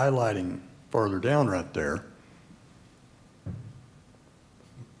 The highlighting farther down right there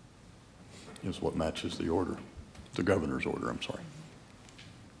is what matches the order, the governor's order, I'm sorry.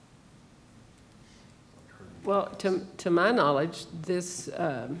 Well, to my knowledge, this,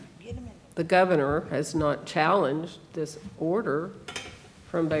 the governor has not challenged this order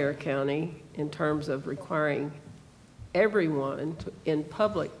from Bexar County in terms of requiring everyone in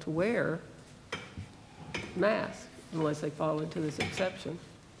public to wear masks unless they fall into this exception.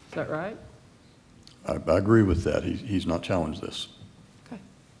 Is that right? I agree with that. He's not challenged this. Okay.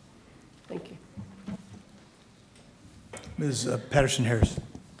 Thank you. Ms. Patterson-Harris.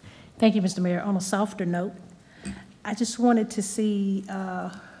 Thank you, Mr. Mayor. On a softer note, I just wanted to see,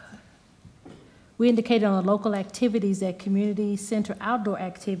 we indicated on the local activities that community center outdoor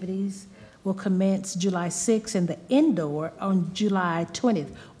activities will commence July 6th and the indoor on July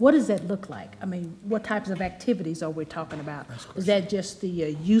 20th. What does that look like? I mean, what types of activities are we talking about? Is that just the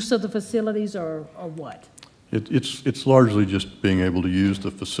use of the facilities or what? It's largely just being able to use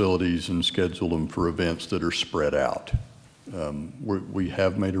the facilities and schedule them for events that are spread out. We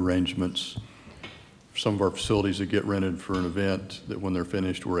have made arrangements for some of our facilities that get rented for an event, that when they're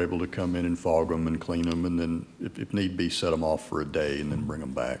finished, we're able to come in and fog them and clean them, and then if need be, set them off for a day and then bring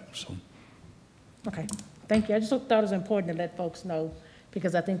them back, so. Okay, thank you. I just thought it was important to let folks know,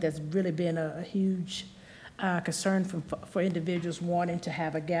 because I think that's really been a huge concern for individuals wanting to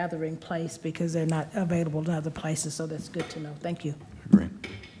have a gathering place because they're not available in other places, so that's good to know. Thank you. Agree.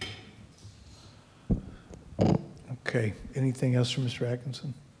 Okay, anything else from Mr.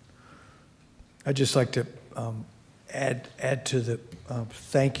 Atkinson? I'd just like to add to the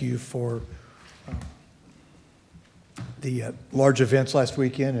thank you for the large events last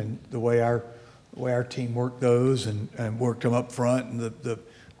weekend and the way our team worked those and worked them up front, and the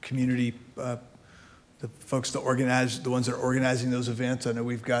community, the folks that organize, the ones that are organizing those events. I know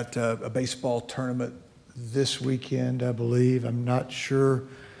we've got a baseball tournament this weekend, I believe. I'm not sure.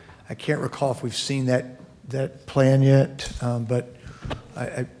 I can't recall if we've seen that plan yet, but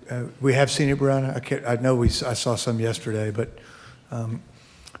we have seen it, Brianna. I know I saw some yesterday, but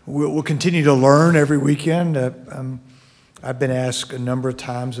we'll continue to learn every weekend. I've been asked a number of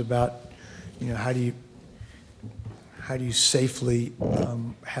times about, how do you safely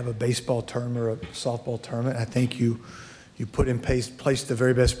have a baseball tournament or a softball tournament? I think you put in place the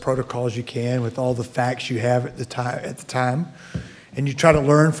very best protocols you can with all the facts you have at the time, and you try to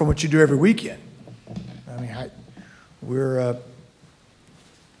learn from what you do every weekend. I mean, we're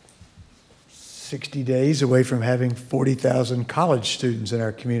 60 days away from having 40,000 college students in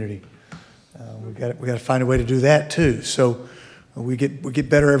our community. We got to find a way to do that too. So we get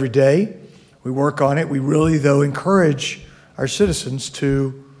better every day. We work on it. We really, though, encourage our citizens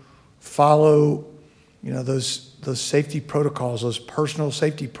to follow, those safety protocols, those personal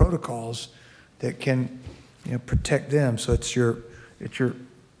safety protocols that can, protect them. So it's your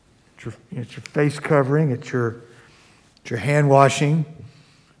face covering, it's your hand washing,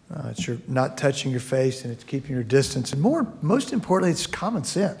 it's your not touching your face, and it's keeping your distance. And most importantly, it's common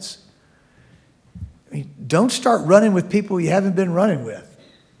sense. I mean, don't start running with people you haven't been running with.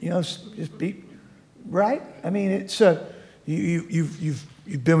 Just be right. I mean, it's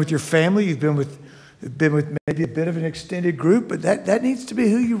you've been with your family, you've been with maybe a bit of an extended group, but that needs to be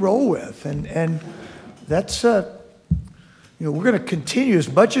who you roll with, and that's we're going to continue,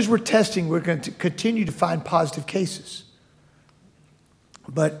 as much as we're testing, we're going to continue to find positive cases.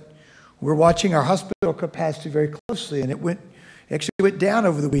 But we're watching our hospital capacity very closely, and it actually went down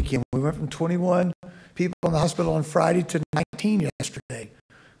over the weekend. We went from 21 people in the hospital on Friday to 19 yesterday.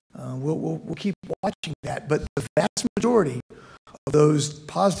 We'll keep watching that, but the vast majority of those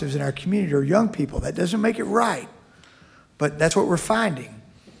positives in our community are young people. That doesn't make it right, but that's what we're finding,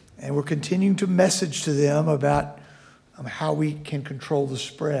 and we're continuing to message to them about how we can control the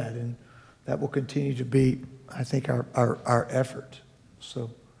spread, and that will continue to be, I think, our effort. So,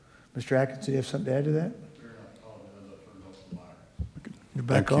 Mr. Atkinson, do you have something to add to that? You're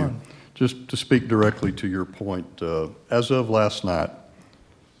back on. Just to speak directly to your point, as of last night,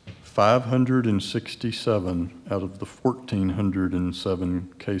 567 out of the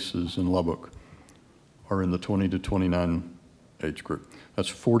 1,407 cases in Lubbock are in the 20 to 29 age group. That's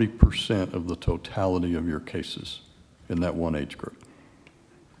 40% of the totality of your cases in that one age group.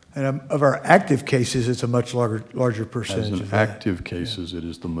 And of our active cases, it's a much larger percentage. As in active cases, it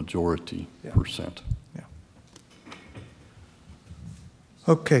is the majority percent. Yeah.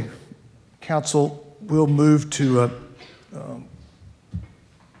 Okay, Council, we'll move to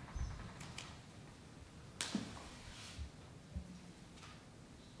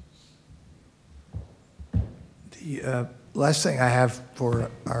the last thing I have for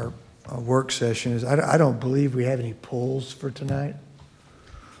our work session is I don't believe we have any polls for tonight.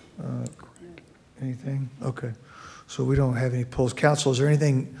 Anything? Okay. So we don't have any polls. Council, is there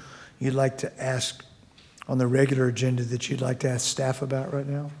anything you'd like to ask on the regular agenda that you'd like to ask staff about right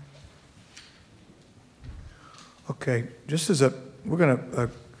now? Okay. We're going to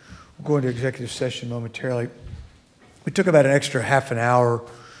go into executive session momentarily. We took about an extra half an hour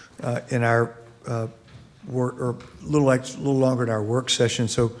in our work, or a little longer in our work session.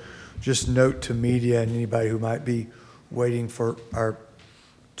 So just note to media and anybody who might be waiting for our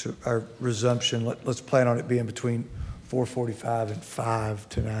resumption. Let's plan on it being between 4:45 and 5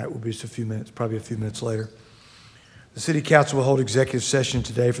 tonight. Will be just a few minutes, probably a few minutes later. The City Council will hold executive session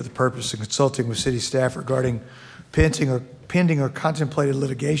today for the purpose of consulting with city staff regarding pending or contemplated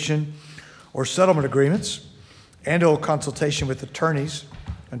litigation or settlement agreements, and/or consultation with attorneys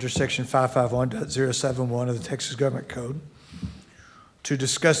under Section 551.071 of the Texas Government Code, to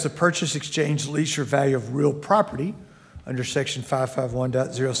discuss the purchase, exchange, lease, or value of real property under Section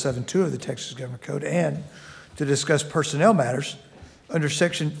 551.072 of the Texas Government Code, and to discuss personnel matters under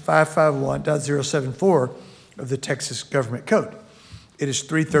Section 551.074 of the Texas Government Code. It is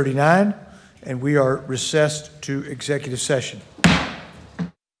 3:39, and we are recessed to executive session.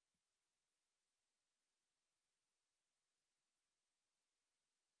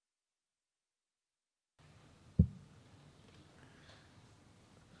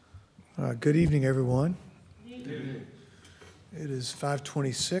 Good evening, everyone. Good evening. It is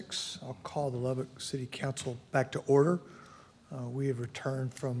 5:26. I'll call the Lubbock City Council back to order. We have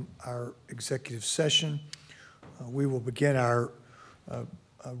returned from our executive session. We will begin our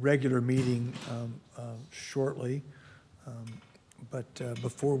regular meeting shortly. But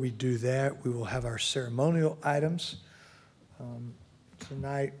before we do that, we will have our ceremonial items.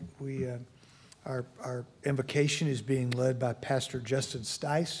 Tonight, our invocation is being led by Pastor Justin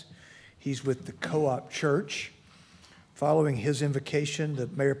Stice. He's with the Co-op Church. Following his invocation, the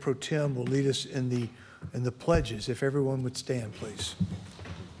Mayor Pro Tem will lead us in the pledges. If everyone would stand, please. Let's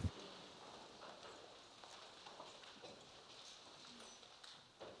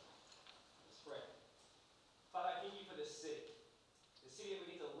pray. Father, I thank you for this city. The city that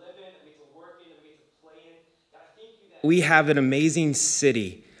we get to live in, that we get to work in, that we get to play in. God, I thank you that we have an amazing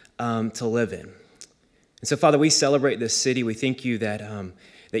city to live in. And so, Father, we celebrate this city. We thank you that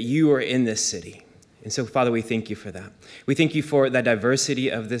you are in this city. And so, Father, we thank you for that. We thank you for the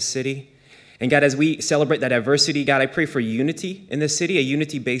diversity of this city. And God, as we celebrate that diversity, God, I pray for unity in this city, a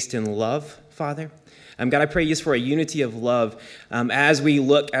unity based in love, Father. God, I pray just for a unity of love as we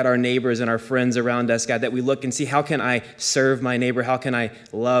look at our neighbors and our friends around us, God, that we look and see, how can I serve my neighbor? How can I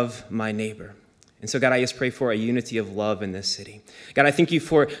love my neighbor? And so, God, I just pray for a unity of love in this city. God, I thank you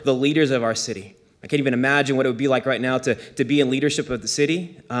for the leaders of our city. I can't even imagine what it would be like right now to be in leadership of the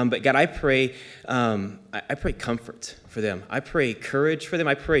city. But God, I pray comfort for them. I pray courage for them.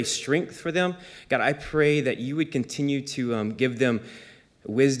 I pray strength for them. God, I pray that you would continue to give them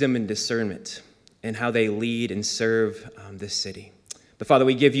wisdom and discernment in how they lead and serve this city. But Father,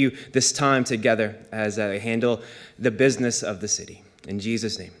 we give you this time together as I handle the business of the city. In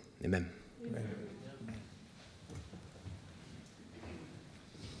Jesus' name, amen. Amen.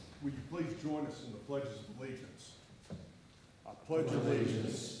 Will you please join us in the pledges of allegiance? I pledge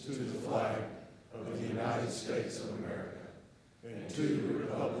allegiance to the flag of the United States of America and to the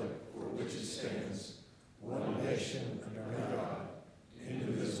republic for which it stands, one nation under God,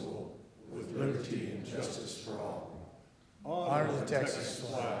 indivisible, with liberty and justice for all. Honor the Texas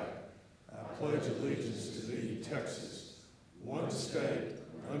flag. I pledge allegiance to thee, Texas, one state,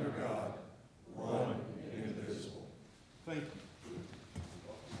 under God, one and indivisible. Thank you.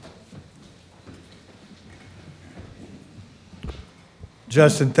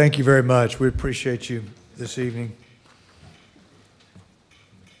 Justin, thank you very much. We appreciate you this evening.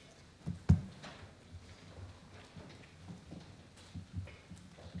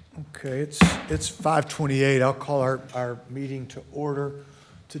 Okay, it's 5:28. I'll call our meeting to order.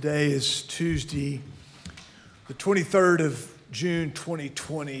 Today is Tuesday, the 23rd of June,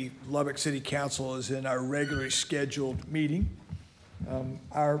 2020. Lubbock City Council is in our regularly scheduled meeting.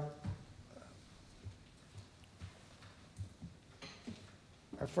 Our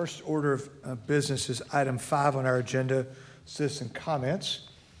first order of business is item 5 on our agenda, citizen comments.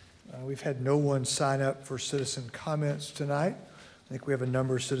 We've had no one sign up for citizen comments tonight. I think we have a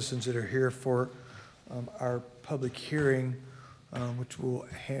number of citizens that are here for our public hearing, which we'll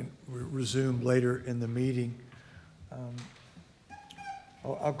resume later in the meeting.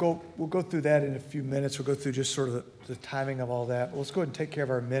 We'll go through that in a few minutes. We'll go through just sort of the timing of all that. But let's go ahead and take care of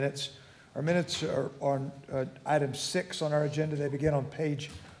our minutes. Our minutes are on item 6 on our agenda. They begin on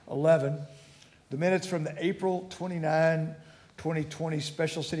page 11. The minutes from the April 29, 2020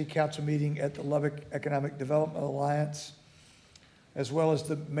 special city council meeting at the Lubbock Economic Development Alliance, as well as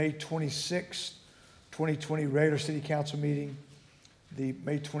the May 26, 2020 regular city council meeting, the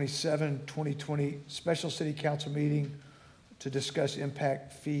May 27, 2020 special city council meeting to discuss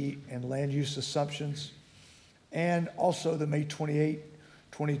impact fee and land use assumptions, and also the May 28,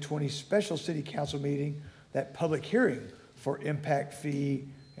 2020 special city council meeting, that public hearing for impact fee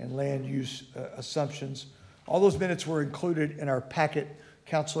and land use assumptions. All those minutes were included in our packet.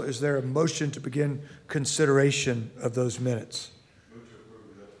 Council, is there a motion to begin consideration of those minutes? Move to approve.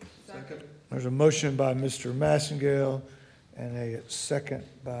 Second. There's a motion by Mr. Massengale and a second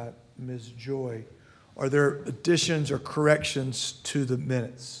by Ms. Joy. Are there additions or corrections to the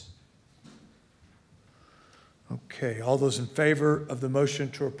minutes? Okay, all those in favor of the motion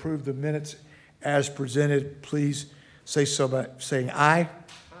to approve the minutes as presented, please say so by saying aye.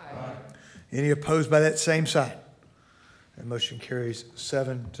 Aye. Any opposed by that same sign? The motion carries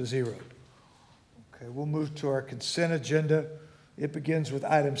 7-0. Okay, we'll move to our consent agenda. It begins with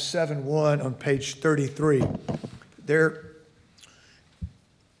item 7.1 on page 33. There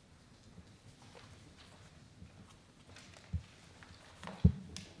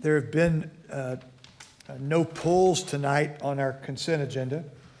have been no pulls tonight on our consent agenda.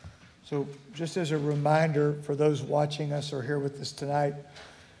 So just as a reminder for those watching us or here with us tonight,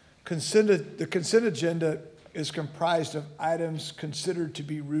 the consent agenda is comprised of items considered to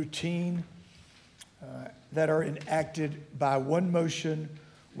be routine that are enacted by one motion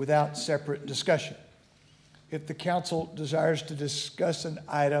without separate discussion. If the council desires to discuss an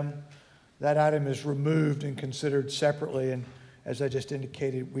item, that item is removed and considered separately. And as I just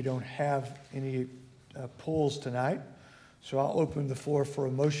indicated, we don't have any pulls tonight. So I'll open the floor for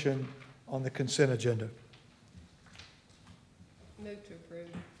a motion on the consent agenda. Move to approve.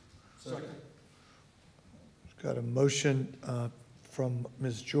 Second. Got a motion from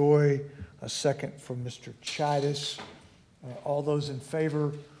Ms. Joy, a second from Mr. Chidas. All those in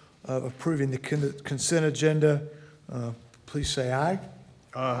favor of approving the consent agenda, please say aye.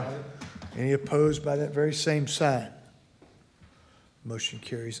 Aye. Any opposed by that very same sign? Motion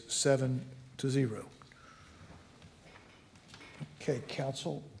carries 7-0. Okay,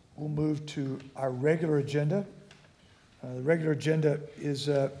 council, we'll move to our regular agenda. The regular agenda is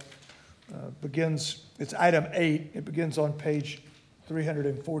it's item 8. It begins on page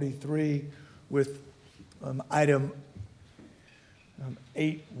 343 with item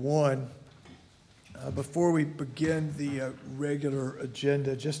 8.1. Before we begin the regular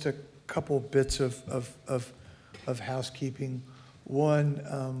agenda, just a couple bits of housekeeping.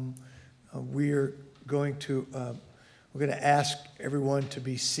 One, we're going to ask everyone to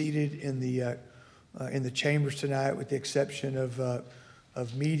be seated in the chambers tonight, with the exception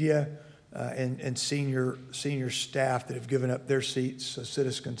of media and senior staff that have given up their seats, so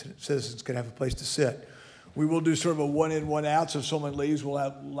citizens can have a place to sit. We will do sort of a one in, one out, so if someone leaves,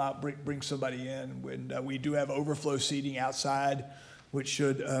 we'll bring somebody in. And we do have overflow seating outside, which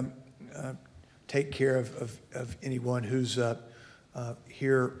should take care of anyone who's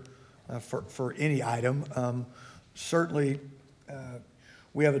here for any item. Certainly,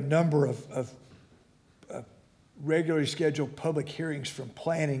 we have a number of regularly scheduled public hearings from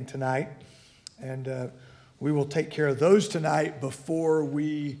planning tonight, and we will take care of those tonight before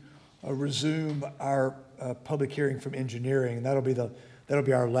we resume our public hearing from engineering, and that'll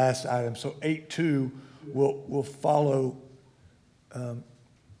be our last item. So 8.2 will follow.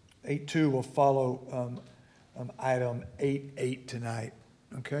 8.2 will follow item 8.8 tonight.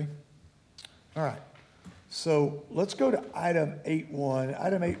 Okay. All right. So let's go to item 8.1.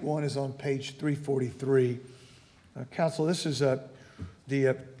 Item 8.1 is on page 343. Council, this is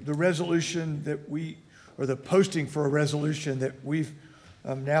the resolution that or the posting for a resolution that we've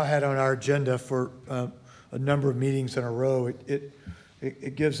now had on our agenda for a number of meetings in a row.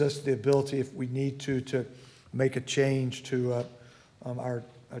 It gives us the ability, if we need to make a change to our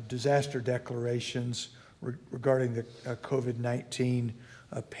disaster declarations regarding the COVID-19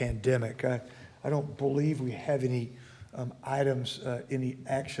 pandemic. I don't believe we have any items, any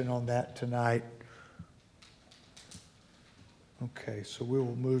action on that tonight. Okay, so we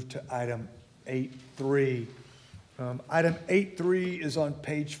will move to item 8.3. Item 8.3 is on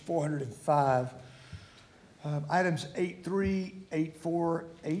page 405. Items 8.3, 8.4,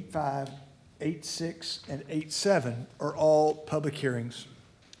 8.5, 8.6, and 8.7 are all public hearings.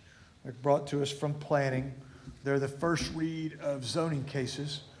 They're brought to us from planning. They're the first read of zoning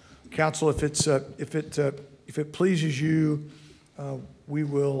cases. Council, if it pleases you, we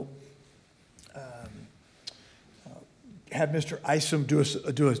will have Mr. Isom do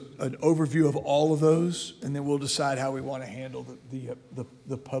an overview of all of those, and then we'll decide how we want to handle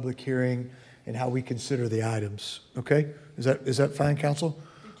the public hearing and how we consider the items. Okay? Is that fine, Council?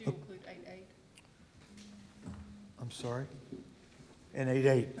 Did you include 8.8? I'm sorry? And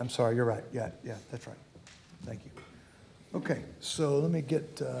 8.8. I'm sorry, you're right. Yeah, that's right. Thank you. Okay, so let me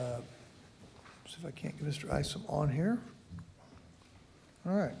get, see if I can't get Mr. Isom on here.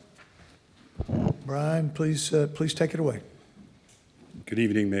 All right. Brian, please take it away. Good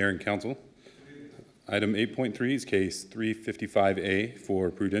evening, Mayor and Council. Item 8.3 is case 355A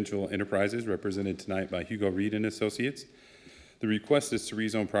for Prudential Enterprises, represented tonight by Hugo Reed and Associates. The request is to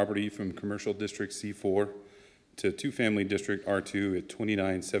rezone property from Commercial District C4 to two-family District R2 at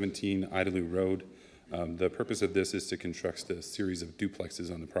 2917 Idalou Road. The purpose of this is to construct a series of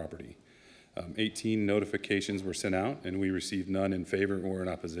duplexes on the property. 18 notifications were sent out, and we received none in favor or in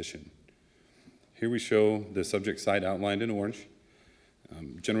opposition. Here we show the subject site outlined in orange,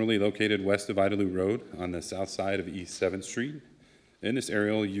 generally located west of Idalou Road on the south side of East 7th Street. In this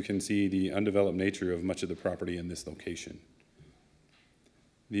aerial, you can see the undeveloped nature of much of the property in this location.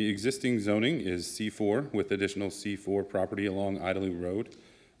 The existing zoning is C4 with additional C4 property along Idalou Road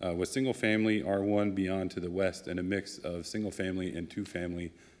with single-family R1 beyond to the west and a mix of single-family and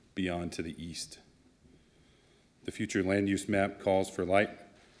two-family beyond to the east. The future land use map calls for light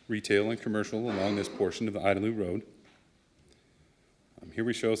retail and commercial along this portion of Idalou Road. Here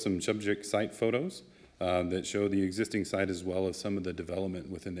we show some subject site photos that show the existing site as well as some of the development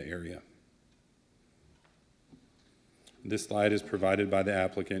within the area. This slide is provided by the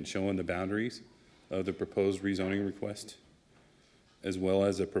applicant showing the boundaries of the proposed rezoning request, as well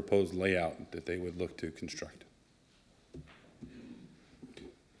as a proposed layout that they would look to construct.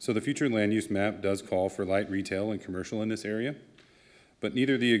 So the future land use map does call for light retail and commercial in this area, but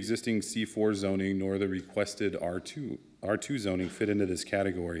neither the existing C4 zoning nor the requested R2 zoning fit into this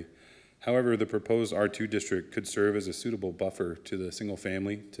category. However, the proposed R2 district could serve as a suitable buffer to the single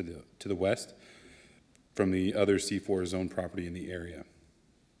family to the west from the other C4 zone property in the area.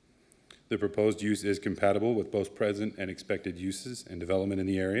 The proposed use is compatible with both present and expected uses and development in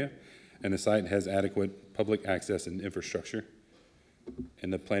the area, and the site has adequate public access and infrastructure.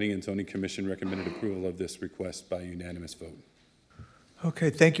 And the Planning and Zoning Commission recommended approval of this request by unanimous vote. Okay,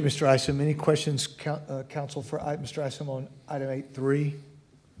 thank you, Mr. Isom. Any questions, council, for Mr. Isom on item 8.3?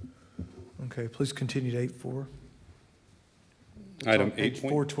 Okay, please continue to 8.4. Item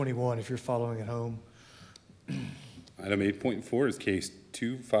 8.421, if you're following at home. Item 8.4 is case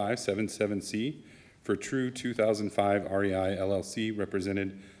 2577C for True 2005 REI LLC,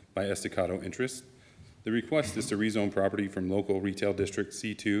 represented by Estacado Interest. The request is to rezone property from local retail district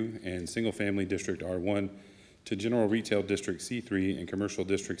C2 and single family district R1 to general retail district C3 and commercial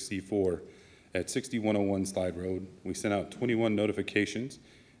district C4 at 6101 Slide Road. We sent out 21 notifications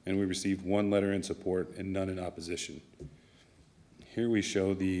and we received 1 letter in support and none in opposition. Here we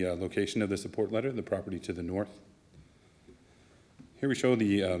show the location of the support letter, the property to the north. Here we show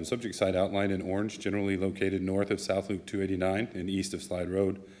the subject site outlined in orange, generally located north of South Loop 289 and east of Slide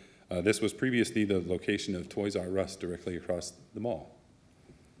Road. This was previously the location of Toys R Us directly across the mall.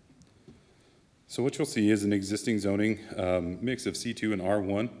 So what you'll see is an existing zoning mix of C2 and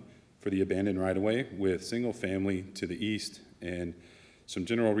R1 for the abandoned right-of-way with single family to the east and some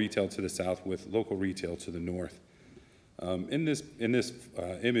general retail to the south with local retail to the north. In this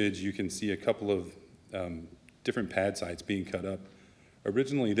image, you can see a couple of different pad sites being cut up.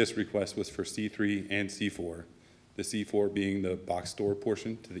 Originally, this request was for C3 and C4, the C4 being the box store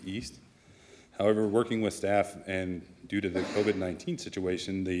portion to the east. However, working with staff and due to the COVID-19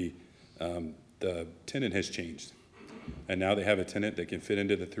 situation, the tenant has changed. And now they have a tenant that can fit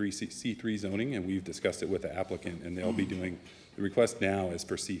into the C3 zoning, and we've discussed it with the applicant, and they'll be doing, the request now is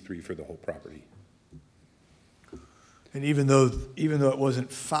for C3 for the whole property. And even though it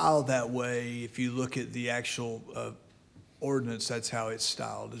wasn't filed that way, if you look at the actual ordinance, that's how it's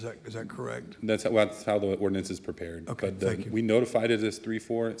styled. Is that correct? That's how the ordinance is prepared. Okay, but thank you. We notified it as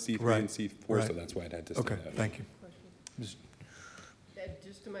C3 Right, and C4, right. so that's why it had to stay Okay, that way. thank you.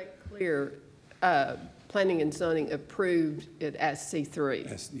 Just to make clear, Planning and Zoning approved it as C3?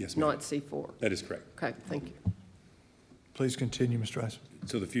 Yes, ma'am. Not C4? That is correct. Okay, thank you. Please continue, Mr. Isom.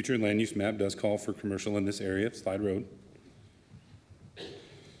 So the future land use map does call for commercial in this area, Slide Road.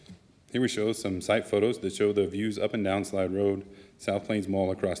 Here we show some site photos that show the views up and down Slide Road, South Plains Mall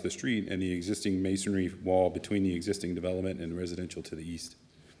across the street, and the existing masonry wall between the existing development and residential to the east.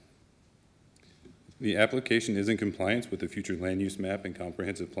 The application is in compliance with the future land use map and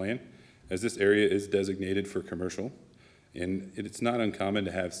comprehensive plan, as this area is designated for commercial. And it's not uncommon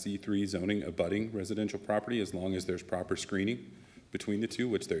to have C3 zoning abutting residential property as long as there's proper screening between the two,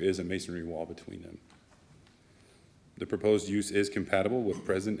 which there is a masonry wall between them. The proposed use is compatible with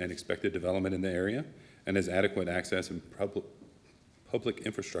present and expected development in the area and has adequate access and public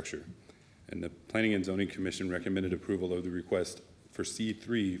infrastructure. And the Planning and Zoning Commission recommended approval of the request for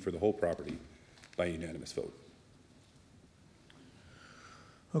C3 for the whole property by unanimous vote.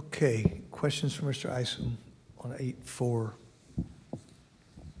 Okay, questions for Mr. Isom on 8.4?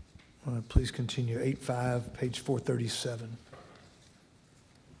 Please continue. 8.5, page 437.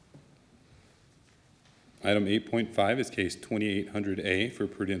 Item 8.5 is case 2800A for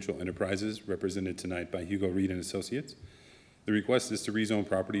Prudential Enterprises, represented tonight by Hugo Reed and Associates. The request is to rezone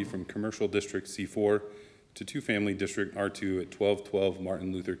property from Commercial District C4 to two-family District R2 at 1212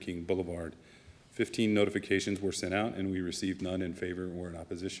 Martin Luther King Boulevard. 15 notifications were sent out, and we received none in favor or in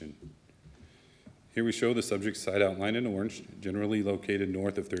opposition. Here we show the subject site outlined in orange, generally located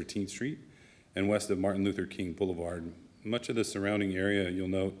north of 13th Street and west of Martin Luther King Boulevard. Much of the surrounding area, you'll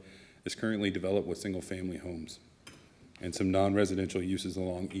note, is currently developed with single-family homes. and some non-residential uses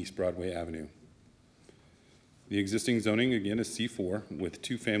along East Broadway Avenue. The existing zoning, again, is C4 with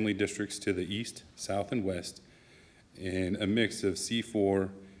 2 family districts to the east, south, and west, and a mix of C4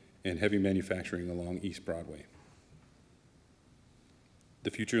 and heavy manufacturing along East Broadway.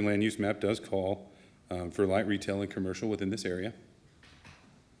 The future land use map does call for light retail and commercial within this area.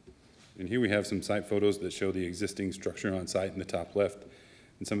 And here we have some site photos that show the existing structure on site in the top left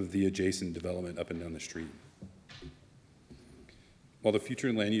and some of the adjacent development up and down the street. While the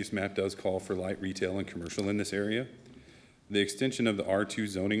future land use map does call for light retail and commercial in this area, the extension of the R2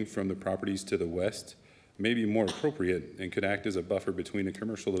 zoning from the properties to the west may be more appropriate and could act as a buffer between the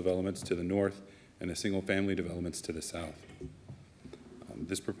commercial developments to the north and the single-family developments to the south.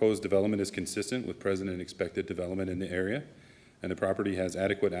 This proposed development is consistent with present and expected development in the area, and the property has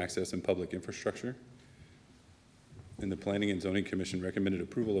adequate access and public infrastructure. And the Planning and Zoning Commission recommended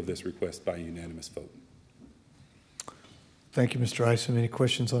approval of this request by unanimous vote. Thank you, Mr. Isom. Any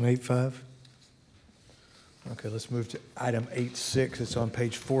questions on 8.5? Okay, let's move to item 8.6. It's on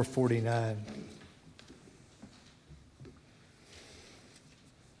page 449.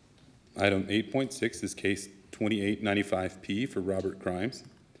 Item 8.6 is case 2895P for Robert Grimes.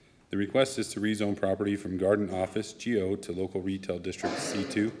 The request is to rezone property from Garden Office GO to Local Retail District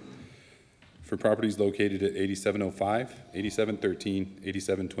C2 for properties located at 8705, 8713,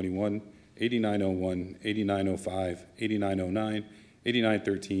 8721, 8901, 8905, 8909,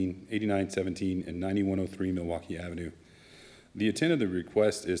 8913, 8917, and 9103 Milwaukee Avenue. The intent of the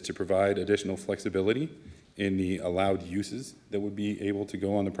request is to provide additional flexibility in the allowed uses that would be able to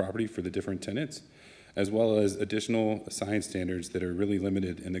go on the property for the different tenants, as well as additional sign standards that are really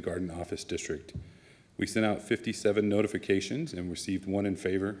limited in the Garden Office District. We sent out 57 notifications and received 1 in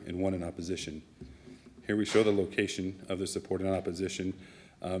favor and 1 in opposition. Here we show the location of the support and opposition.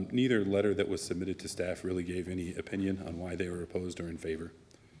 Neither letter that was submitted to staff really gave any opinion on why they were opposed or in favor.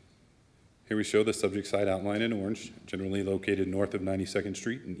 Here we show the subject site outline in orange, generally located north of 92nd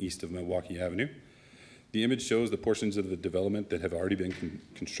Street and east of Milwaukee Avenue. The image shows the portions of the development that have already been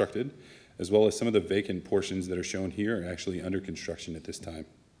constructed, as well as some of the vacant portions that are shown here are actually under construction at this time.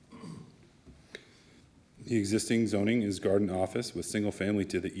 The existing zoning is Garden Office with single family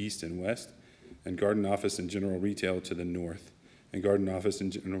to the east and west, and Garden Office and General Retail to the north, and Garden Office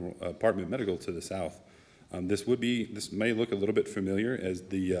and General Apartment Medical to the south. This may look a little bit familiar as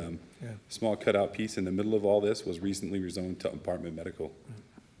the small cutout piece in the middle of all this was recently rezoned to Apartment Medical.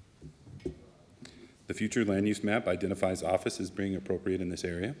 The future land use map identifies office as being appropriate in this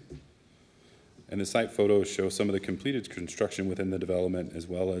area. And the site photos show some of the completed construction within the development, as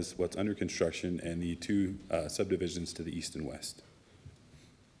well as what's under construction and the 2 subdivisions to the east and west.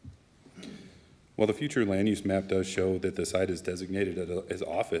 While the future land use map does show that the site is designated as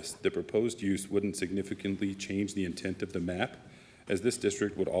office, the proposed use wouldn't significantly change the intent of the map, as this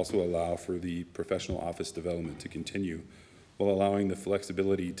district would also allow for the professional office development to continue, while allowing the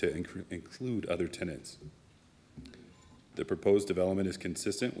flexibility to include other tenants. The proposed development is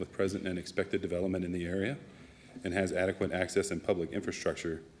consistent with present and expected development in the area and has adequate access and public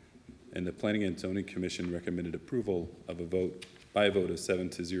infrastructure, and the Planning and Zoning Commission recommended approval of by a vote of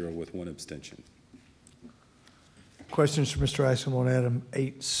 7-0 with 1 abstention. Questions for Mr. Isom on item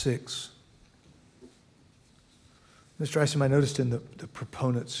 8.6? Mr. Isom, I noticed in the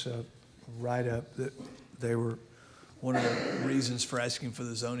proponents' write-up that they were, one of the reasons for asking for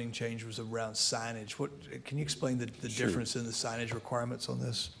the zoning change was around signage. Can you explain the difference in the signage requirements on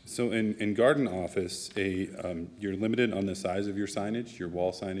this? So in Garden Office, you're limited on the size of your signage, your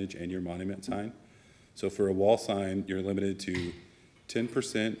wall signage, and your monument sign. So for a wall sign, you're limited to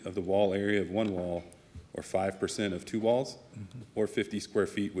 10% of the wall area of one wall, or 5% of 2 walls, or 50 square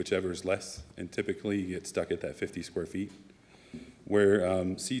feet, whichever is less, and typically you get stuck at that 50 square feet. Where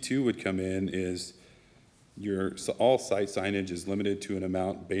C2 would come in is all site signage is limited to an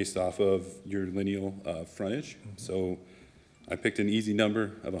amount based off of your lineal frontage. So I picked an easy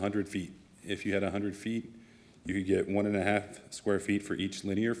number of 100 feet. If you had 100 feet, you could get 1.5 square feet for each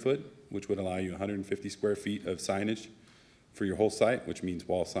linear foot, which would allow you 150 square feet of signage for your whole site, which means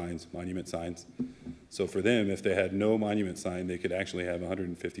wall signs, monument signs. So for them, if they had no monument sign, they could actually have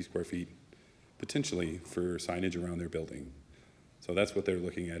 150 square feet potentially for signage around their building. So that's what they're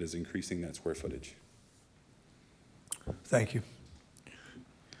looking at, is increasing that square footage. Thank you.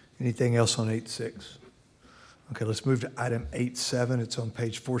 Anything else on 8.6? Okay, let's move to item 8.7. It's on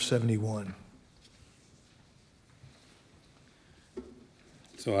page 471.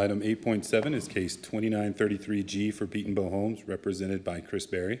 So item 8.7 is case 2933G for Beaton Bow Homes, represented by Chris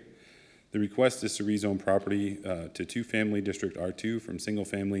Berry. The request is to rezone property to 2-family District R2 from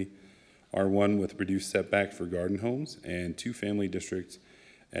single-family R1 with reduced setback for garden homes, and two-family districts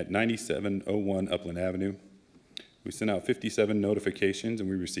at 9701 Upland Avenue. We sent out 57 notifications, and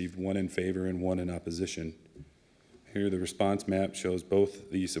we received 1 in favor and 1 in opposition. Here, the response map shows both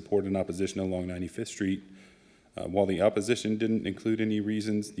the support and opposition along 95th Street. While the opposition didn't include any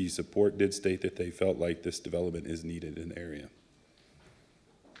reasons, the support did state that they felt like this development is needed in the area.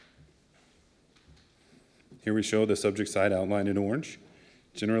 Here we show the subject site outlined in orange,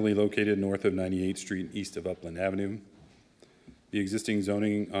 generally located north of 98th Street, east of Upland Avenue. The existing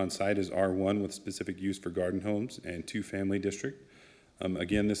zoning on site is R1 with specific use for garden homes and two-family district.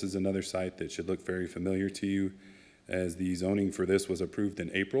 Again, this is another site that should look very familiar to you, as the zoning for this was approved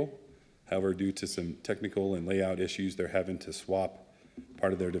in April. However, due to some technical and layout issues, they're having to swap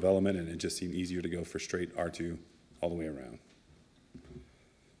part of their development, and it just seemed easier to go for straight R2 all the way around.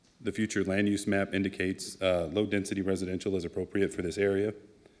 The future land use map indicates low-density residential is appropriate for this area.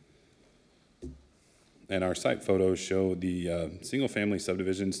 And our site photos show the single-family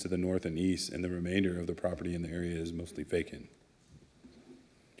subdivisions to the north and east, and the remainder of the property in the area is mostly vacant.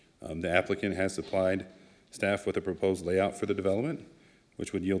 The applicant has supplied staff with a proposed layout for the development,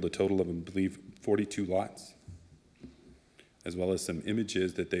 which would yield a total of, I believe, 42 lots, as well as some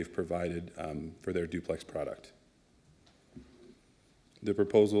images that they've provided for their duplex product. The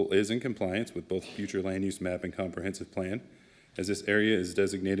proposal is in compliance with both future land use map and comprehensive plan, as this area is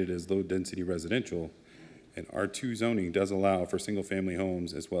designated as low-density residential, and R2 zoning does allow for single-family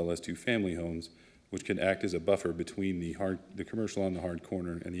homes as well as two-family homes, which can act as a buffer between the commercial on the hard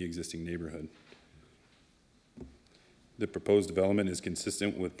corner and the existing neighborhood. The proposed development is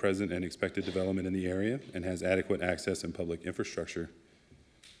consistent with present and expected development in the area and has adequate access and public infrastructure.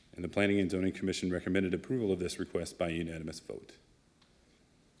 And the Planning and Zoning Commission recommended approval of this request by unanimous vote.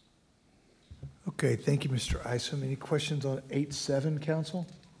 Okay, thank you, Mr. Isom. Any questions on 8.7, council?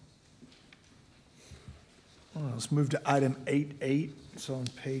 All right, let's move to item 8.8. It's on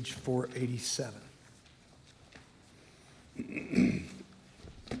page 487.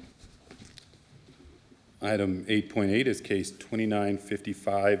 Item 8.8 is case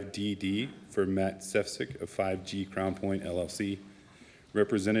 2955DD for Matt Sefcik of 5G Crown Point LLC,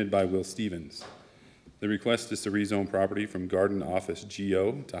 represented by Will Stevens. The request is to rezone property from Garden Office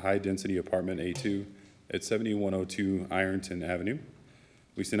GO to High Density Apartment A2 at 7102 Ironton Avenue.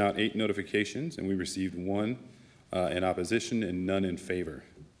 We sent out 8 notifications, and we received 1 in opposition and none in favor.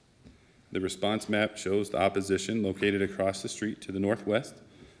 The response map shows the opposition located across the street to the northwest.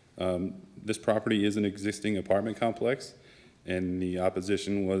 This property is an existing apartment complex, and the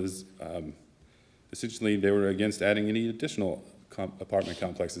opposition was essentially they were against adding any additional apartment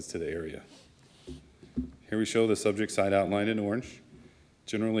complexes to the area. Here we show the subject site outlined in orange,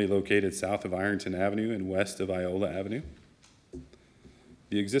 generally located south of Ironton Avenue and west of Iola Avenue.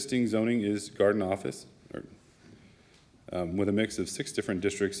 The existing zoning is garden office, with a mix of 6 different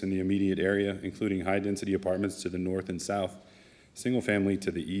districts in the immediate area, including high-density apartments to the north and south, single-family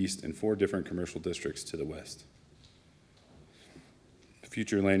to the east, and 4 different commercial districts to the west. The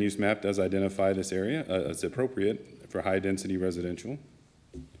future land use map does identify this area as appropriate for high-density residential.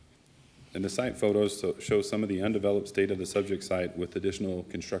 And the site photos show some of the undeveloped state of the subject site with additional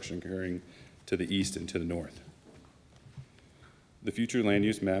construction occurring to the east and to the north. The future land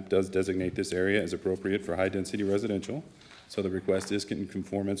use map does designate this area as appropriate for high-density residential, so the request is in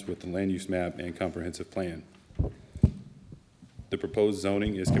conformance with the land use map and comprehensive plan. The proposed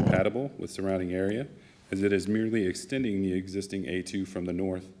zoning is compatible with surrounding area, as it is merely extending the existing A2 from the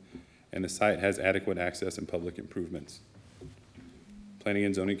north, and the site has adequate access and public improvements. Planning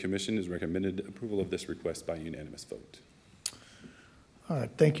and Zoning Commission has recommended approval of this request by unanimous vote. All right,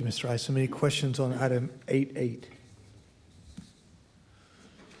 thank you, Mr. Isom. Any questions on item 8.8?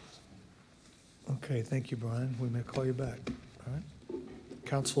 Okay, thank you, Brian. We may call you back. All right.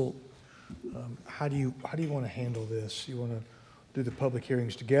 Council, how do you want to handle this? You want to do the public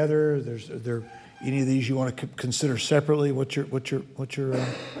hearings together? Are there any of these you want to consider separately? What's your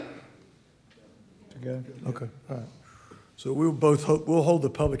together? Okay, all right. So we'll hold the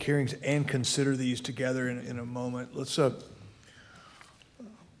public hearings and consider these together in a moment. Let's open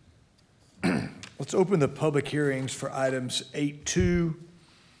the public hearings for items 8.2,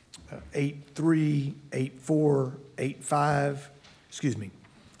 8.3, 8.4, 8.5. Excuse me.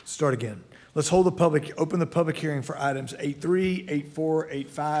 Start again. Let's open the public hearing for items 8.3, 8.4,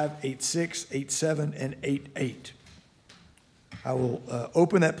 8.5, 8.6, 8.7, and 8.8. I will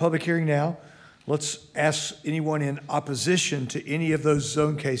open that public hearing now. Let's ask anyone in opposition to any of those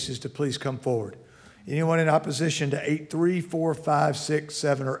zone cases to please come forward. Anyone in opposition to 8.3, 4, 5, 6,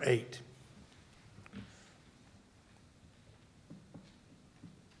 7, or 8?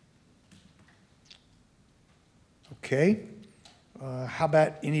 Okay. How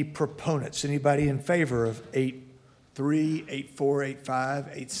about any proponents? Anybody in favor of 8.3, 8.4,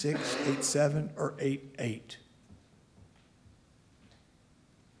 8.5, 8.6, 8.7, or 8.8?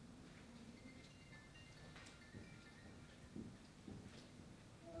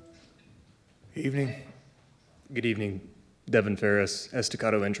 Evening. Good evening. Devin Ferris,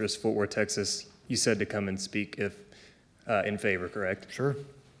 Estacado Interest, Fort Worth, Texas. You said to come and speak if in favor, correct? Sure.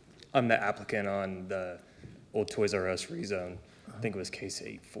 I'm the applicant on the old Toys R Us rezone. I think it was case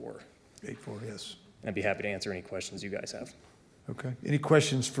 8.4. 8.4, yes. I'd be happy to answer any questions you guys have. Okay. Any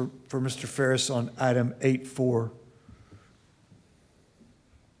questions for Mr. Ferris on item 8.4?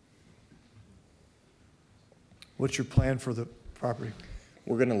 What's your plan for the property?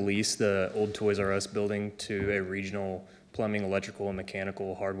 We're going to lease the old Toys R Us building to a regional plumbing, electrical, and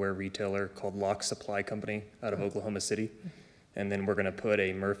mechanical hardware retailer called Lock Supply Company out of Oklahoma City. And then we're going to put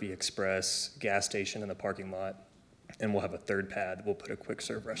a Murphy Express gas station in the parking lot, and we'll have a third pad we'll put a quick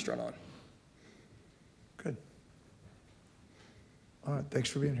serve restaurant on. Good. All right, thanks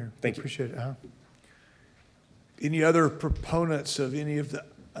for being here. Thank you. Appreciate it. Any other proponents of any of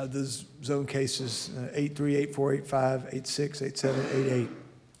the zone cases, 8.3, 8.4, 8.5, 8.6, 8.7, 8.8?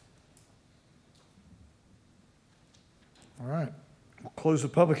 All right, we'll close the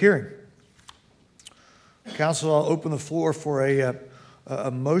public hearing. Council, I'll open the floor for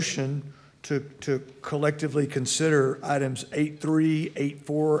a motion to collectively consider items 8.3,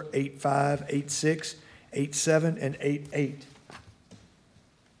 8.4, 8.5, 8.6, 8.7, and 8.8.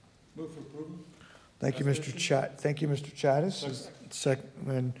 Move for approval. Thank you, Mr. Thank you, Mr. Chattis. Second,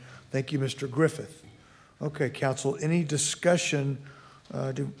 and thank you, Mr. Griffith. Okay, council, any discussion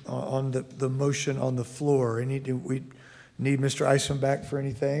on the motion on the floor? Do we need Mr. Isom back for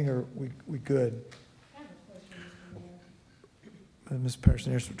anything, or we good? Ms.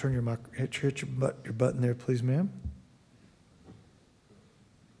 Patterson, turn your mic, hit your button there, please, ma'am.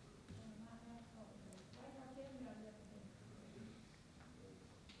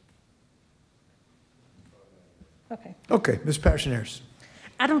 Okay. Okay, Ms. Patterson.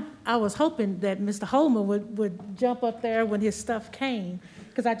 I was hoping that Mr. Holman would jump up there when his stuff came,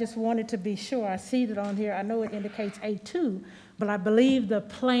 because I just wanted to be sure. I see that on here. I know it indicates A2, but I believe the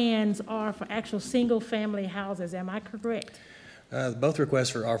plans are for actual single-family houses. Am I correct? Both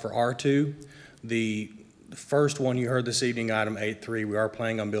requests are for R2. The first one you heard this evening, item 8.3, we are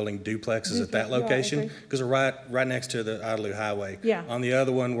planning on building duplexes at that location because we're right next to the Idalou Highway. Yeah. On the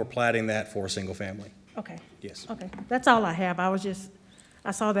other one, we're platting that for a single family. Okay. Yes. Okay. That's all I have.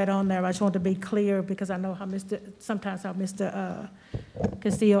 I saw that on there. I just wanted to be clear because I know how sometimes Mr.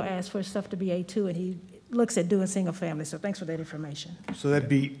 Castillo asks for stuff to be A2 and he looks at doing single family. So thanks for that information. So that'd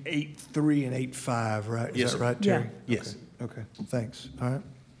be 8.3 and 8.5, right? Yes, Is that sir. right, Terry? Yeah. Yes. Okay, thanks. All right.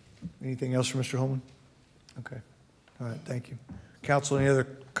 Anything else for Mr. Holman? Okay. All right, thank you. Council, any other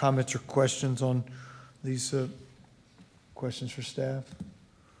comments or questions on these questions for staff?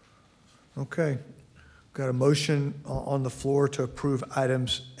 Okay. Got a motion on the floor to approve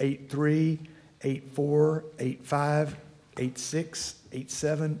items 8.3, 8.4, 8.5, 8.6,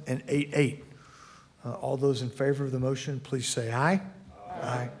 8.7, and 8.8. All those in favor of the motion, please say aye.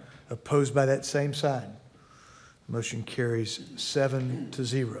 Aye. Opposed by that same sign. Motion carries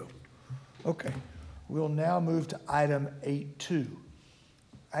 7-0. Okay. We'll now move to item 8.2.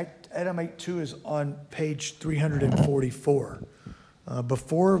 Item 8.2 is on page 344.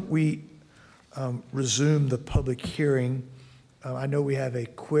 Before we resume the public hearing, I know we have a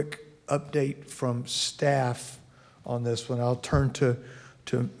quick update from staff on this one. I'll turn to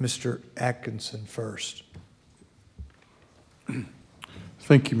Mr. Atkinson first.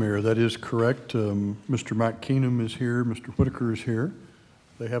 Thank you, Mayor. That is correct. Mr. Mike Keenum is here. Mr. Whitaker is here.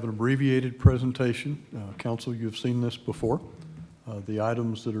 They have an abbreviated presentation. Council, you've seen this before. The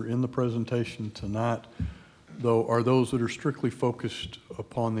items that are in the presentation tonight, though, are those that are strictly focused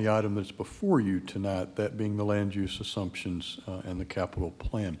upon the item that's before you tonight, that being the land use assumptions and the capital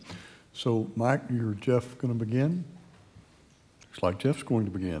plan. So, Mike, you're Jeff going to begin? Looks like Jeff's going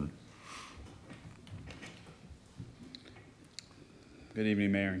to begin. Good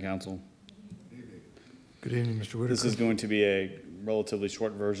evening, Mayor and Council. Good evening, Mr. Whitaker. This is going to be a relatively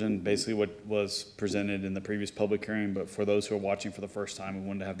short version, basically what was presented in the previous public hearing, but for those who are watching for the first time, we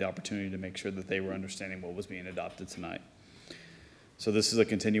wanted to have the opportunity to make sure that they were understanding what was being adopted tonight. So this is a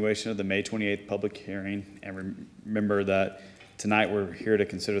continuation of the May 28th public hearing, and remember that tonight we're here to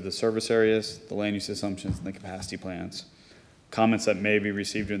consider the service areas, the land use assumptions, and the capacity plans. Comments that may be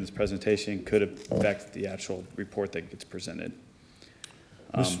received during this presentation could affect the actual report that gets presented.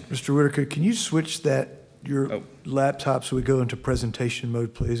 Mr. Whitaker, can you switch your laptop so we go into presentation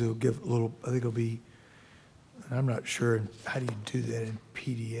mode, please? It'll give a little, I think it'll be And I'm not sure, how do you do that in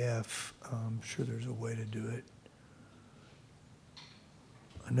PDF? I'm sure there's a way to do it.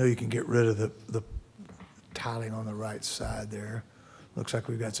 I know you can get rid of the tiling on the right side there. Looks like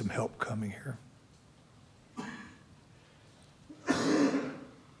we've got some help coming here.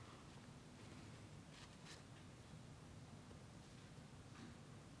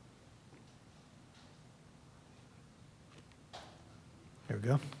 There we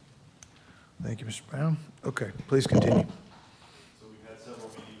go. Thank you, Mr. Brown. Okay, please continue. So we've had several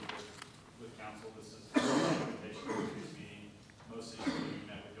meetings with council. This is the recommendation for this meeting. Most of you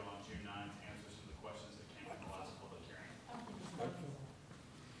met with you on June 9th, answer some of the questions that came in the last public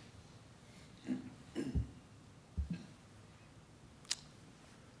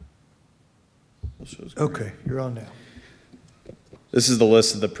hearing. Okay, you're on now. This is the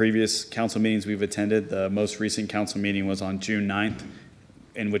list of the previous council meetings we've attended. The most recent council meeting was on June 9th,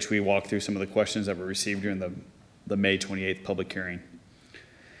 in which we walked through some of the questions that were received during the May 28th public hearing.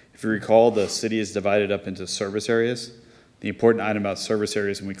 If you recall, the city is divided up into service areas. The important item about service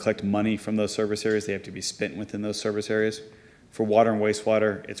areas, when we collect money from those service areas, they have to be spent within those service areas. For water and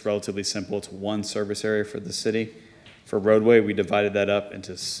wastewater, it's relatively simple. It's one service area for the city. For roadway, we divided that up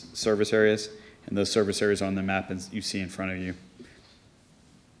into service areas, and those service areas are on the map and you see in front of you.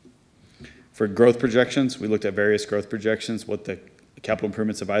 For growth projections, we looked at various growth projections. What the Capital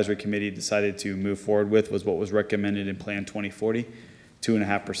Improvements Advisory Committee decided to move forward with was what was recommended in Plan 2040,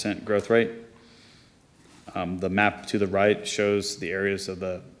 2.5% growth rate. The map to the right shows the areas of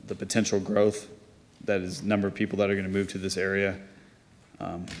the potential growth, that is number of people that are going to move to this area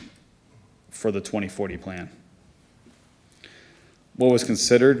for the 2040 plan. What was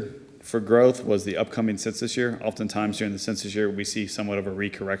considered for growth was the upcoming census year. Oftentimes during the census year, we see somewhat of a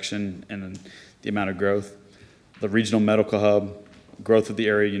recorrection in the amount of growth. The regional medical hub, growth of the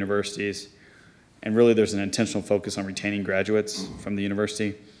area universities, and really there's an intentional focus on retaining graduates from the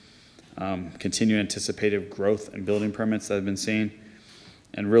university, continued anticipated growth and building permits that have been seen,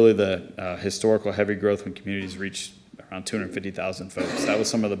 and really the historical heavy growth when communities reached around 250,000 folks. That was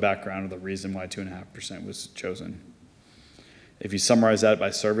some of the background of the reason why 2.5% was chosen. If you summarize that by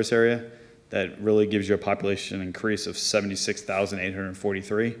service area, that really gives you a population increase of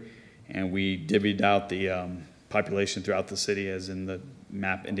 76,843, and we divvied out the population throughout the city as in the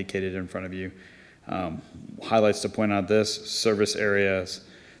map indicated in front of you. Highlights to point out this: service areas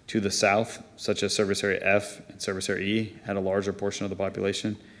to the south, such as service area F and service area E, had a larger portion of the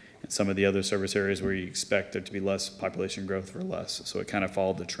population, and some of the other service areas where you expect there to be less population growth were less. So it kind of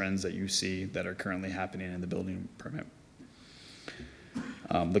followed the trends that you see that are currently happening in the building permit.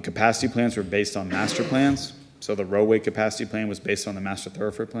 The capacity plans were based on master plans. So the roadway capacity plan was based on the master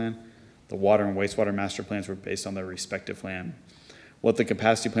thoroughfare plan. The water and wastewater master plans were based on their respective plan. What the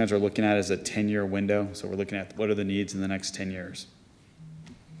capacity plans are looking at is a 10-year window. So we're looking at what are the needs in the next 10 years.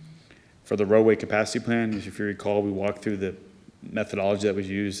 For the roadway capacity plan, if you recall, we walked through the methodology that was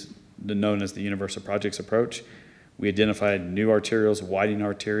used, known as the universal projects approach. We identified new arterials, widening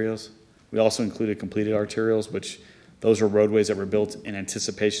arterials. We also included completed arterials, which those were roadways that were built in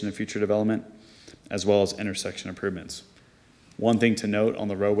anticipation of future development, as well as intersection improvements. One thing to note on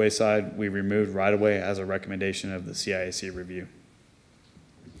the roadway side, we removed right-of-way as a recommendation of the CIAC review.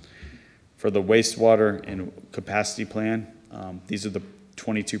 For the wastewater and capacity plan, these are the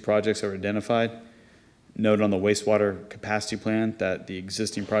 22 projects that were identified. Note on the wastewater capacity plan that the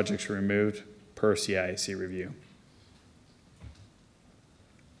existing projects were removed per CIAC review.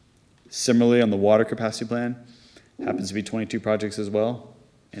 Similarly, on the water capacity plan, happens to be 22 projects as well,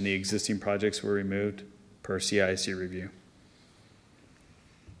 and the existing projects were removed per CIAC review.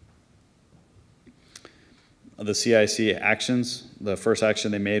 The CIAC actions, the first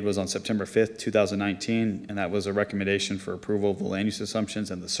action they made was on September 5th, 2019, and that was a recommendation for approval of the land use assumptions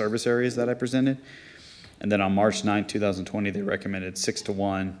and the service areas that I presented. And then on March 9th, 2020, they recommended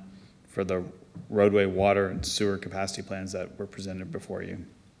 6-1 for the roadway, water, and sewer capacity plans that were presented before you.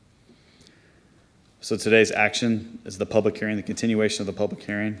 So today's action is the public hearing, the continuation of the public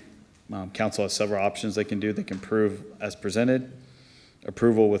hearing. Council has several options they can do. They can approve as presented,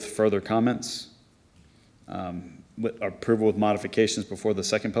 approval with further comments, approval with modifications before the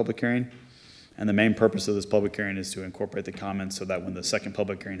second public hearing. And the main purpose of this public hearing is to incorporate the comments so that when the second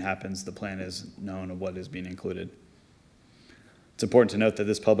public hearing happens, the plan is known of what is being included. It's important to note that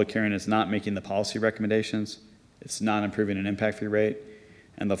this public hearing is not making the policy recommendations. It's not improving an impact fee rate.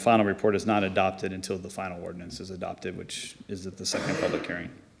 And the final report is not adopted until the final ordinance is adopted, which is at the second public hearing.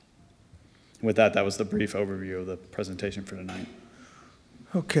 With that, that was the brief overview of the presentation for tonight.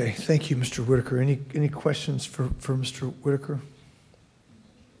 Okay, thank you, Mr. Whitaker. Any questions for Mr. Whitaker?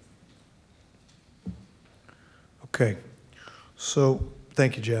 Okay. So,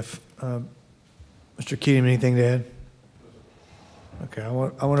 thank you, Jeff. Mr. Keating, anything to add? Okay, I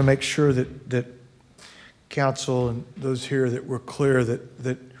want to make sure that council and those here that we're clear that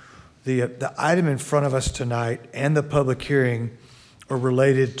the item in front of us tonight and the public hearing are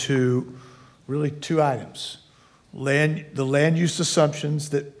related to really two items. The land use assumptions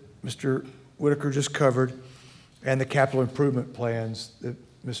that Mr. Whitaker just covered and the capital improvement plans that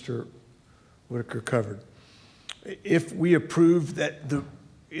Mr. Whitaker covered. If we approve that,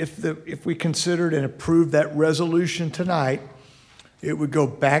 if we considered and approved that resolution tonight, it would go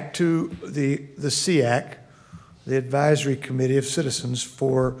back to the SEAC, the Advisory Committee of Citizens,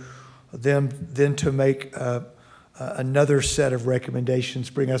 for them then to make another set of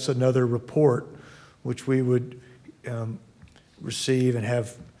recommendations, bring us another report, which we would receive and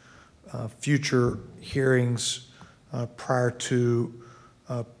have future hearings prior to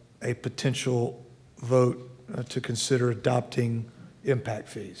a potential vote to consider adopting impact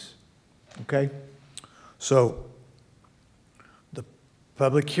fees. Okay? So the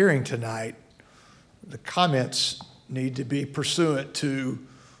public hearing tonight, the comments need to be pursuant to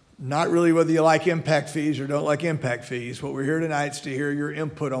not really whether you like impact fees or don't like impact fees. What we're here tonight is to hear your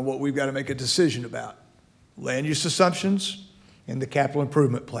input on what we've got to make a decision about. Land use assumptions and the capital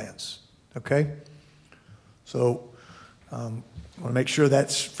improvement plans. Okay? So I want to make sure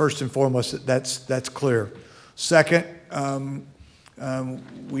that's first and foremost that's clear. Second,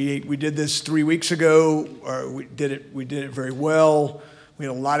 we did this 3 weeks ago. We did it very well. We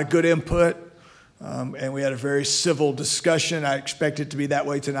had a lot of good input, and we had a very civil discussion. I expect it to be that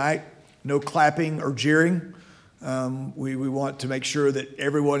way tonight. No clapping or jeering. We want to make sure that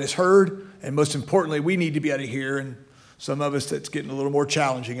everyone is heard, and most importantly, we need to be able to hear. And some of us, that's getting a little more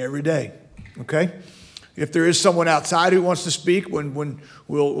challenging every day. Okay. If there is someone outside who wants to speak, when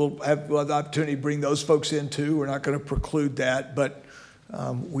we'll have the opportunity to bring those folks in too. We're not going to preclude that, but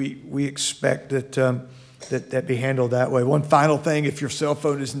we expect that that be handled that way. One final thing: if your cell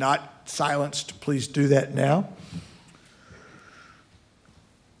phone is not silenced, please do that now.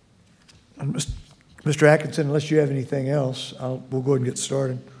 And Mr. Atkinson, unless you have anything else, we'll go ahead and get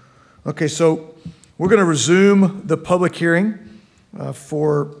started. Okay, so we're going to resume the public hearing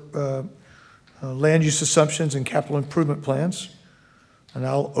for land use assumptions and capital improvement plans. And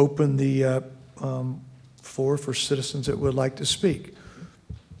I'll open the floor for citizens that would like to speak.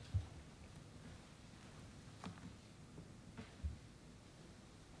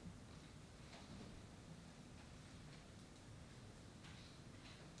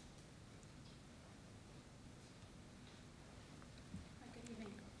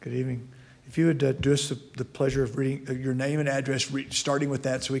 Good evening. If you would do us the pleasure of reading your name and address, starting with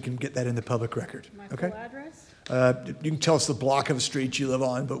that so we can get that in the public record. My okay? full address? You can tell us the block of the street you live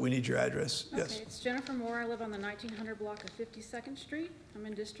on, but we need your address. Okay, yes. It's Jennifer Moore. I live on the 1900 block of 52nd Street. I'm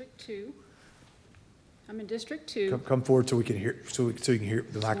in District 2. I'm in District 2. Come forward so we can hear, so you can hear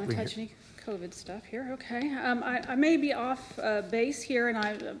the mic. Don't touch any COVID stuff here. Okay. I may be off base here, and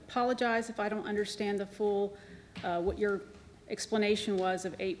I apologize if I don't understand the full, what your explanation was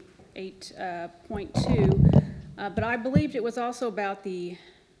of 8.2, but I believed it was also about the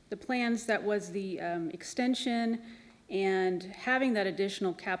plans that was the extension and having that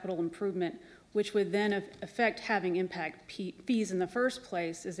additional capital improvement, which would then affect having impact fees in the first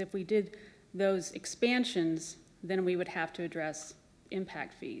place, is if we did those expansions, then we would have to address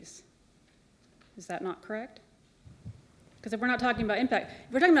impact fees. Is that not correct? Because if we're not talking about impact,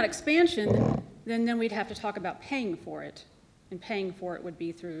 if we're talking about expansion, then we'd have to talk about paying for it. And paying for it would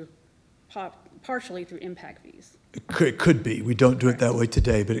be through, partially through impact fees. It could be. We don't do it that way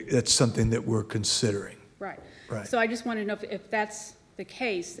today, but that's something that we're considering. Right. Right. So I just want to know if that's the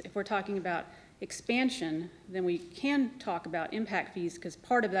case, if we're talking about expansion, then we can talk about impact fees, because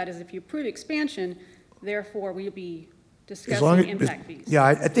part of that is if you approve expansion, therefore we'll be discussing impact fees. Yeah,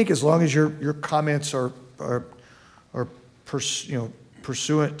 I think as long as your comments are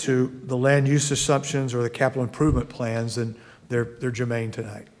pursuant to the land use assumptions or the capital improvement plans, then they're germane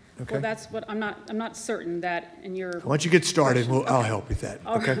tonight. Okay. Well, that's what I'm not certain that in your. Once you get started, I'll help with that.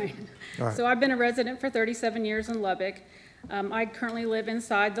 All okay. right. All right. So I've been a resident for 37 years in Lubbock. I currently live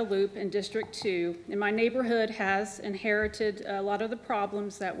inside the Loop in District 2, and my neighborhood has inherited a lot of the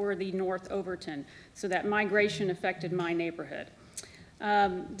problems that were the North Overton, so that migration affected my neighborhood.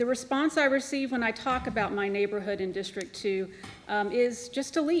 The response I receive when I talk about my neighborhood in District 2 is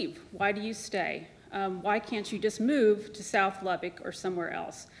just to leave. Why do you stay? Why can't you just move to South Lubbock or somewhere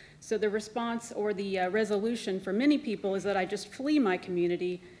else? So the response or the resolution for many people is that I just flee my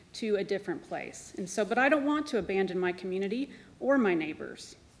community to a different place. And so, but I don't want to abandon my community or my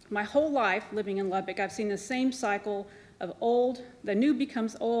neighbors. my whole life living in Lubbock, I've seen the same cycle of old, the new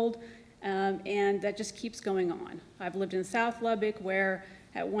becomes old, and that just keeps going on. I've lived in South Lubbock where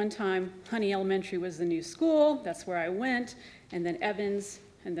at one time Honey Elementary was the new school, that's where I went, and then Evans,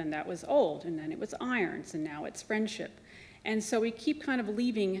 and then that was old, and then it was Irons, and now it's Friendship. And so we keep kind of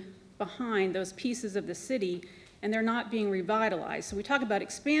leaving behind those pieces of the city, and they're not being revitalized. So we talk about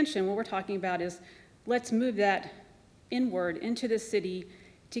expansion, what we're talking about is let's move that inward into the city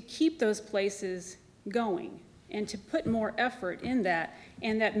to keep those places going and to put more effort in that,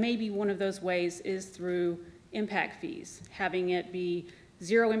 and that maybe one of those ways is through impact fees, having it be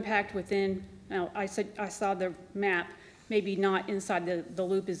zero impact within, now I saw the map, maybe not inside the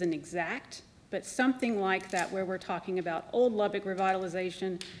loop isn't exact, but something like that where we're talking about old Lubbock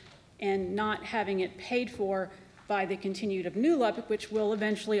revitalization and not having it paid for by the continued of new Lubbock, which will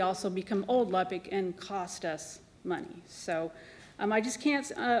eventually also become old Lubbock and cost us money. So I just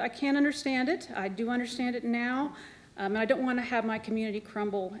can't, I can't understand it. I do understand it now. And I don't want to have my community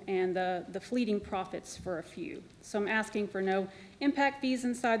crumble and the fleeting profits for a few. So I'm asking for no impact fees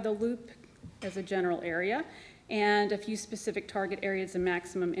inside the loop as a general area, and a few specific target areas and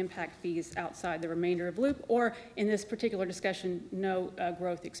maximum impact fees outside the remainder of loop, or in this particular discussion, no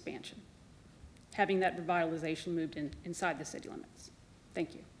growth expansion, having that revitalization moved inside the city limits.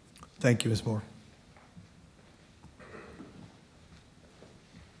 Thank you. Thank you, Ms. Moore.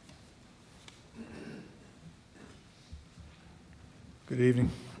 Good evening.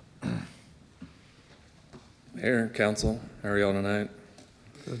 Mayor, council, how are y'all tonight?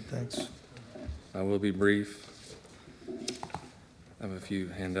 Good, thanks. I will be brief. I have a few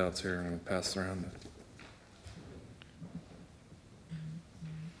handouts here I'm going to pass around.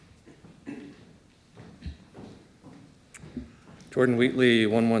 Jordan Wheatley,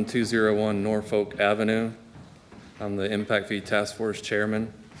 11201 Norfolk Avenue. I'm the Impact Fee Task Force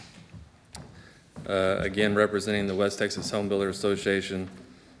Chairman. Again, representing the West Texas Home Builder Association,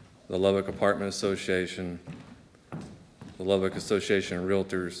 the Lubbock Apartment Association, the Lubbock Association of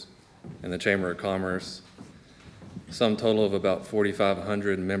Realtors, and the Chamber of Commerce. Sum total of about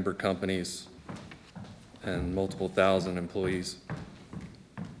 4,500 member companies and multiple thousand employees.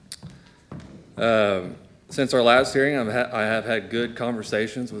 Since our last hearing, I have had good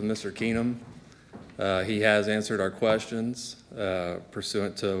conversations with Mr. Keenum. He has answered our questions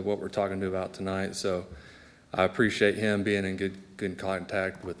pursuant to what we're talking about tonight. So I appreciate him being in good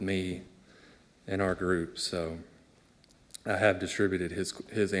contact with me and our group. So I have distributed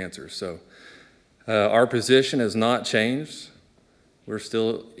his answers. So our position has not changed. We're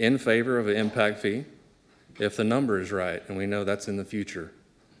still in favor of an impact fee if the number is right, and we know that's in the future,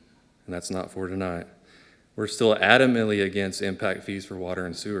 and that's not for tonight. We're still adamantly against impact fees for water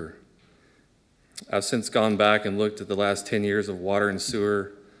and sewer. I've since gone back and looked at the last 10 years of water and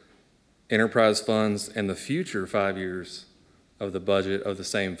sewer enterprise funds and the future 5 years of the budget of the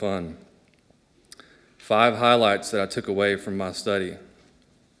same fund. 5 highlights that I took away from my study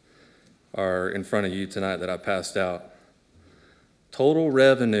are in front of you tonight that I passed out. Total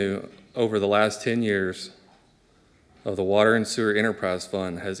revenue over the last 10 years of the Water and Sewer Enterprise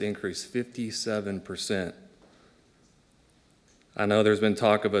Fund has increased 57%. I know there's been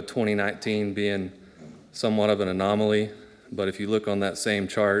talk of a 2019 being somewhat of an anomaly, but if you look on that same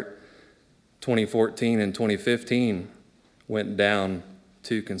chart, 2014 and 2015 went down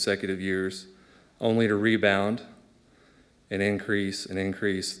 2 consecutive years, only to rebound and increase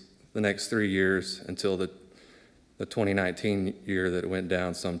the next 3 years until the 2019 year that it went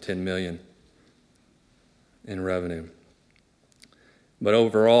down some 10 million in revenue. But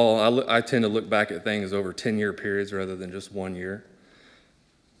overall, I tend to look back at things over 10-year periods rather than just 1 year.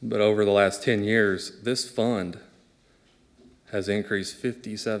 But over the last 10 years, this fund has increased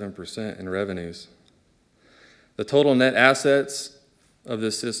 57% in revenues. The total net assets of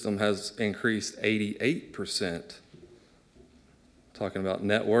this system has increased 88%. Talking about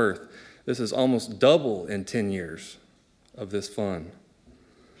net worth. This is almost double in 10 years of this fund.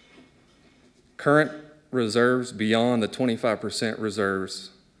 Current reserves beyond the 25% reserves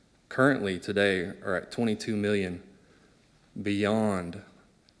currently today are at 22 million beyond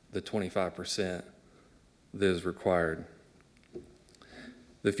the 25% that is required.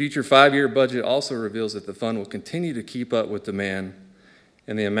 The future 5-year budget also reveals that the fund will continue to keep up with demand,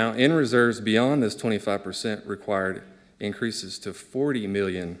 and the amount in reserves beyond this 25% required increases to 40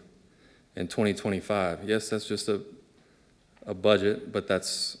 million in 2025. Yes, that's just a budget, but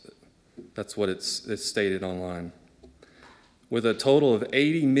that's what it's stated online. With a total of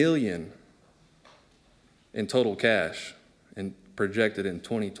 80 million in total cash and projected in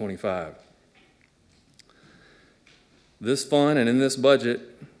 2025. This fund and in this budget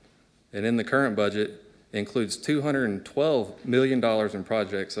and in the current budget includes $212 million in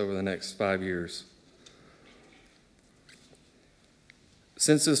projects over the next 5 years.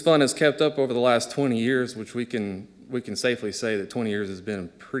 Since this fund has kept up over the last 20 years, which we can safely say that 20 years has been a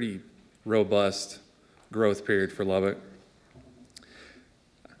pretty robust growth period for Lubbock,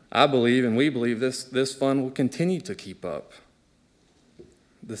 I believe, and we believe, this fund will continue to keep up.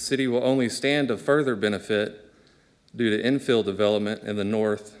 The city will only stand to further benefit due to infill development in the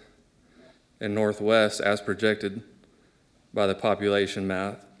north and northwest as projected by the population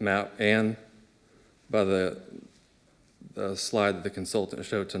map and by the slide that the consultant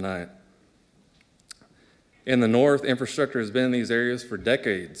showed tonight. In the north, infrastructure has been in these areas for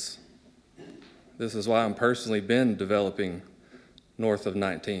decades. This is why I'm personally been developing north of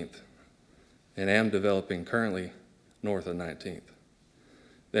 19th and am developing currently north of 19th.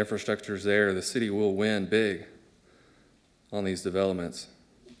 The infrastructure is there. The city will win big on these developments.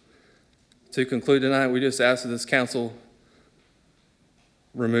 To conclude tonight, we just ask that this council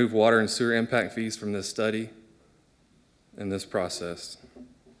remove water and sewer impact fees from this study and this process.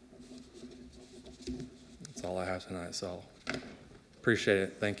 That's all I have tonight, so appreciate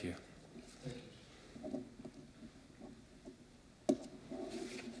it. Thank you.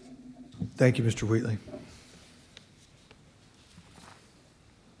 Thank you, Mr. Wheatley.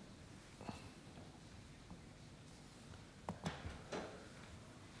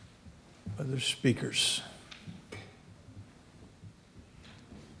 Other speakers?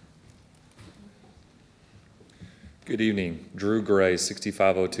 Good evening. Drew Gray,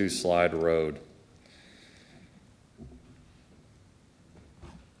 6502 Slide Road.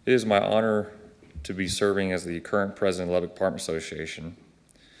 It is my honor to be serving as the current president of Lubbock Apartment Association.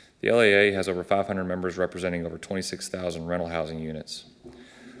 The LAA has over 500 members representing over 26,000 rental housing units.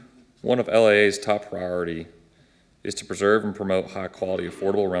 One of LAA's top priority is to preserve and promote high-quality,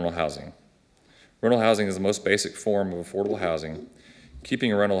 affordable rental housing. Rental housing is the most basic form of affordable housing.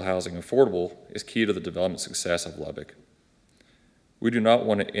 Keeping rental housing affordable is key to the development success of Lubbock. We do not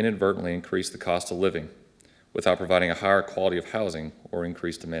want to inadvertently increase the cost of living without providing a higher quality of housing or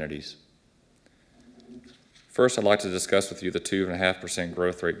increased amenities. First, I'd like to discuss with you the 2.5%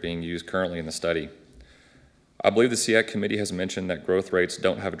 growth rate being used currently in the study. I believe the SEAC committee has mentioned that growth rates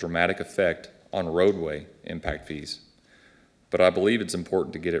don't have a dramatic effect on roadway impact fees, but I believe it's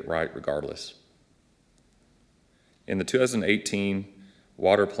important to get it right regardless. In the 2018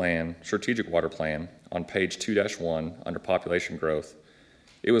 water plan, strategic water plan, on page 2-1 under population growth,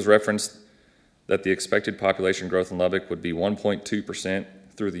 it was referenced that the expected population growth in Lubbock would be 1.2%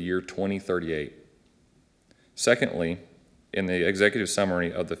 through the year 2038. Secondly, in the executive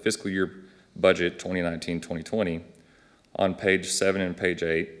summary of the fiscal year budget 2019-2020, on page 7 and page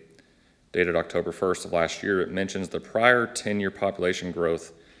 8, dated October 1st of last year, it mentions the prior 10-year population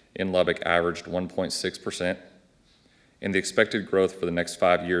growth in Lubbock averaged 1.6%, and the expected growth for the next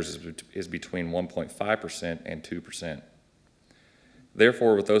 5 years is between 1.5% and 2%.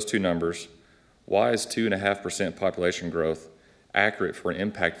 Therefore, with those two numbers, why is 2.5% population growth accurate for an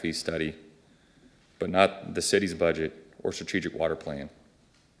impact fee study, but not the city's budget or strategic water plan?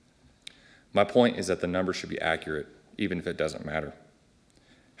 My point is that the number should be accurate, even if it doesn't matter.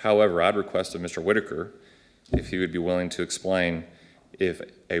 However, I'd request of Mr. Whitaker if he would be willing to explain if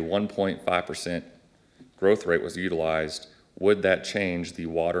a 1.5% growth rate was utilized, would that change the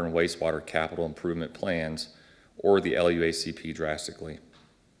water and wastewater capital improvement plans or the LUACP drastically?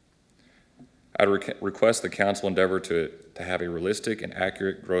 I'd request the council endeavor to have a realistic and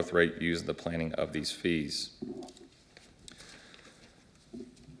accurate growth rate used in the planning of these fees.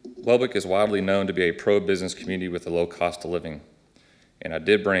 Lubbock is widely known to be a pro-business community with a low cost of living. And I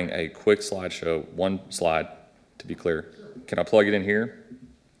did bring a quick slideshow, one slide to be clear. Can I plug it in here?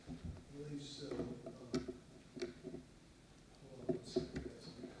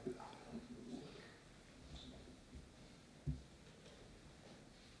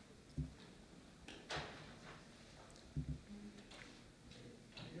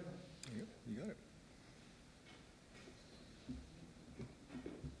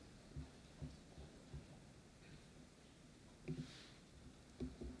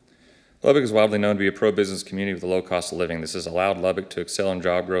 Lubbock is widely known to be a pro-business community with a low cost of living. This has allowed Lubbock to excel in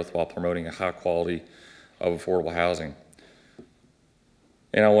job growth while promoting a high quality of affordable housing.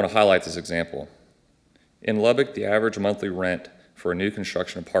 And I want to highlight this example. In Lubbock, the average monthly rent for a new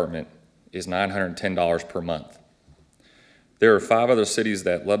construction apartment is $910 per month. There are 5 other cities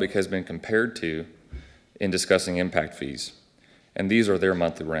that Lubbock has been compared to in discussing impact fees, and these are their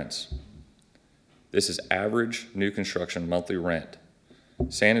monthly rents. This is average new construction monthly rent.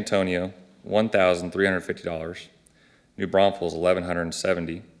 San Antonio, $1,350. New Braunfels,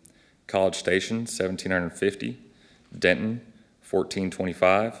 $1,170. College Station, 1,750, Denton,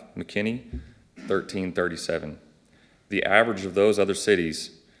 1,425, McKinney, 1,337. The average of those other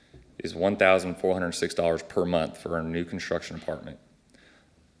cities is $1,406 per month for a new construction apartment.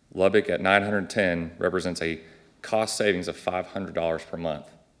 Lubbock at $910 represents a cost savings of $500 per month.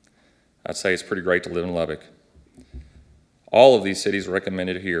 I'd say it's pretty great to live in Lubbock. All of these cities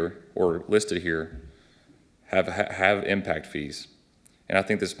recommended here or listed here have impact fees. And I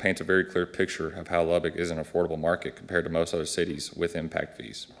think this paints a very clear picture of how Lubbock is an affordable market compared to most other cities with impact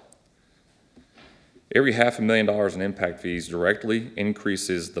fees. Every $500,000 in impact fees directly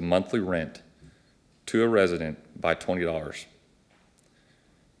increases the monthly rent to a resident by $20.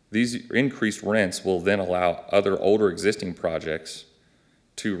 These increased rents will then allow other older existing projects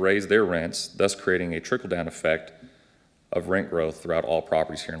to raise their rents, thus creating a trickle-down effect of rent growth throughout all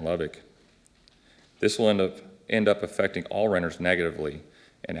properties here in Lubbock. This will end up affecting all renters negatively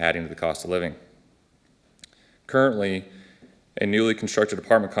and adding to the cost of living. Currently, a newly constructed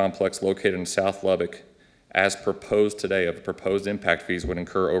apartment complex located in South Lubbock, as proposed today, of the proposed impact fees would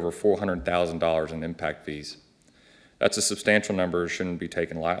incur over $400,000 in impact fees. That's a substantial number, shouldn't be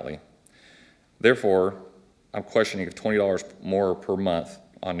taken lightly. Therefore, I'm questioning if $20 more per month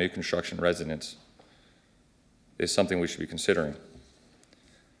on new construction residents is something we should be considering.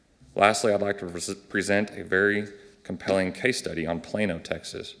 Lastly, I'd like to present a very compelling case study on Plano,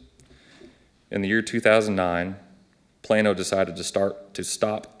 Texas. In the year 2009, Plano decided to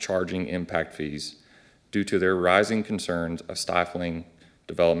stop charging impact fees due to their rising concerns of stifling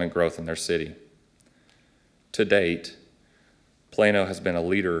development growth in their city. To date, Plano has been a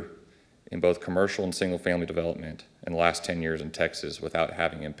leader in both commercial and single-family development in the last 10 years in Texas without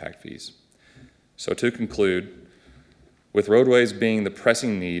having impact fees. So to conclude, with roadways being the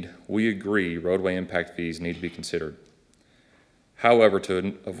pressing need, we agree roadway impact fees need to be considered. However,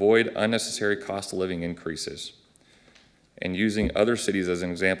 to avoid unnecessary cost of living increases and using other cities as an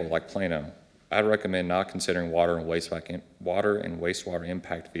example like Plano, I'd recommend not considering water and wastewater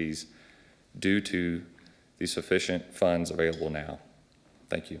impact fees due to the sufficient funds available now.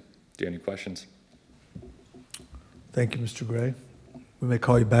 Thank you. Do you have any questions? Thank you, Mr. Gray. We may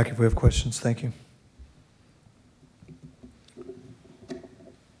call you back if we have questions. Thank you.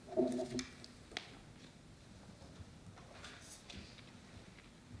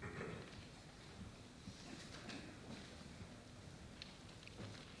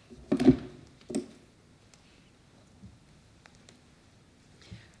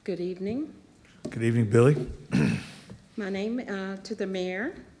 Good evening. Good evening, Billy. My name to the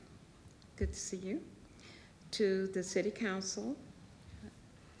mayor, good to see you, to the city council,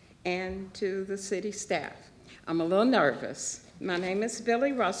 and to the city staff. I'm a little nervous. My name is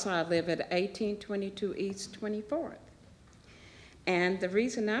Billy Russell. I live at 1822 East 24th. And the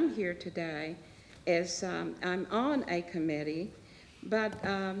reason I'm here today is I'm on a committee, but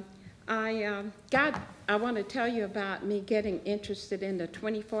I want to tell you about me getting interested in the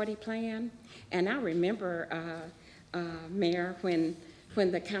 2040 plan. And I remember, Mayor, when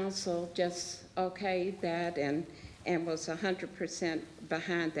the council just okayed that and was 100%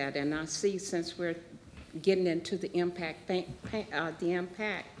 behind that. And I see since we're getting into the impact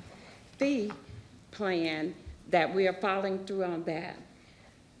fee plan that we are following through on that.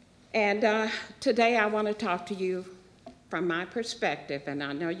 And today I want to talk to you from my perspective, and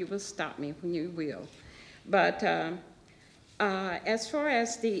I know you will stop me when you will. But as far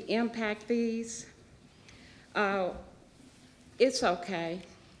as the impact fees, it's okay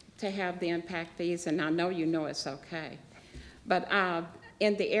to have the impact fees, and I know you know it's okay. But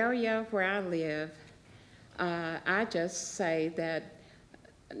in the area where I live, I just say that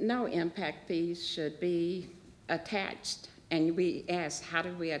no impact fees should be attached, and we ask, how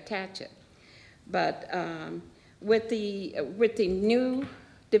do we attach it? But with the new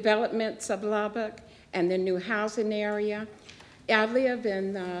developments of Lubbock and the new housing area, I live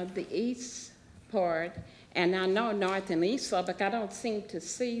in the east part, and I know North and East Lubbock. I don't seem to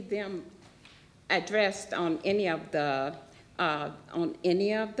see them addressed on any of the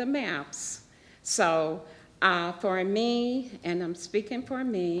maps. So for me, and I'm speaking for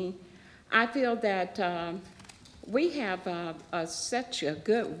me, I feel that we have such a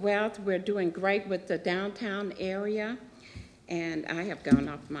good wealth. We're doing great with the downtown area, and I have gone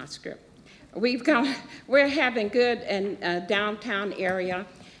off my script. We're having good in downtown area,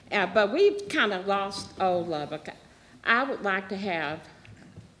 but we've kind of lost old Lubbock. I would like to have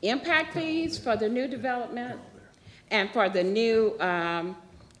impact fees for the new development and for the new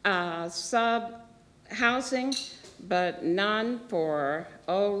sub housing, but none for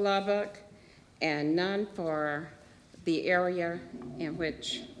old Lubbock and none for the area in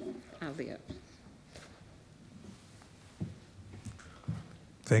which I live.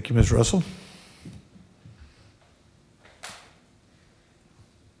 Thank you, Ms. Russell.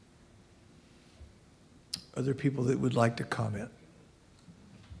 Other people that would like to comment?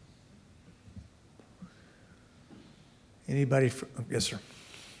 Anybody? Yes, sir.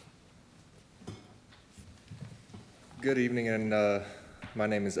 Good evening, and my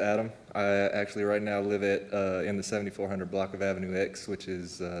name is Adam. I actually right now live at in the 7400 block of Avenue X, which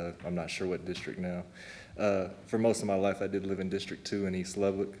is I'm not sure what district now. For most of my life, I did live in District 2 in East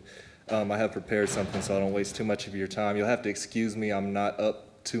Lubbock. I have prepared something so I don't waste too much of your time. You'll have to excuse me, I'm not up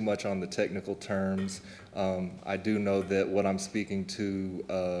too much on the technical terms. I do know that what I'm speaking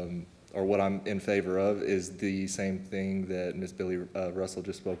to, or what I'm in favor of, is the same thing that Ms. Billy Russell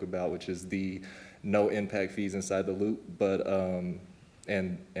just spoke about, which is the no impact fees inside the loop, but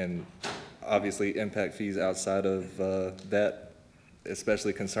and obviously impact fees outside of that,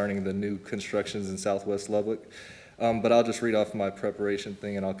 especially concerning the new constructions in Southwest Lubbock. But I'll just read off my preparation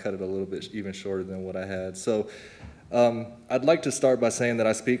thing, and I'll cut it a little bit even shorter than what I had. So I'd like to start by saying that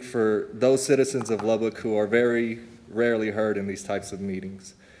I speak for those citizens of Lubbock who are very rarely heard in these types of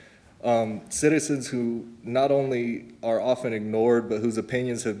meetings. Citizens who not only are often ignored, but whose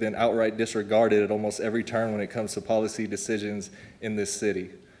opinions have been outright disregarded at almost every turn when it comes to policy decisions in this city.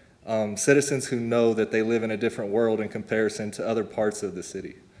 Citizens who know that they live in a different world in comparison to other parts of the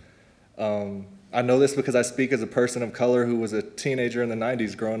city. I know this because I speak as a person of color who was a teenager in the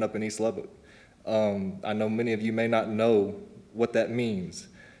 90s growing up in East Lubbock. I know many of you may not know what that means.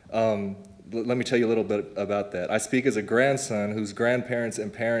 Let me tell you a little bit about that. I speak as a grandson whose grandparents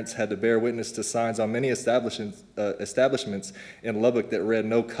and parents had to bear witness to signs on many establishments in Lubbock that read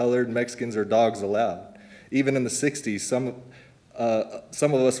 "No colored Mexicans or dogs allowed." Even in the 60s, some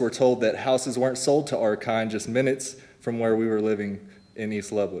of us were told that houses weren't sold to our kind just minutes from where we were living in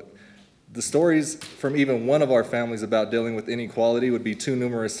East Lubbock. The stories from even one of our families about dealing with inequality would be too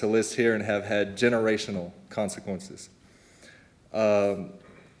numerous to list here and have had generational consequences.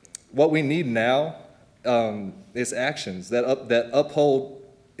 What we need now is actions that uphold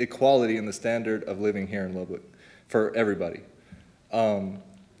equality in the standard of living here in Lubbock for everybody.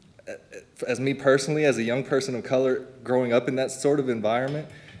 As me personally, as a young person of color growing up in that sort of environment,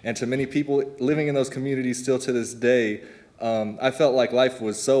 and to many people living in those communities still to this day, I felt like life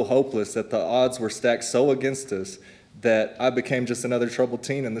was so hopeless, that the odds were stacked so against us, that I became just another troubled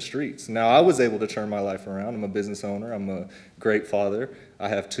teen in the streets. Now, I was able to turn my life around. I'm a business owner. I'm a great father. I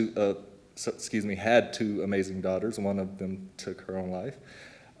have had two amazing daughters. One of them took her own life.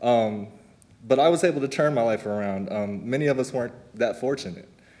 But I was able to turn my life around. Many of us weren't that fortunate.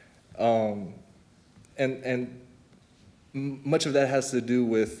 And much of that has to do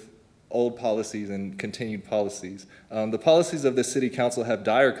with old policies and continued policies. The policies of the city council have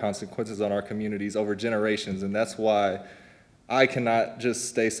dire consequences on our communities over generations, and that's why I cannot just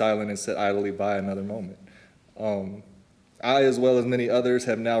stay silent and sit idly by another moment. I, as well as many others,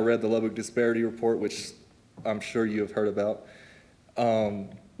 have now read the Lubbock Disparity Report, which I'm sure you have heard about.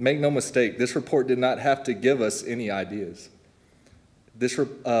 Make no mistake, this report did not have to give us any ideas. This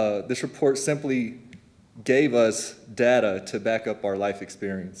report simply gave us data to back up our life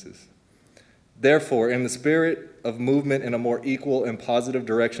experiences. Therefore, in the spirit of movement in a more equal and positive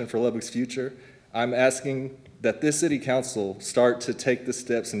direction for Lubbock's future, I'm asking that this city council start to take the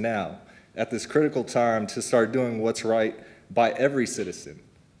steps now, at this critical time, to start doing what's right by every citizen,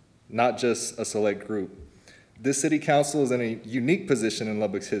 not just a select group. This city council is in a unique position in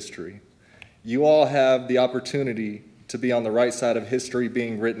Lubbock's history. You all have the opportunity to be on the right side of history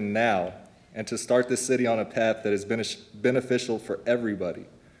being written now, and to start this city on a path that is beneficial for everybody,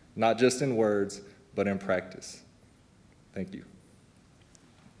 not just in words, but in practice. Thank you.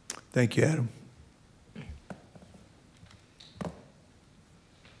 Thank you, Adam.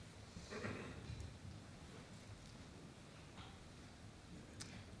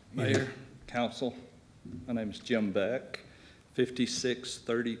 Mayor, Council, my name is Jim Beck,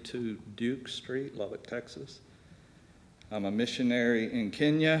 5632 Duke Street, Lubbock, Texas. I'm a missionary in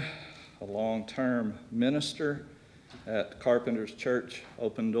Kenya, a long-term minister at Carpenter's Church,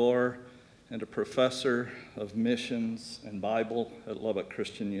 Open Door, and a professor of missions and Bible at Lubbock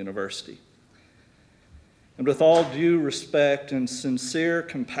Christian University. And with all due respect and sincere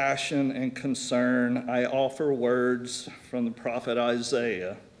compassion and concern, I offer words from the prophet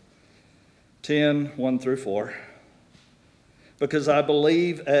Isaiah 10:1-4, because I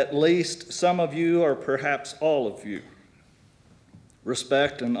believe at least some of you, or perhaps all of you,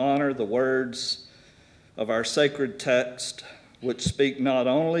 respect and honor the words of our sacred text, which speak not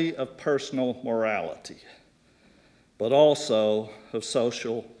only of personal morality, but also of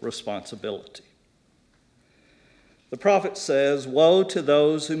social responsibility. The prophet says, "Woe to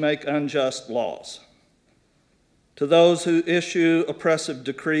those who make unjust laws, to those who issue oppressive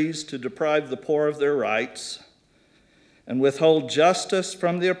decrees to deprive the poor of their rights and withhold justice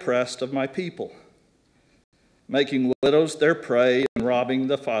from the oppressed of my people, making widows their prey and robbing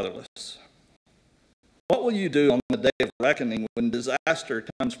the fatherless. What will you do on the day of reckoning when disaster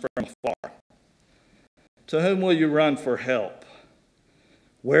comes from afar? To whom will you run for help?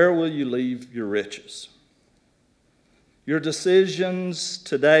 Where will you leave your riches? Your decisions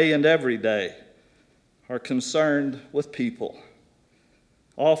today and every day are concerned with people,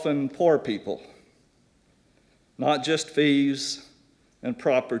 often poor people, not just fees and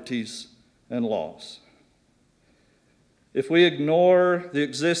properties and laws. If we ignore the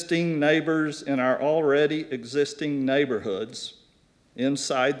existing neighbors in our already existing neighborhoods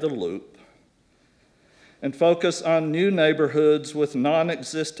inside the loop and focus on new neighborhoods with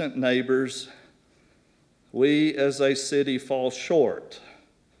non-existent neighbors, we as a city fall short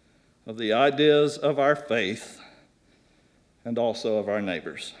of the ideas of our faith and also of our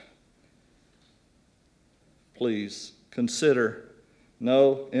neighbors. Please consider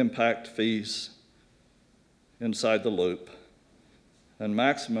no impact fees inside the loop and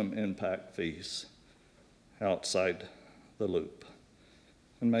maximum impact fees outside the loop.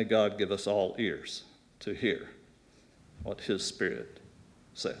 And may God give us all ears to hear what His Spirit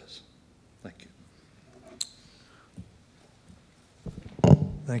says. Thank you.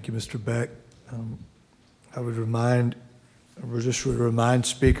 Thank you, Mr. Beck. I would remind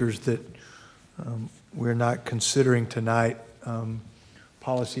speakers that we're not considering tonight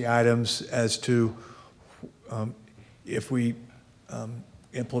policy items as to if we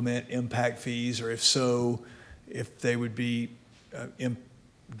implement impact fees, or if so, if they would be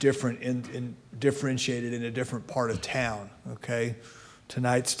differentiated in a different part of town. Okay,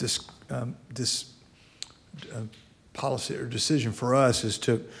 tonight's policy or decision for us is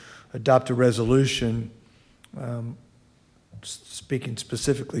to adopt a resolution speaking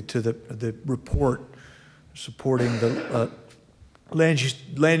specifically to the report supporting the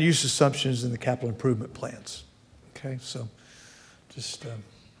land use assumptions in the capital improvement plans. Okay, so just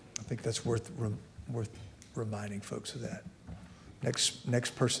I think that's worth reminding folks of that.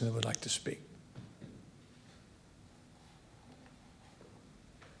 Next person that would like to speak.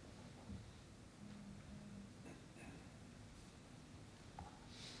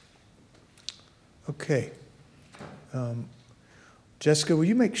 Okay. Jessica, will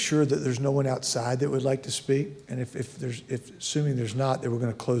you make sure that there's no one outside that would like to speak? And if assuming there's not, then we're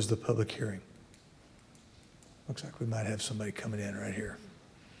going to close the public hearing. Looks like we might have somebody coming in right here.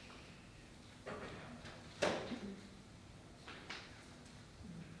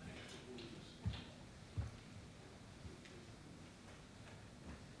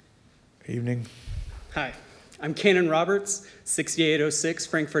 Evening. Hi, I'm Cannon Roberts, 6806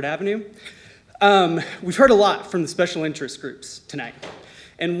 Frankfurt Avenue. We've heard a lot from the special interest groups tonight.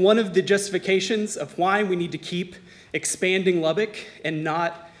 And one of the justifications of why we need to keep expanding Lubbock and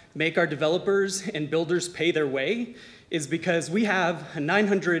not make our developers and builders pay their way is because we have a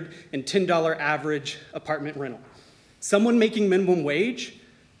 $910 average apartment rental. Someone making minimum wage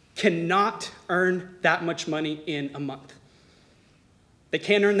cannot earn that much money in a month. They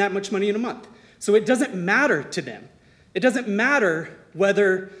can't earn that much money in a month. So it doesn't matter to them. It doesn't matter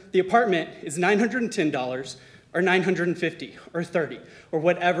whether the apartment is $910 or $950 or $30 or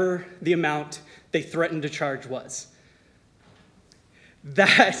whatever the amount they threatened to charge was.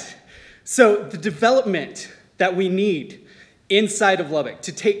 So the development that we need inside of Lubbock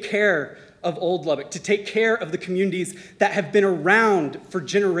to take care of old Lubbock, to take care of the communities that have been around for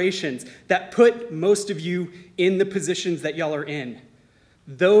generations, that put most of you in the positions that y'all are in,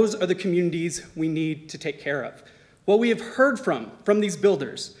 those are the communities we need to take care of. What we have heard from these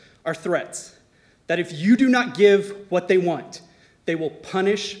builders are threats that if you do not give what they want, they will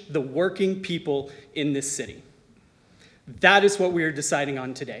punish the working people in this city. That is what we are deciding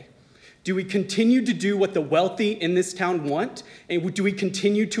on today. Do we continue to do what the wealthy in this town want? And do we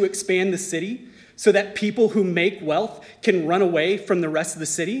continue to expand the city so that people who make wealth can run away from the rest of the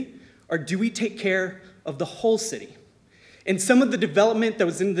city? Or do we take care of the whole city? And some of the development that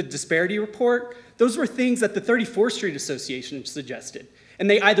was in the disparity report, those were things that the 34th Street Association suggested. And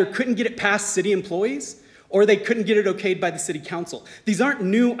they either couldn't get it past city employees or they couldn't get it okayed by the city council. These aren't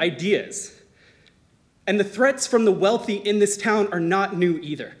new ideas. And the threats from the wealthy in this town are not new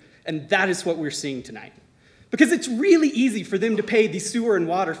either. And that is what we're seeing tonight. Because it's really easy for them to pay these sewer and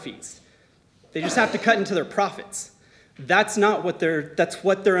water fees. They just have to cut into their profits. That's what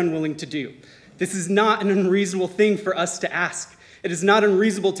they're unwilling to do. This is not an unreasonable thing for us to ask. It is not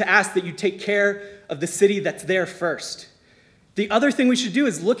unreasonable to ask that you take care of the city that's there first. The other thing we should do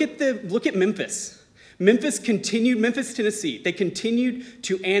is look at Memphis. Memphis, Tennessee, they continued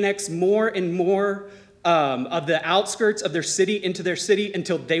to annex more and more of the outskirts of their city into their city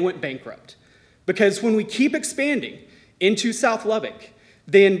until they went bankrupt. Because when we keep expanding into South Lubbock,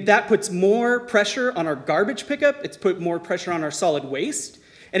 then that puts more pressure on our garbage pickup, it's put more pressure on our solid waste,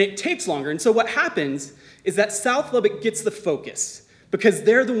 and it takes longer. And so what happens is that South Lubbock gets the focus because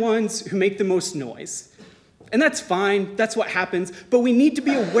they're the ones who make the most noise. And that's fine, that's what happens, but we need to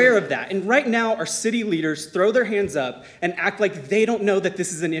be aware of that. And right now, our city leaders throw their hands up and act like they don't know that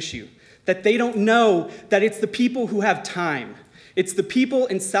this is an issue, that they don't know that it's the people who have time. It's the people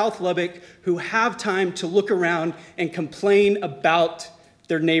in South Lubbock who have time to look around and complain about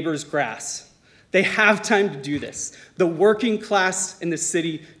their neighbor's grass. They have time to do this. The working class in the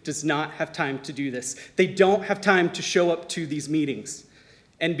city does not have time to do this. They don't have time to show up to these meetings.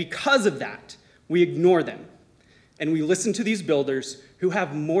 And because of that, we ignore them. And we listen to these builders who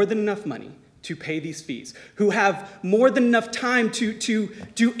have more than enough money to pay these fees, who have more than enough time to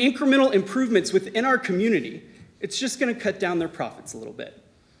do incremental improvements within our community. It's just going to cut down their profits a little bit.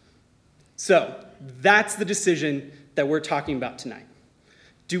 So that's the decision that we're talking about tonight.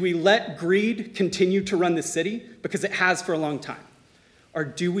 Do we let greed continue to run the city? Because it has for a long time. Or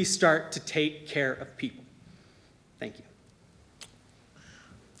do we start to take care of people? Thank you.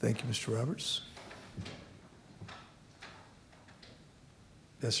 Thank you, Mr. Roberts.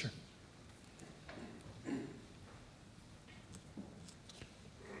 Yes, sir.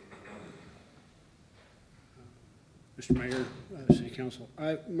 Mr. Mayor, City Council,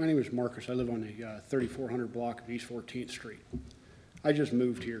 my name is Marcus. I live on the 3400 block of East 14th Street. I just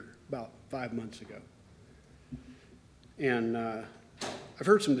moved here about 5 months ago. And I've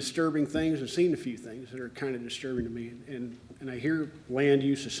heard some disturbing things and seen a few things that are kind of disturbing to me. And I hear land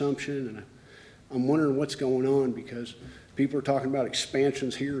use assumption, and I'm wondering what's going on because people are talking about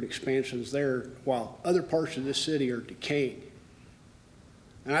expansions here and expansions there while other parts of this city are decaying.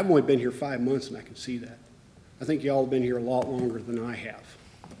 And I've only been here 5 months and I can see that. I think y'all have been here a lot longer than I have.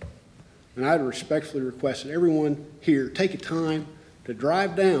 And I'd respectfully request that everyone here take a time to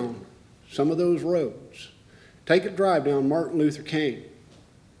drive down some of those roads. Take a drive down Martin Luther King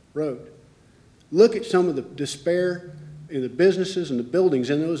Road. Look at some of the despair in the businesses and the buildings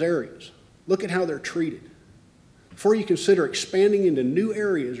in those areas. Look at how they're treated. Before you consider expanding into new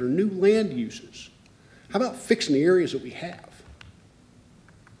areas or new land uses, how about fixing the areas that we have?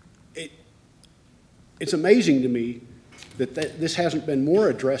 It's amazing to me that this hasn't been more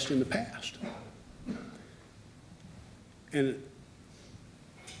addressed in the past. And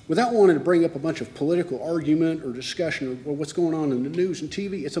without wanting to bring up a bunch of political argument or discussion of what's going on in the news and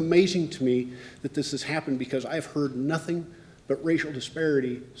TV, it's amazing to me that this has happened because I've heard nothing but racial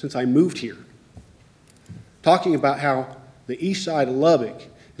disparity since I moved here. Talking about how the east side of Lubbock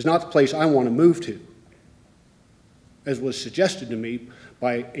is not the place I want to move to, as was suggested to me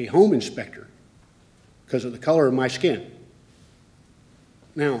by a home inspector because of the color of my skin.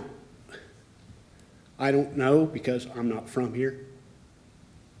 Now, I don't know because I'm not from here.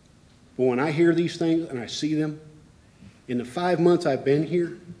 But when I hear these things and I see them, in the 5 months I've been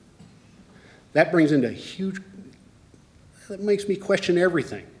here, that brings into that makes me question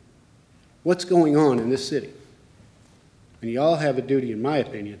everything. What's going on in this city? And you all have a duty, in my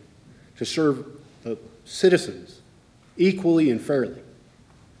opinion, to serve the citizens equally and fairly.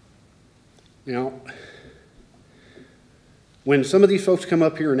 Now, when some of these folks come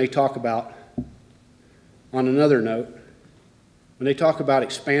up here and they talk about, on another note, when they talk about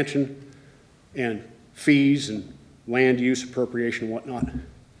expansion and fees and land use appropriation and whatnot,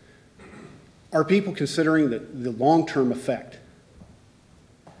 are people considering the long-term effect?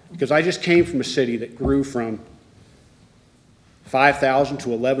 Because I just came from a city that grew from 5,000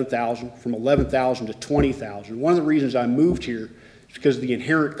 to 11,000, from 11,000 to 20,000. One of the reasons I moved here is because of the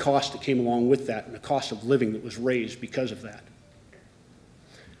inherent cost that came along with that and the cost of living that was raised because of that.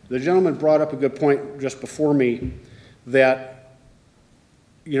 The gentleman brought up a good point just before me that,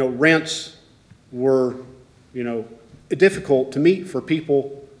 rents were, difficult to meet for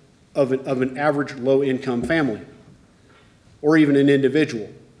people of an average low-income family or even an individual.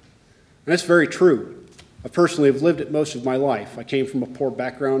 And that's very true. I personally have lived it most of my life. I came from a poor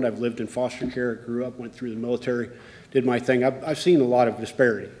background. I've lived in foster care. I grew up, went through the military, did my thing. I've seen a lot of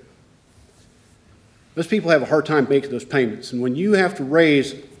disparity. Those people have a hard time making those payments. And when you have to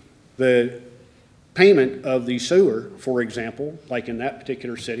raise the payment of the sewer, for example, like in that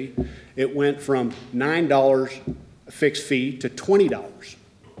particular city, it went from $9 a fixed fee to $20.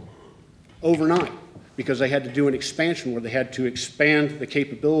 overnight because they had to do an expansion where they had to expand the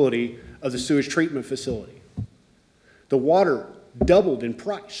capability of the sewage treatment facility. The water doubled in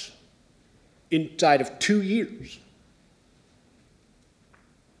price inside of 2 years.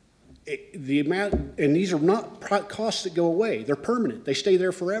 The amount, and these are not costs that go away. They're permanent. They stay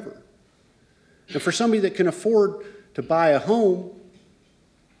there forever. And for somebody that can afford to buy a home,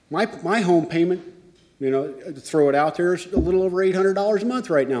 my home payment, to throw it out there, is a little over $800 a month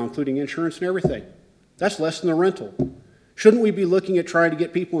right now, including insurance and everything. That's less than the rental. Shouldn't we be looking at trying to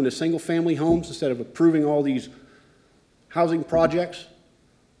get people into single-family homes instead of approving all these housing projects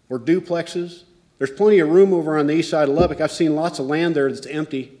or duplexes? There's plenty of room over on the east side of Lubbock. I've seen lots of land there that's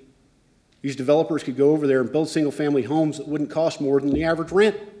empty. These developers could go over there and build single-family homes that wouldn't cost more than the average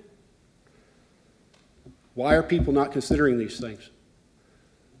rent. Why are people not considering these things?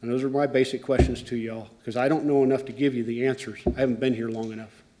 And those are my basic questions to y'all, because I don't know enough to give you the answers. I haven't been here long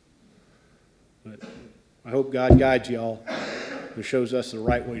enough. But I hope God guides y'all and shows us the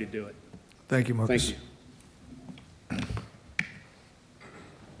right way to do it. Thank you, Marcus. Thank you.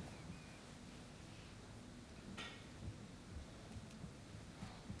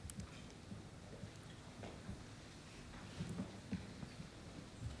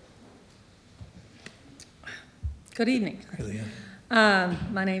 Good evening. Hey,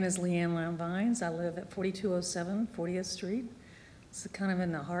 Leanne. My name is Leanne Lownvines. I live at 4207 40th Street. It's kind of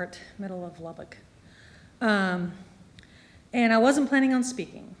in the middle of Lubbock. And I wasn't planning on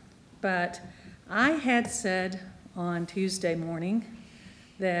speaking, but I had said on Tuesday morning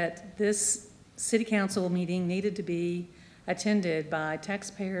that this city council meeting needed to be attended by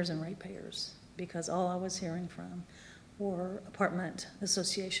taxpayers and ratepayers because all I was hearing from were apartment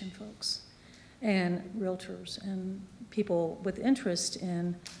association folks and realtors and people with interest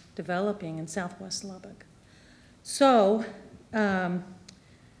in developing in Southwest Lubbock. So, and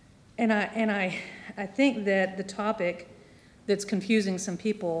I think that the topic that's confusing some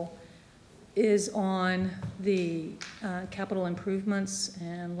people is on the capital improvements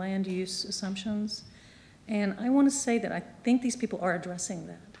and land use assumptions. And I want to say that I think these people are addressing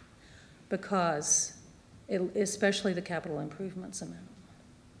that because, especially the capital improvements amount.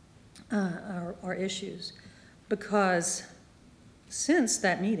 Are issues, because since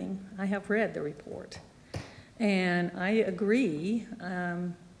that meeting, I have read the report, and I agree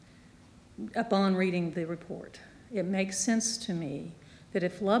upon reading the report. It makes sense to me that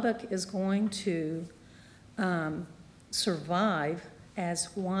if Lubbock is going to survive as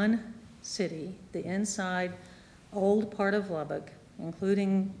one city, the inside old part of Lubbock,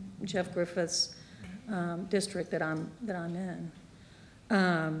 including Jeff Griffith's district that I'm in,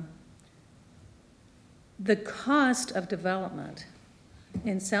 the cost of development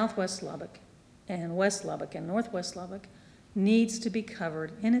in Southwest Lubbock and West Lubbock and Northwest Lubbock needs to be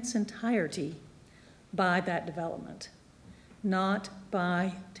covered in its entirety by that development, not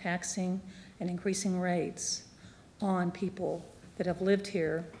by taxing and increasing rates on people that have lived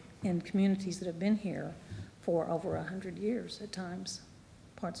here in communities that have been here for over 100 years at times,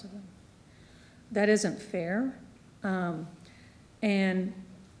 parts of them. That isn't fair. And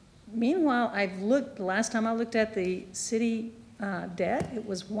meanwhile, the last time I looked at the city debt, it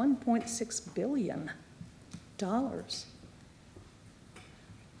was $1.6 billion.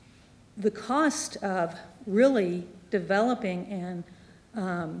 The cost of really developing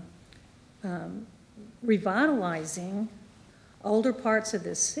and revitalizing older parts of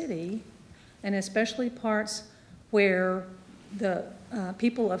this city, and especially parts where the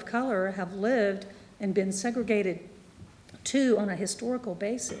people of color have lived and been segregated to on a historical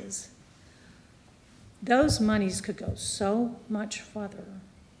basis, those monies could go so much further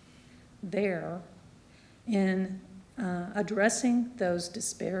there in addressing those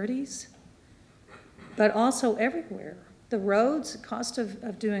disparities, but also everywhere. The roads, cost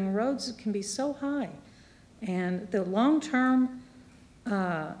of doing roads can be so high, and the long-term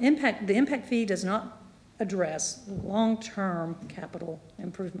impact, the impact fee does not address long-term capital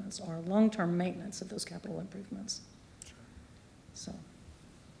improvements or long-term maintenance of those capital improvements. So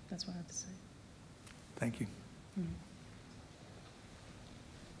that's what I have to say. Thank you. Mm-hmm.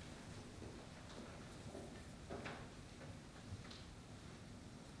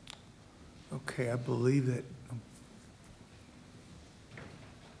 Okay, I believe that.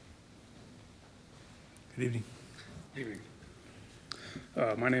 Good evening. Good evening.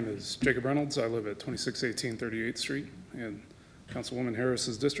 My name is Jacob Reynolds. I live at 2618 38th Street in Councilwoman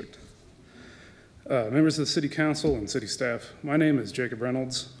Harris's district. Members of the City Council and City staff, my name is Jacob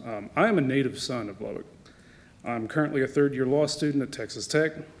Reynolds. I am a native son of Lubbock. I'm currently a third-year law student at Texas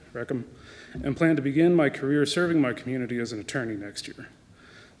Tech, Reckham, and plan to begin my career serving my community as an attorney next year.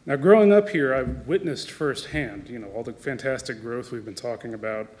 Now, growing up here, I've witnessed firsthand, all the fantastic growth we've been talking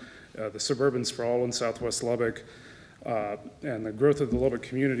about, the suburban sprawl in Southwest Lubbock, and the growth of the Lubbock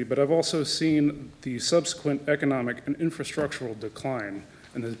community, but I've also seen the subsequent economic and infrastructural decline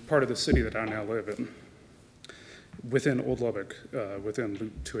in the part of the city that I now live in, within Old Lubbock, within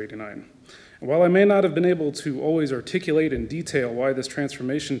Loop 289. And while I may not have been able to always articulate in detail why this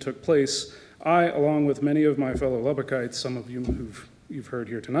transformation took place, I, along with many of my fellow Lubbockites, some of you you've heard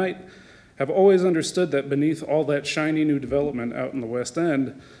here tonight, have always understood that beneath all that shiny new development out in the West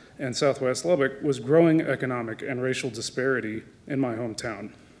End and Southwest Lubbock was growing economic and racial disparity in my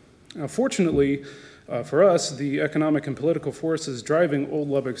hometown. Now, fortunately for us, the economic and political forces driving Old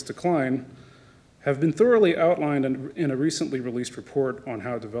Lubbock's decline have been thoroughly outlined in a recently released report on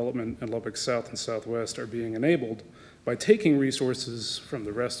how development in Lubbock South and Southwest are being enabled by taking resources from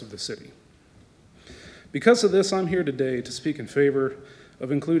the rest of the city. Because of this, I'm here today to speak in favor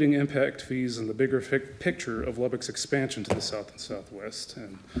of including impact fees in the bigger picture of Lubbock's expansion to the south and southwest.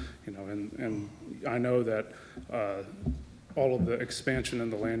 And, and I know that all of the expansion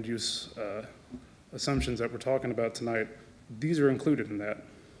and the land use assumptions that we're talking about tonight, these are included in that.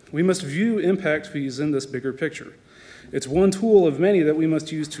 We must view impact fees in this bigger picture. It's one tool of many that we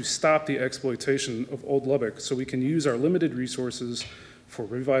must use to stop the exploitation of Old Lubbock so we can use our limited resources for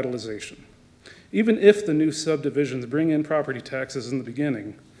revitalization. Even if the new subdivisions bring in property taxes in the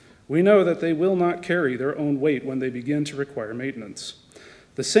beginning, we know that they will not carry their own weight when they begin to require maintenance.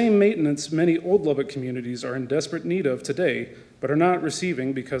 The same maintenance many Old Lubbock communities are in desperate need of today, but are not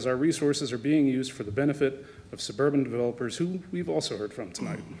receiving because our resources are being used for the benefit of suburban developers who we've also heard from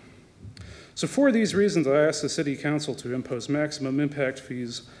tonight. So for these reasons, I ask the City Council to impose maximum impact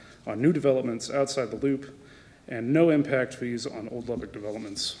fees on new developments outside the loop and no impact fees on Old Lubbock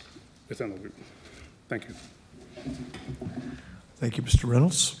developments within the loop. Thank you. Thank you, Mr.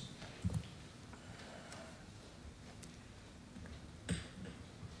 Reynolds.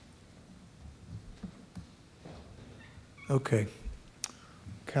 Okay.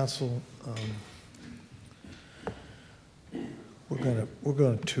 Council, we're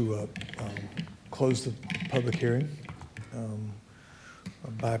going to close the public hearing.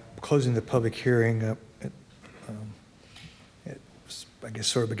 By closing the public hearing, I guess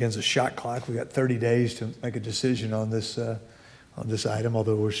sort of begins a shot clock. We got 30 days to make a decision on this item,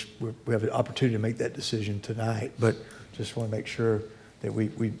 although we have an opportunity to make that decision tonight, but just want to make sure that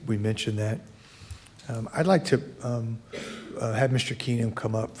we mention that. I'd like to have Mr. Keenum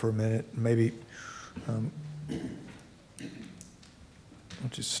come up for a minute. Maybe we'll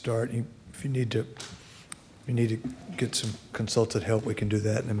just start. If you need to get some consultant help, we can do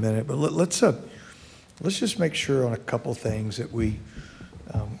that in a minute. But let's just make sure on a couple things that we.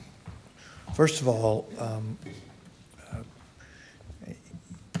 First of all,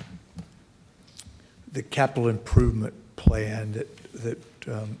 the capital improvement plan that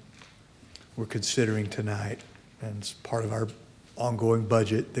we're considering tonight, and it's part of our ongoing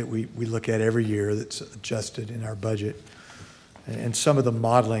budget that we look at every year that's adjusted in our budget. And some of the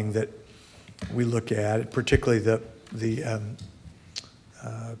modeling that we look at, particularly the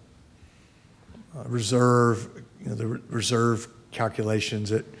reserve, the reserve calculations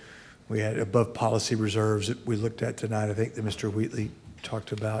that we had above policy reserves that we looked at tonight, I think that Mr. Wheatley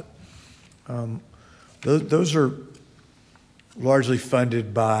talked about. Those are largely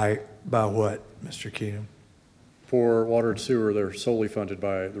funded by what, Mr. Keenum? For water and sewer, they're solely funded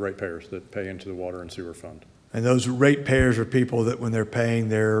by the ratepayers that pay into the water and sewer fund. And those ratepayers are people that when they're paying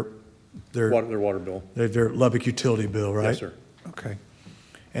their water bill. Their Lubbock utility bill, right? Yes, sir. Okay.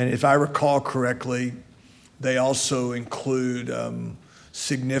 And if I recall correctly, they also include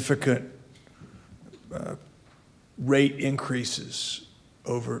significant rate increases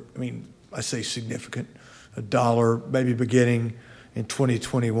over, I say significant, $1, maybe beginning in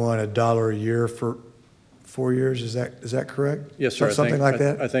 2021, $1 a year for 4 years. Is that correct? Yes, sir. Something like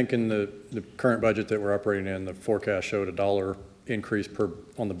that? I think in the current budget that we're operating in, the forecast showed $1 increase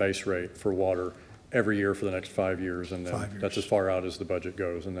on the base rate for water every year for the next 5 years, and then that's as far out as the budget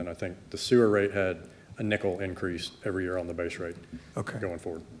goes. And then I think the sewer rate had a nickel increase every year on the base rate going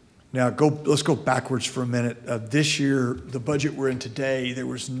forward. Now, let's go backwards for a minute. This year, the budget we're in today, there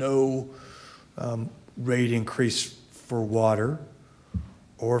was no rate increase for water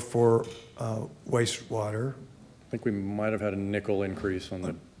or for wastewater. I think we might have had a nickel increase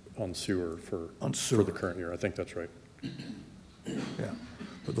on sewer for the current year. I think that's right. Yeah,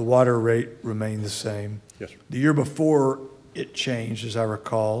 but the water rate remained the same. Yes, sir. The year before it changed, as I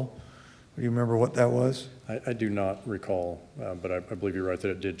recall. Do you remember what that was? I do not recall, but I believe you're right that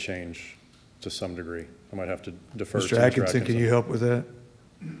it did change to some degree. I might have to defer to Mr. Atkinson, can you help with that?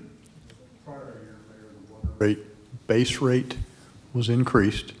 Rate, base rate was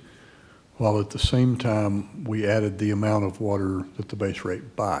increased, while at the same time, we added the amount of water that the base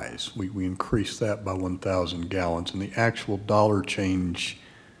rate buys. We increased that by 1,000 gallons, and the actual dollar change,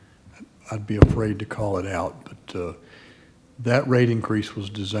 I'd be afraid to call it out, but that rate increase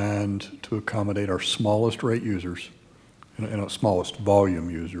was designed to accommodate our smallest rate users and our smallest volume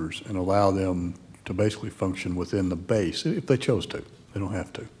users and allow them to basically function within the base if they chose to. They don't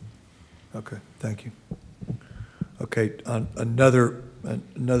have to. Okay, thank you. Okay, another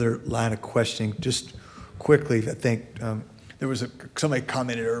line of questioning, just quickly. I think there was somebody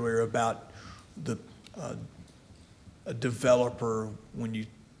commented earlier about a developer, when you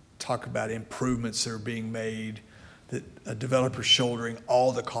talk about improvements that are being made, that a developer shouldering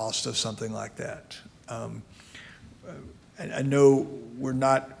all the cost of something like that. I know we're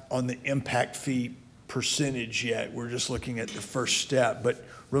not on the impact fee percentage yet. We're just looking at the first step, but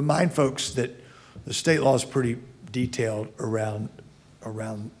remind folks that the state law is pretty detailed around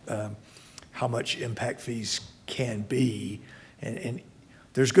how much impact fees can be, and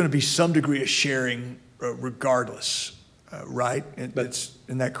there's going to be some degree of sharing regardless, right?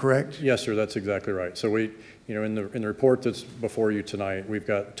 Isn't that correct? Yes, sir. That's exactly right. So we, in the report that's before you tonight, we've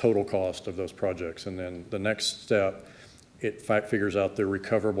got total cost of those projects, and then the next step, it figures out the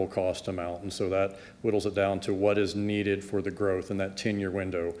recoverable cost amount, and so that whittles it down to what is needed for the growth in that 10-year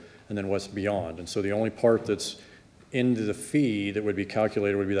window, and then what's beyond. And so the only part that's into the fee that would be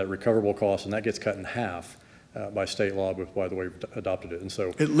calculated would be that recoverable cost, and that gets cut in half by state law, by the way we've adopted it. And so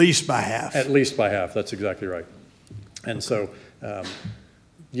at least by half. At least by half. That's exactly right. And so,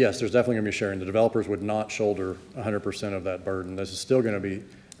 yes, there's definitely going to be sharing. The developers would not shoulder 100% of that burden. This is still going to be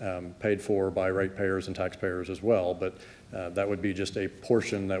paid for by ratepayers and taxpayers as well, but that would be just a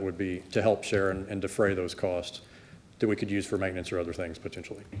portion that would be to help share and defray those costs that we could use for maintenance or other things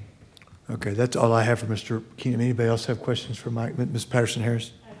potentially. Okay, that's all I have for Mr. Keenum. Anybody else have questions for Mike? Ms.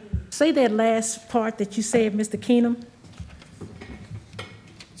 Patterson-Harris? Say that last part that you said, Mr. Keenum.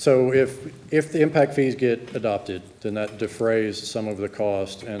 So if the impact fees get adopted, then that defrays some of the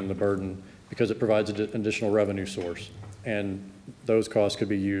cost and the burden because it provides an additional revenue source. And those costs could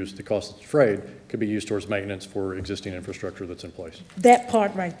be used, the cost that's defrayed could be used towards maintenance for existing infrastructure that's in place. That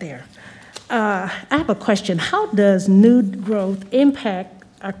part right there. I have a question. How does new growth impact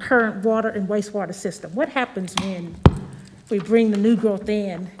our current water and wastewater system? What happens when we bring the new growth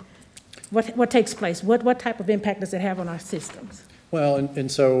in? What takes place? What type of impact does it have on our systems? Well,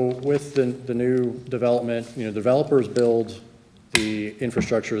 and so with the new development, developers build the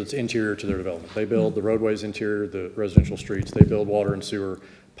infrastructure that's interior to their development. They build the roadways interior, the residential streets. They build water and sewer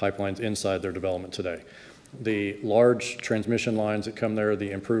pipelines inside their development today. The large transmission lines that come there,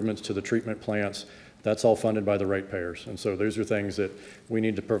 the improvements to the treatment plants, that's all funded by the ratepayers. And so those are things that we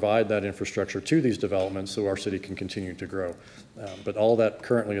need to provide that infrastructure to these developments so our city can continue to grow. But all that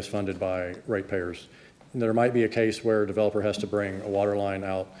currently is funded by ratepayers. And there might be a case where a developer has to bring a water line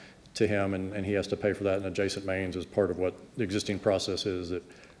out to him and he has to pay for that in adjacent mains as part of what the existing process is that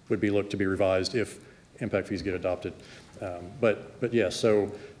would be looked to be revised if impact fees get adopted. But yes,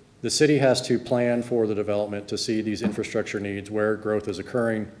 so the city has to plan for the development to see these infrastructure needs, where growth is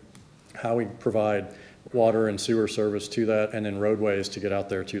occurring, how we provide water and sewer service to that, and then roadways to get out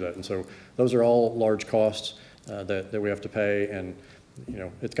there to that. And so those are all large costs that we have to pay, and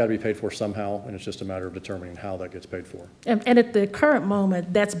it's got to be paid for somehow, and it's just a matter of determining how that gets paid for. And at the current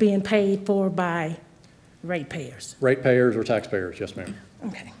moment, that's being paid for by ratepayers? Ratepayers or taxpayers, yes, ma'am.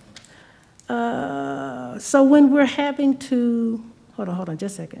 Okay. So when we're having to, hold on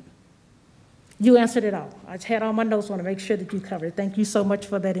just a second. You answered it all. I had all my notes, want to make sure that you covered it. Thank you so much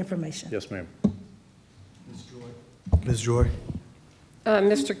for that information. Yes, ma'am. Ms. Joy?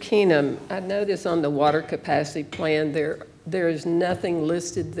 Mr. Keenum, I noticed on the water capacity plan there is nothing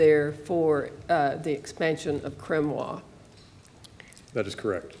listed there for the expansion of Cremwa. That is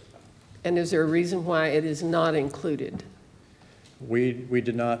correct. And is there a reason why it is not included? We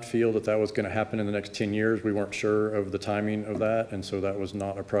did not feel that was going to happen in the next 10 years. We weren't sure of the timing of that, and so that was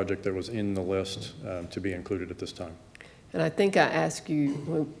not a project that was in the list to be included at this time. And I think I asked you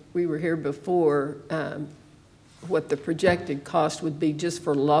when we were here before what the projected cost would be just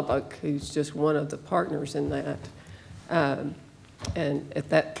for Lubbock, who's just one of the partners in that. And at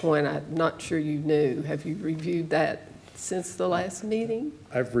that point, I'm not sure you knew. Have you reviewed that since the last meeting?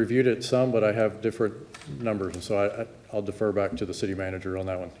 I've reviewed it some, but I have different numbers, and so I'll defer back to the city manager on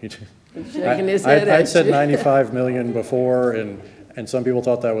that one. I said 95 million before, and some people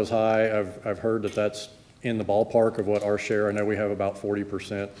thought that was high. I've heard that that's in the ballpark of what our share. I know we have about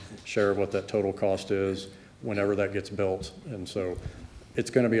 40% share of what that total cost is whenever that gets built, and so it's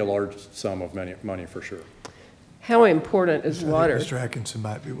going to be a large sum of money for sure. How important is water? Mr. Atkinson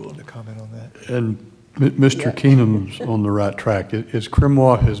might be willing to comment on that. And Mr. Keenum's on the right track. As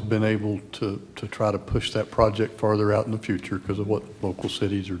Crimois has been able to try to push that project farther out in the future because of what local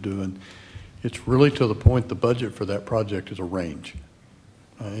cities are doing, it's really to the point the budget for that project is a range.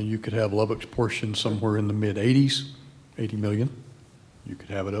 And you could have Lubbock's portion somewhere in the mid-80s, 80 million. You could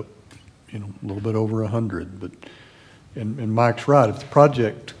have it up, a little bit over 100. But and Mike's right. If the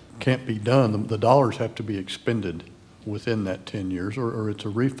project can't be done, the dollars have to be expended within that 10 years, or it's a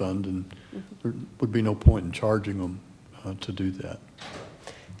refund, and there would be no point in charging them to do that.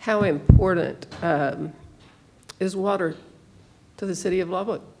 How important is water to the city of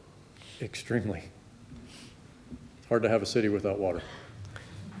Lubbock? Extremely. It's hard to have a city without water.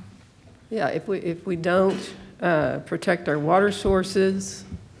 Yeah, if we don't protect our water sources,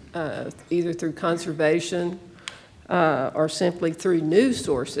 either through conservation or simply through new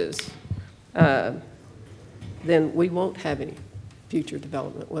sources, then we won't have any future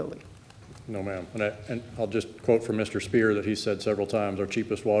development, will we? No, ma'am. And I'll just quote from Mr. Spear that he said several times, our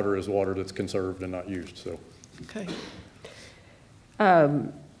cheapest water is water that's conserved and not used. So. Okay.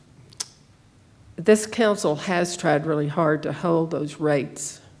 This council has tried really hard to hold those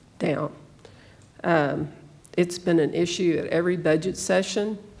rates down. It's been an issue at every budget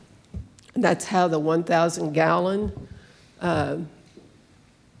session. That's how the 1,000 gallon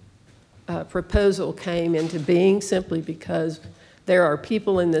proposal came into being, simply because there are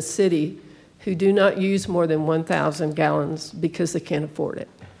people in the city who do not use more than 1,000 gallons because they can't afford it.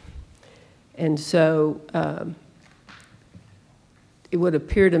 And so it would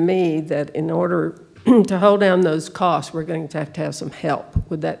appear to me that in order to hold down those costs, we're going to have some help.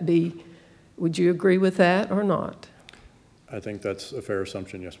 Would you agree with that or not? I think that's a fair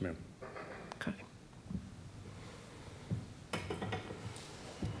assumption, yes, ma'am. Okay.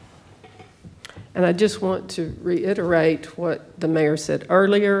 And I just want to reiterate what the mayor said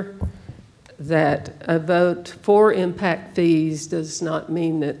earlier, that a vote for impact fees does not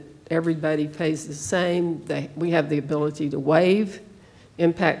mean that everybody pays the same. We have the ability to waive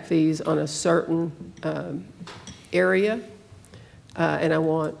impact fees on a certain area, and I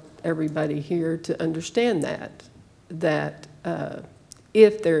want everybody here to understand that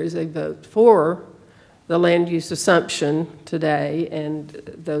if there is a vote for the land use assumption today and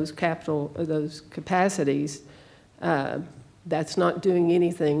those capacities, that's not doing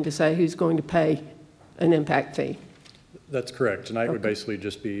anything to say who's going to pay an impact fee. That's correct. Tonight would basically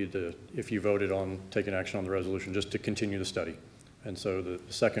just be if you voted on taking action on the resolution, just to continue the study. And so the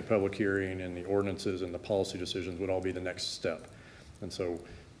second public hearing and the ordinances and the policy decisions would all be the next step. And so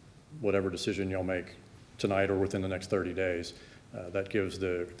whatever decision y'all make tonight or within the next 30 days, that gives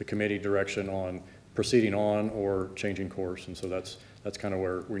the committee direction on proceeding on or changing course. And so that's kind of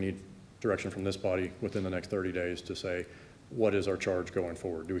where we need direction from this body within the next 30 days to say, what is our charge going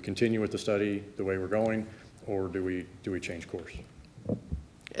forward? Do we continue with the study the way we're going, or do we change course?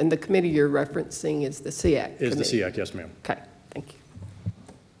 And the committee you're referencing is the SEAC committee? Is the SEAC, yes, ma'am. Okay, thank you.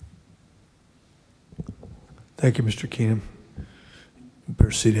 Thank you, Mr. Keenum. You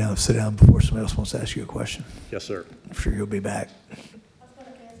better sit down before somebody else wants to ask you a question. Yes, sir. I'm sure you'll be back.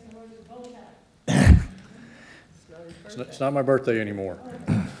 It's not my birthday anymore.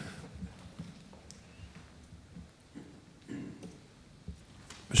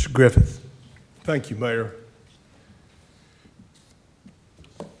 Mr. Griffith. Thank you, Mayor.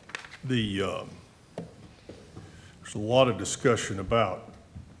 There's a lot of discussion about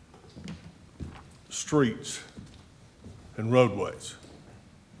streets and roadways.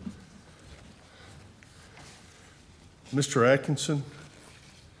 Mr. Atkinson,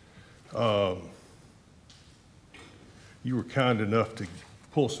 you were kind enough to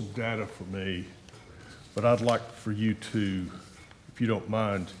pull some data for me, but I'd like for you to, if you don't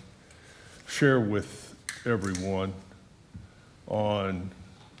mind, share with everyone on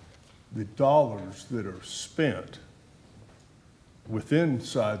the dollars that are spent within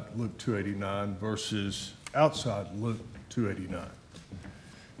inside Loop 289 versus outside Loop 289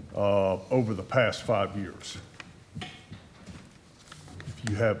 over the past 5 years, if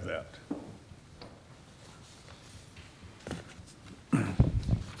you have that.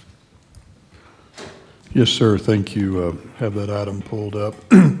 Yes, sir. Thank you. Have that item pulled up.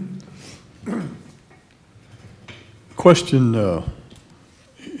 Question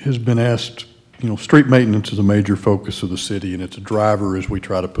has been asked. Street maintenance is a major focus of the city, and it's a driver as we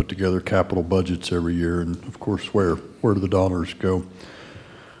try to put together capital budgets every year. And of course, where do the dollars go?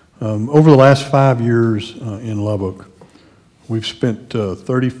 Over the last 5 years in Lubbock, we've spent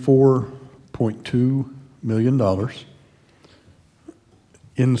 $34.2 million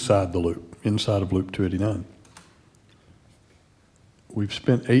inside the loop, inside of Loop 289. We've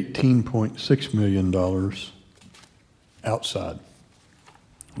spent $18.6 million outside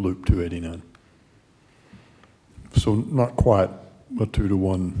Loop 289. So not quite a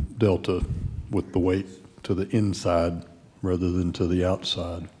 2-to-1 delta with the weight to the inside rather than to the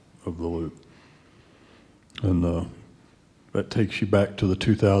outside of the loop. And that takes you back to the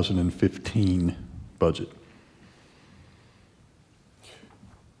 2015 budget.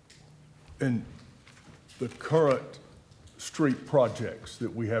 And the current street projects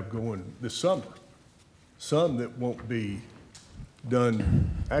that we have going this summer, some that won't be done,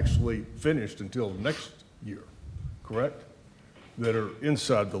 actually finished until next year, correct? That are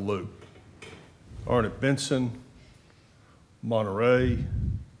inside the loop. Aren't it Benson, Monterey,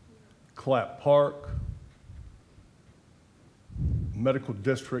 Clapp Park, Medical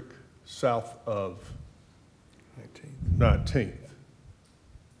District south of 19th.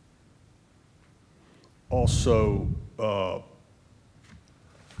 Also,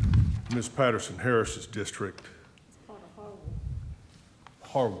 Ms. Patterson Harris's district,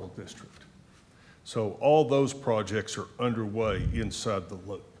 Harwell District. So all those projects are underway inside the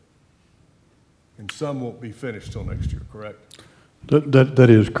loop. And some won't be finished till next year, correct? That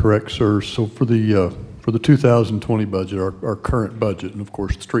is correct, sir. So for the 2020 budget, our current budget, and of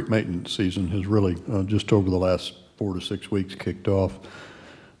course, the street maintenance season has really just over the last 4 to 6 weeks kicked off.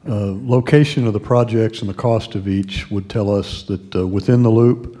 Location of the projects and the cost of each would tell us that within the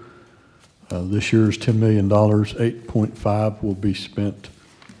loop, this year's $10 million, 8.5 will be spent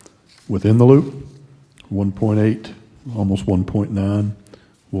within the loop, 1.8, almost 1.9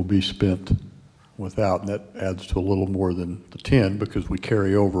 will be spent without, and that adds to a little more than the 10 because we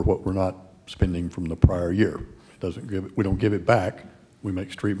carry over what we're not spending from the prior year. We don't give it back. We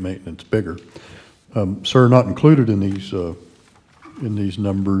make street maintenance bigger. Sir, not included in these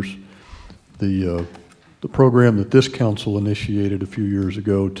numbers, the program that this council initiated a few years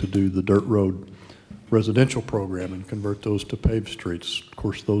ago to do the dirt road residential program and convert those to paved streets. Of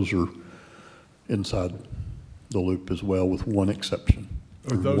course, those are inside the loop as well, with one exception.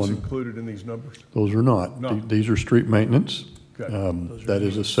 Are those included in these numbers? Those are not. No. These are street maintenance. Okay. That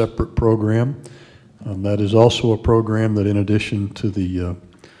is a separate program. That is also a program that, in addition to the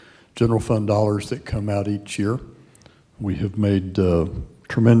general fund dollars that come out each year, we have made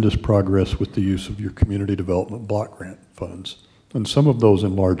tremendous progress with the use of your community development block grant funds, and some of those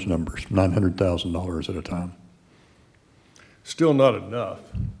in large numbers, $900,000 at a time. Still not enough.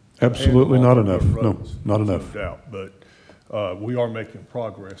 Absolutely not enough. No, not enough. No doubt, but we are making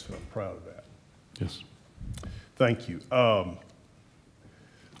progress, and I'm proud of that. Yes. Thank you. Mr.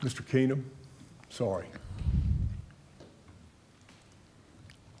 Keenum, sorry.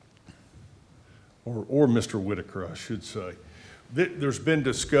 Or Mr. Whitaker, I should say. There's been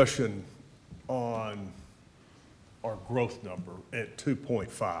discussion on our growth number at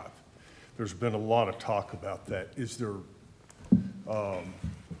 2.5. There's been a lot of talk about that. Is there,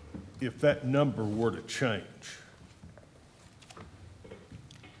 if that number were to change,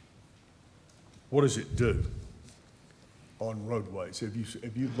 what does it do on roadways? Have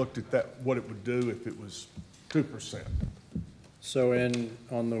you looked at that, what it would do if it was 2%? So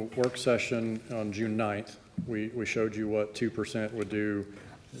on the work session on June 9th, we showed you what 2% would do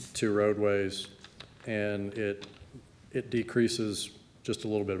to roadways, and it decreases just a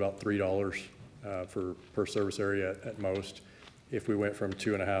little bit, about $3 per service area at most, if we went from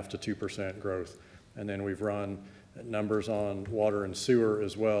 2.5% to 2% growth. And then we've run numbers on water and sewer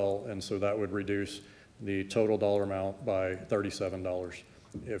as well, and so that would reduce the total dollar amount by $37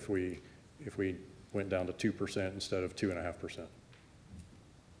 if we went down to 2% instead of 2.5%.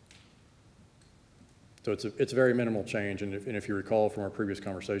 So it's a very minimal change, and if you recall from our previous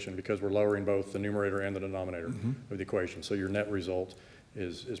conversation, because we're lowering both the numerator and the denominator of the equation, so your net result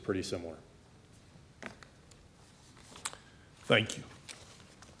is pretty similar. Thank you.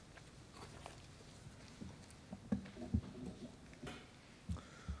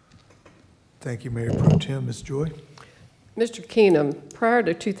 Thank you, Mayor Pro Tem. Ms. Joy? Mr. Keenum, prior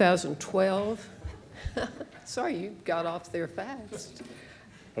to 2012, sorry, you got off there fast.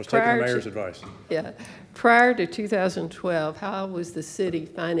 I was taking the mayor's advice. Yeah. Prior to 2012, how was the city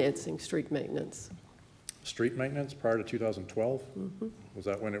financing street maintenance? Street maintenance prior to 2012? Mm-hmm. Was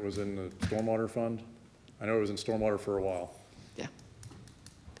that when it was in the stormwater fund? I know it was in stormwater for a while. Yeah.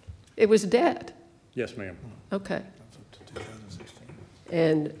 It was debt? Yes, ma'am. Okay.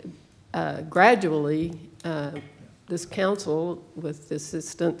 And gradually, this council, with the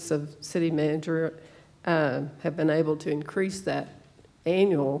assistance of city manager, have been able to increase that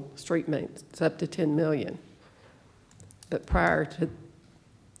annual street maintenance up to $10 million. But prior to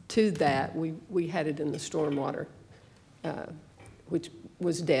to that, we had it in the stormwater, which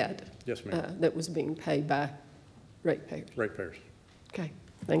was debt. Yes, ma'am. That was being paid by ratepayers. Ratepayers. Okay,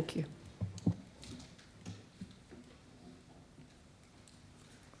 thank you.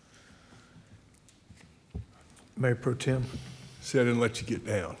 Mayor Pro Tem. See, I didn't let you get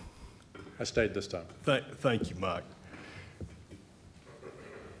down. I stayed this time. Thank you, Mike.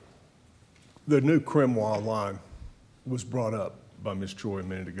 The new Cremwa line was brought up by Ms. Joy a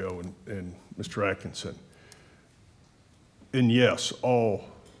minute ago and Mr. Atkinson. And yes, all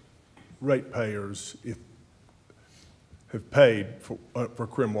ratepayers have paid for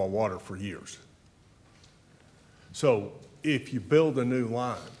Cremwa water for years. So if you build a new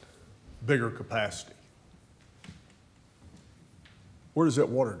line, bigger capacity, where does that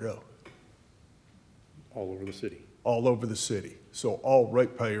water go? All over the city. All over the city. So all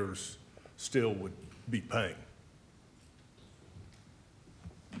ratepayers still would be paying.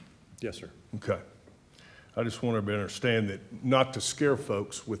 Yes, sir. Okay. I just want everybody to understand that, not to scare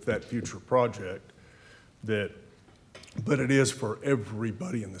folks with that future project, but it is for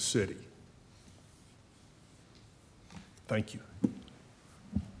everybody in the city. Thank you.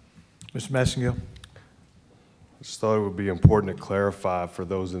 Mr. Massengill. I just thought it would be important to clarify for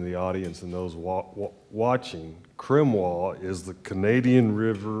those in the audience and those watching. CRMWA is the Canadian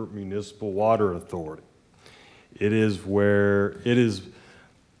River Municipal Water Authority. It is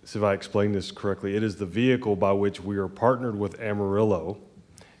see if I explain this correctly, it is the vehicle by which we are partnered with Amarillo,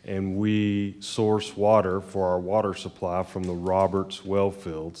 and we source water for our water supply from the Roberts well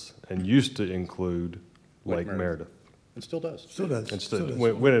fields, and used to include Lake Meredith. It still does. Still does. And Still does.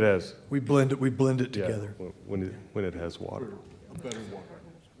 when it has. We blend it together. Yeah, when it has water.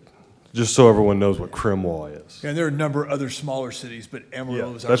 Just so everyone knows what CRMWA is. And there are a number of other smaller cities, but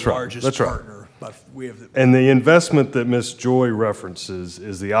Amarillo is our that's right. largest That's right. partner. But we have And the investment that Ms. Joy references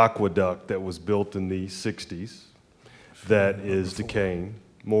is the aqueduct that was built in the 60s that is decaying,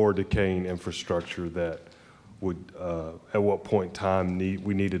 more decaying infrastructure that would, at what point in time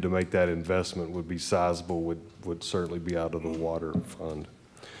we needed to make that investment would be sizable, would certainly be out of the water fund.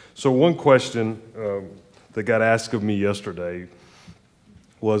 So one question that got asked of me yesterday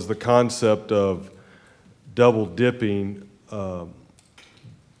was the concept of double dipping. A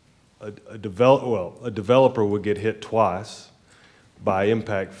developer would get hit twice by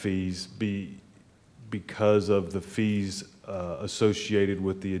impact fees because of the fees associated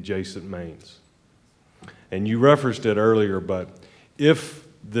with the adjacent mains. And you referenced it earlier, but if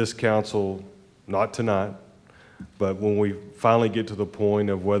this council, not tonight, but when we finally get to the point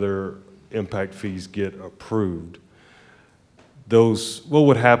of whether impact fees get approved, what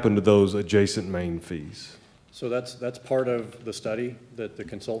would happen to those adjacent main fees? So that's part of the study that the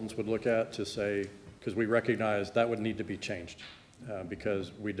consultants would look at to say, because we recognize that would need to be changed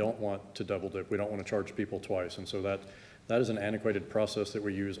because we don't want to double dip. We don't want to charge people twice. And so that is an antiquated process that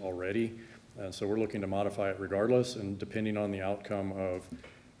we use already. And so we're looking to modify it regardless, and depending on the outcome of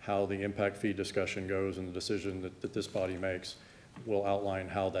how the impact fee discussion goes and the decision that this body makes, we'll outline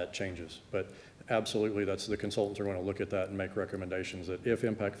how that changes. But absolutely, the consultants are going to look at that and make recommendations that if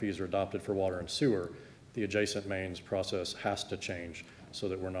impact fees are adopted for water and sewer, the adjacent mains process has to change so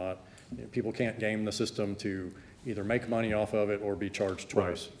that people can't game the system to either make money off of it or be charged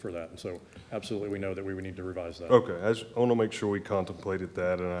twice for that. And so absolutely, we know that we would need to revise that. Okay, I want to make sure we contemplated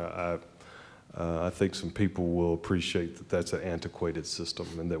that, and I think some people will appreciate that that's an antiquated system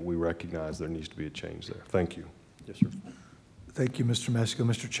and that we recognize there needs to be a change there. Thank you. Yes, sir. Thank you, Mr. Masco.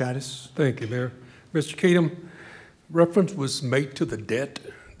 Mr. Chattis? Thank you, Mayor. Mr. Keatum, reference was made to the debt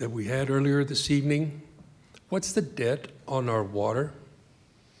that we had earlier this evening. What's the debt on our water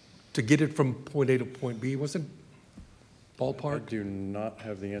to get it from point A to point B? Was it ballpark? I do not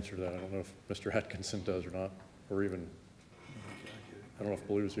have the answer to that. I don't know if Mr. Atkinson does or not, or even, I don't know if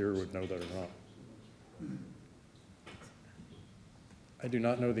Blue's here would know that or not. I do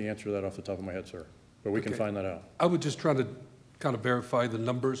not know the answer to that off the top of my head, sir, but we can find that out. I would just try to kind of verify the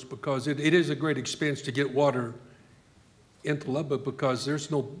numbers because it is a great expense to get water into Lubbock because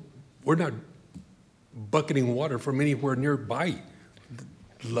we're not bucketing water from anywhere nearby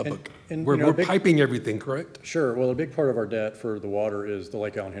Lubbock. We're piping everything, correct? Sure. Well, a big part of our debt for the water is the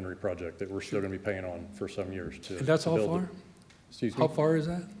Lake Allen Henry project that we're still going to be paying on for some years to And that's how far? Excuse me? How far is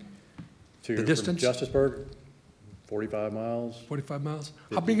that? The distance? From Justisburg, 45 miles. 45 miles?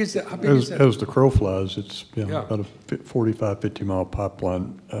 How big is that? As the crow flies, it's Yeah. about a 45, 50-mile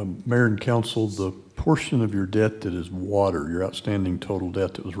pipeline. Mayor and council, the portion of your debt that is water, your outstanding total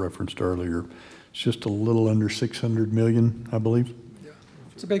debt that was referenced earlier, it's just a little under 600 million, I believe.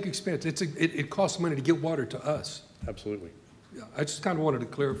 It's a big expense. It costs money to get water to us. Absolutely. Yeah, I just kind of wanted to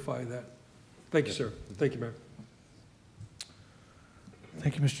clarify that. Thank you, sir. Thank you, Mayor.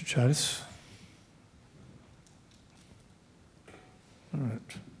 Thank you, Mr. Chattis. All right.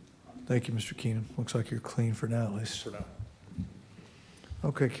 Thank you, Mr. Keenum. Looks like you're clean for now, at least. For now.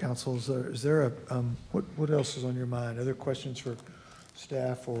 Okay, council, is there a, what else is on your mind? Other questions for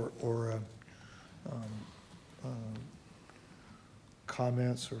staff or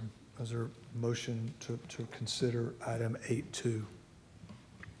comments, or is there a motion to consider item 8.2?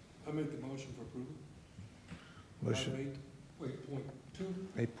 I make the motion for approval. Motion. Wait,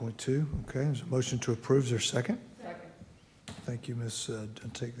 8.2, okay. There's a motion to approve. Is there a second? Second. Thank you, Ms. I'll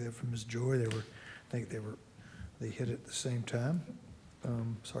take that from Ms. Joy. They hit it at the same time.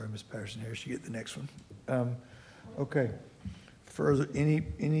 Sorry, Ms. Patterson-Harris, you get the next one. Okay. Further,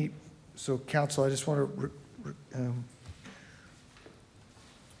 so council, I just want to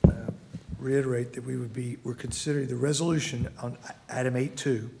reiterate that we're considering the resolution on item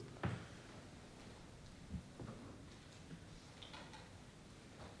 8.2.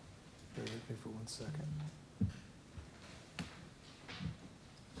 Bear with me for 1 second.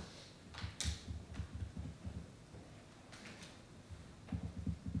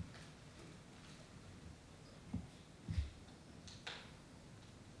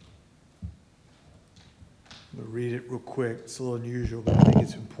 I'm going to read it real quick. It's a little unusual, but I think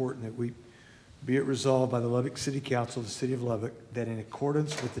it's important that we be it resolved by the Lubbock City Council of the City of Lubbock that in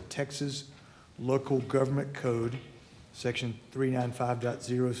accordance with the Texas Local Government Code, Section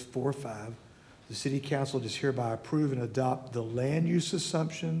 395.045, the City Council does hereby approve and adopt the land use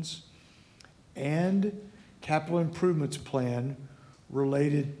assumptions and capital improvements plan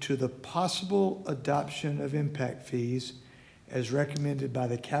related to the possible adoption of impact fees as recommended by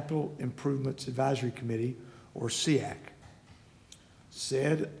the Capital Improvements Advisory Committee, or CIAC.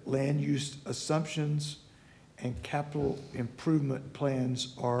 Said land use assumptions and capital improvement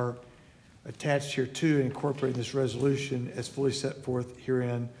plans are attached here to and incorporated in this resolution as fully set forth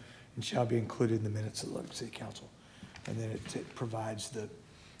herein and shall be included in the minutes of the Lubbock City Council. And then it provides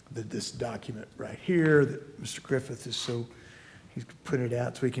this document right here that Mr. Griffith is he's put it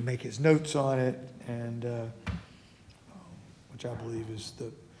out so he can make his notes on it, and which I believe is I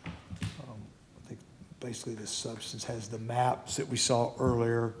think basically this substance has the maps that we saw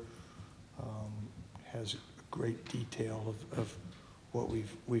earlier, has great detail of what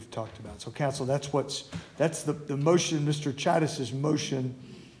we've talked about. So council, that's the motion. Mr. Chattis's motion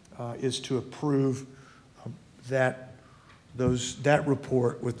is to approve that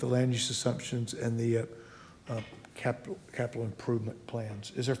report with the land use assumptions and the capital improvement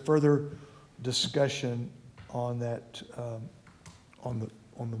plans. Is there further discussion on that on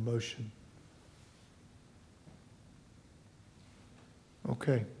the motion?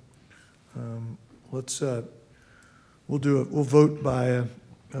 Okay. We'll vote by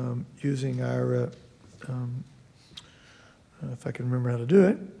using our, if I can remember how to do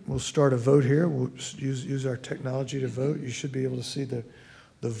it, we'll start a vote here. We'll use our technology to vote. You should be able to see the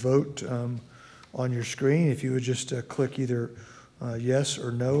vote on your screen. If you would just click either yes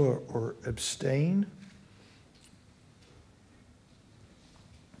or no or abstain.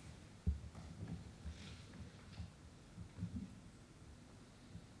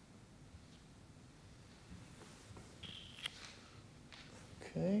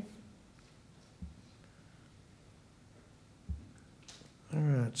 Okay. All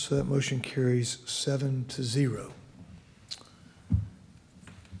right, so that motion carries 7-0.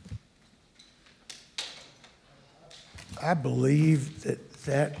 I believe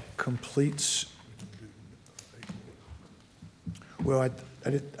that completes. Well, I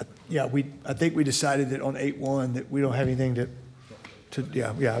think we decided that on 8.1 that we don't have anything I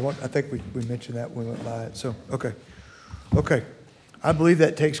think we mentioned that when we went by it. So okay. I believe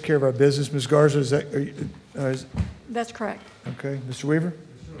that takes care of our business. Ms. Garza, is that? That's correct. Okay, Mr. Weaver?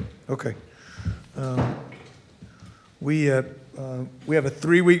 Okay. We have a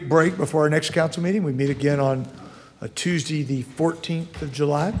 3-week break before our next council meeting. We meet again on Tuesday, the 14th of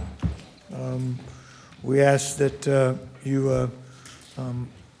July. We ask that you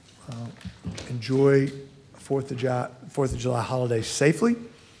enjoy 4th of July holiday safely.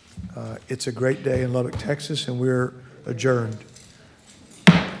 It's a great day in Lubbock, Texas, and we're adjourned.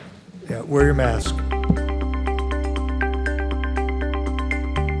 Yeah, wear your mask.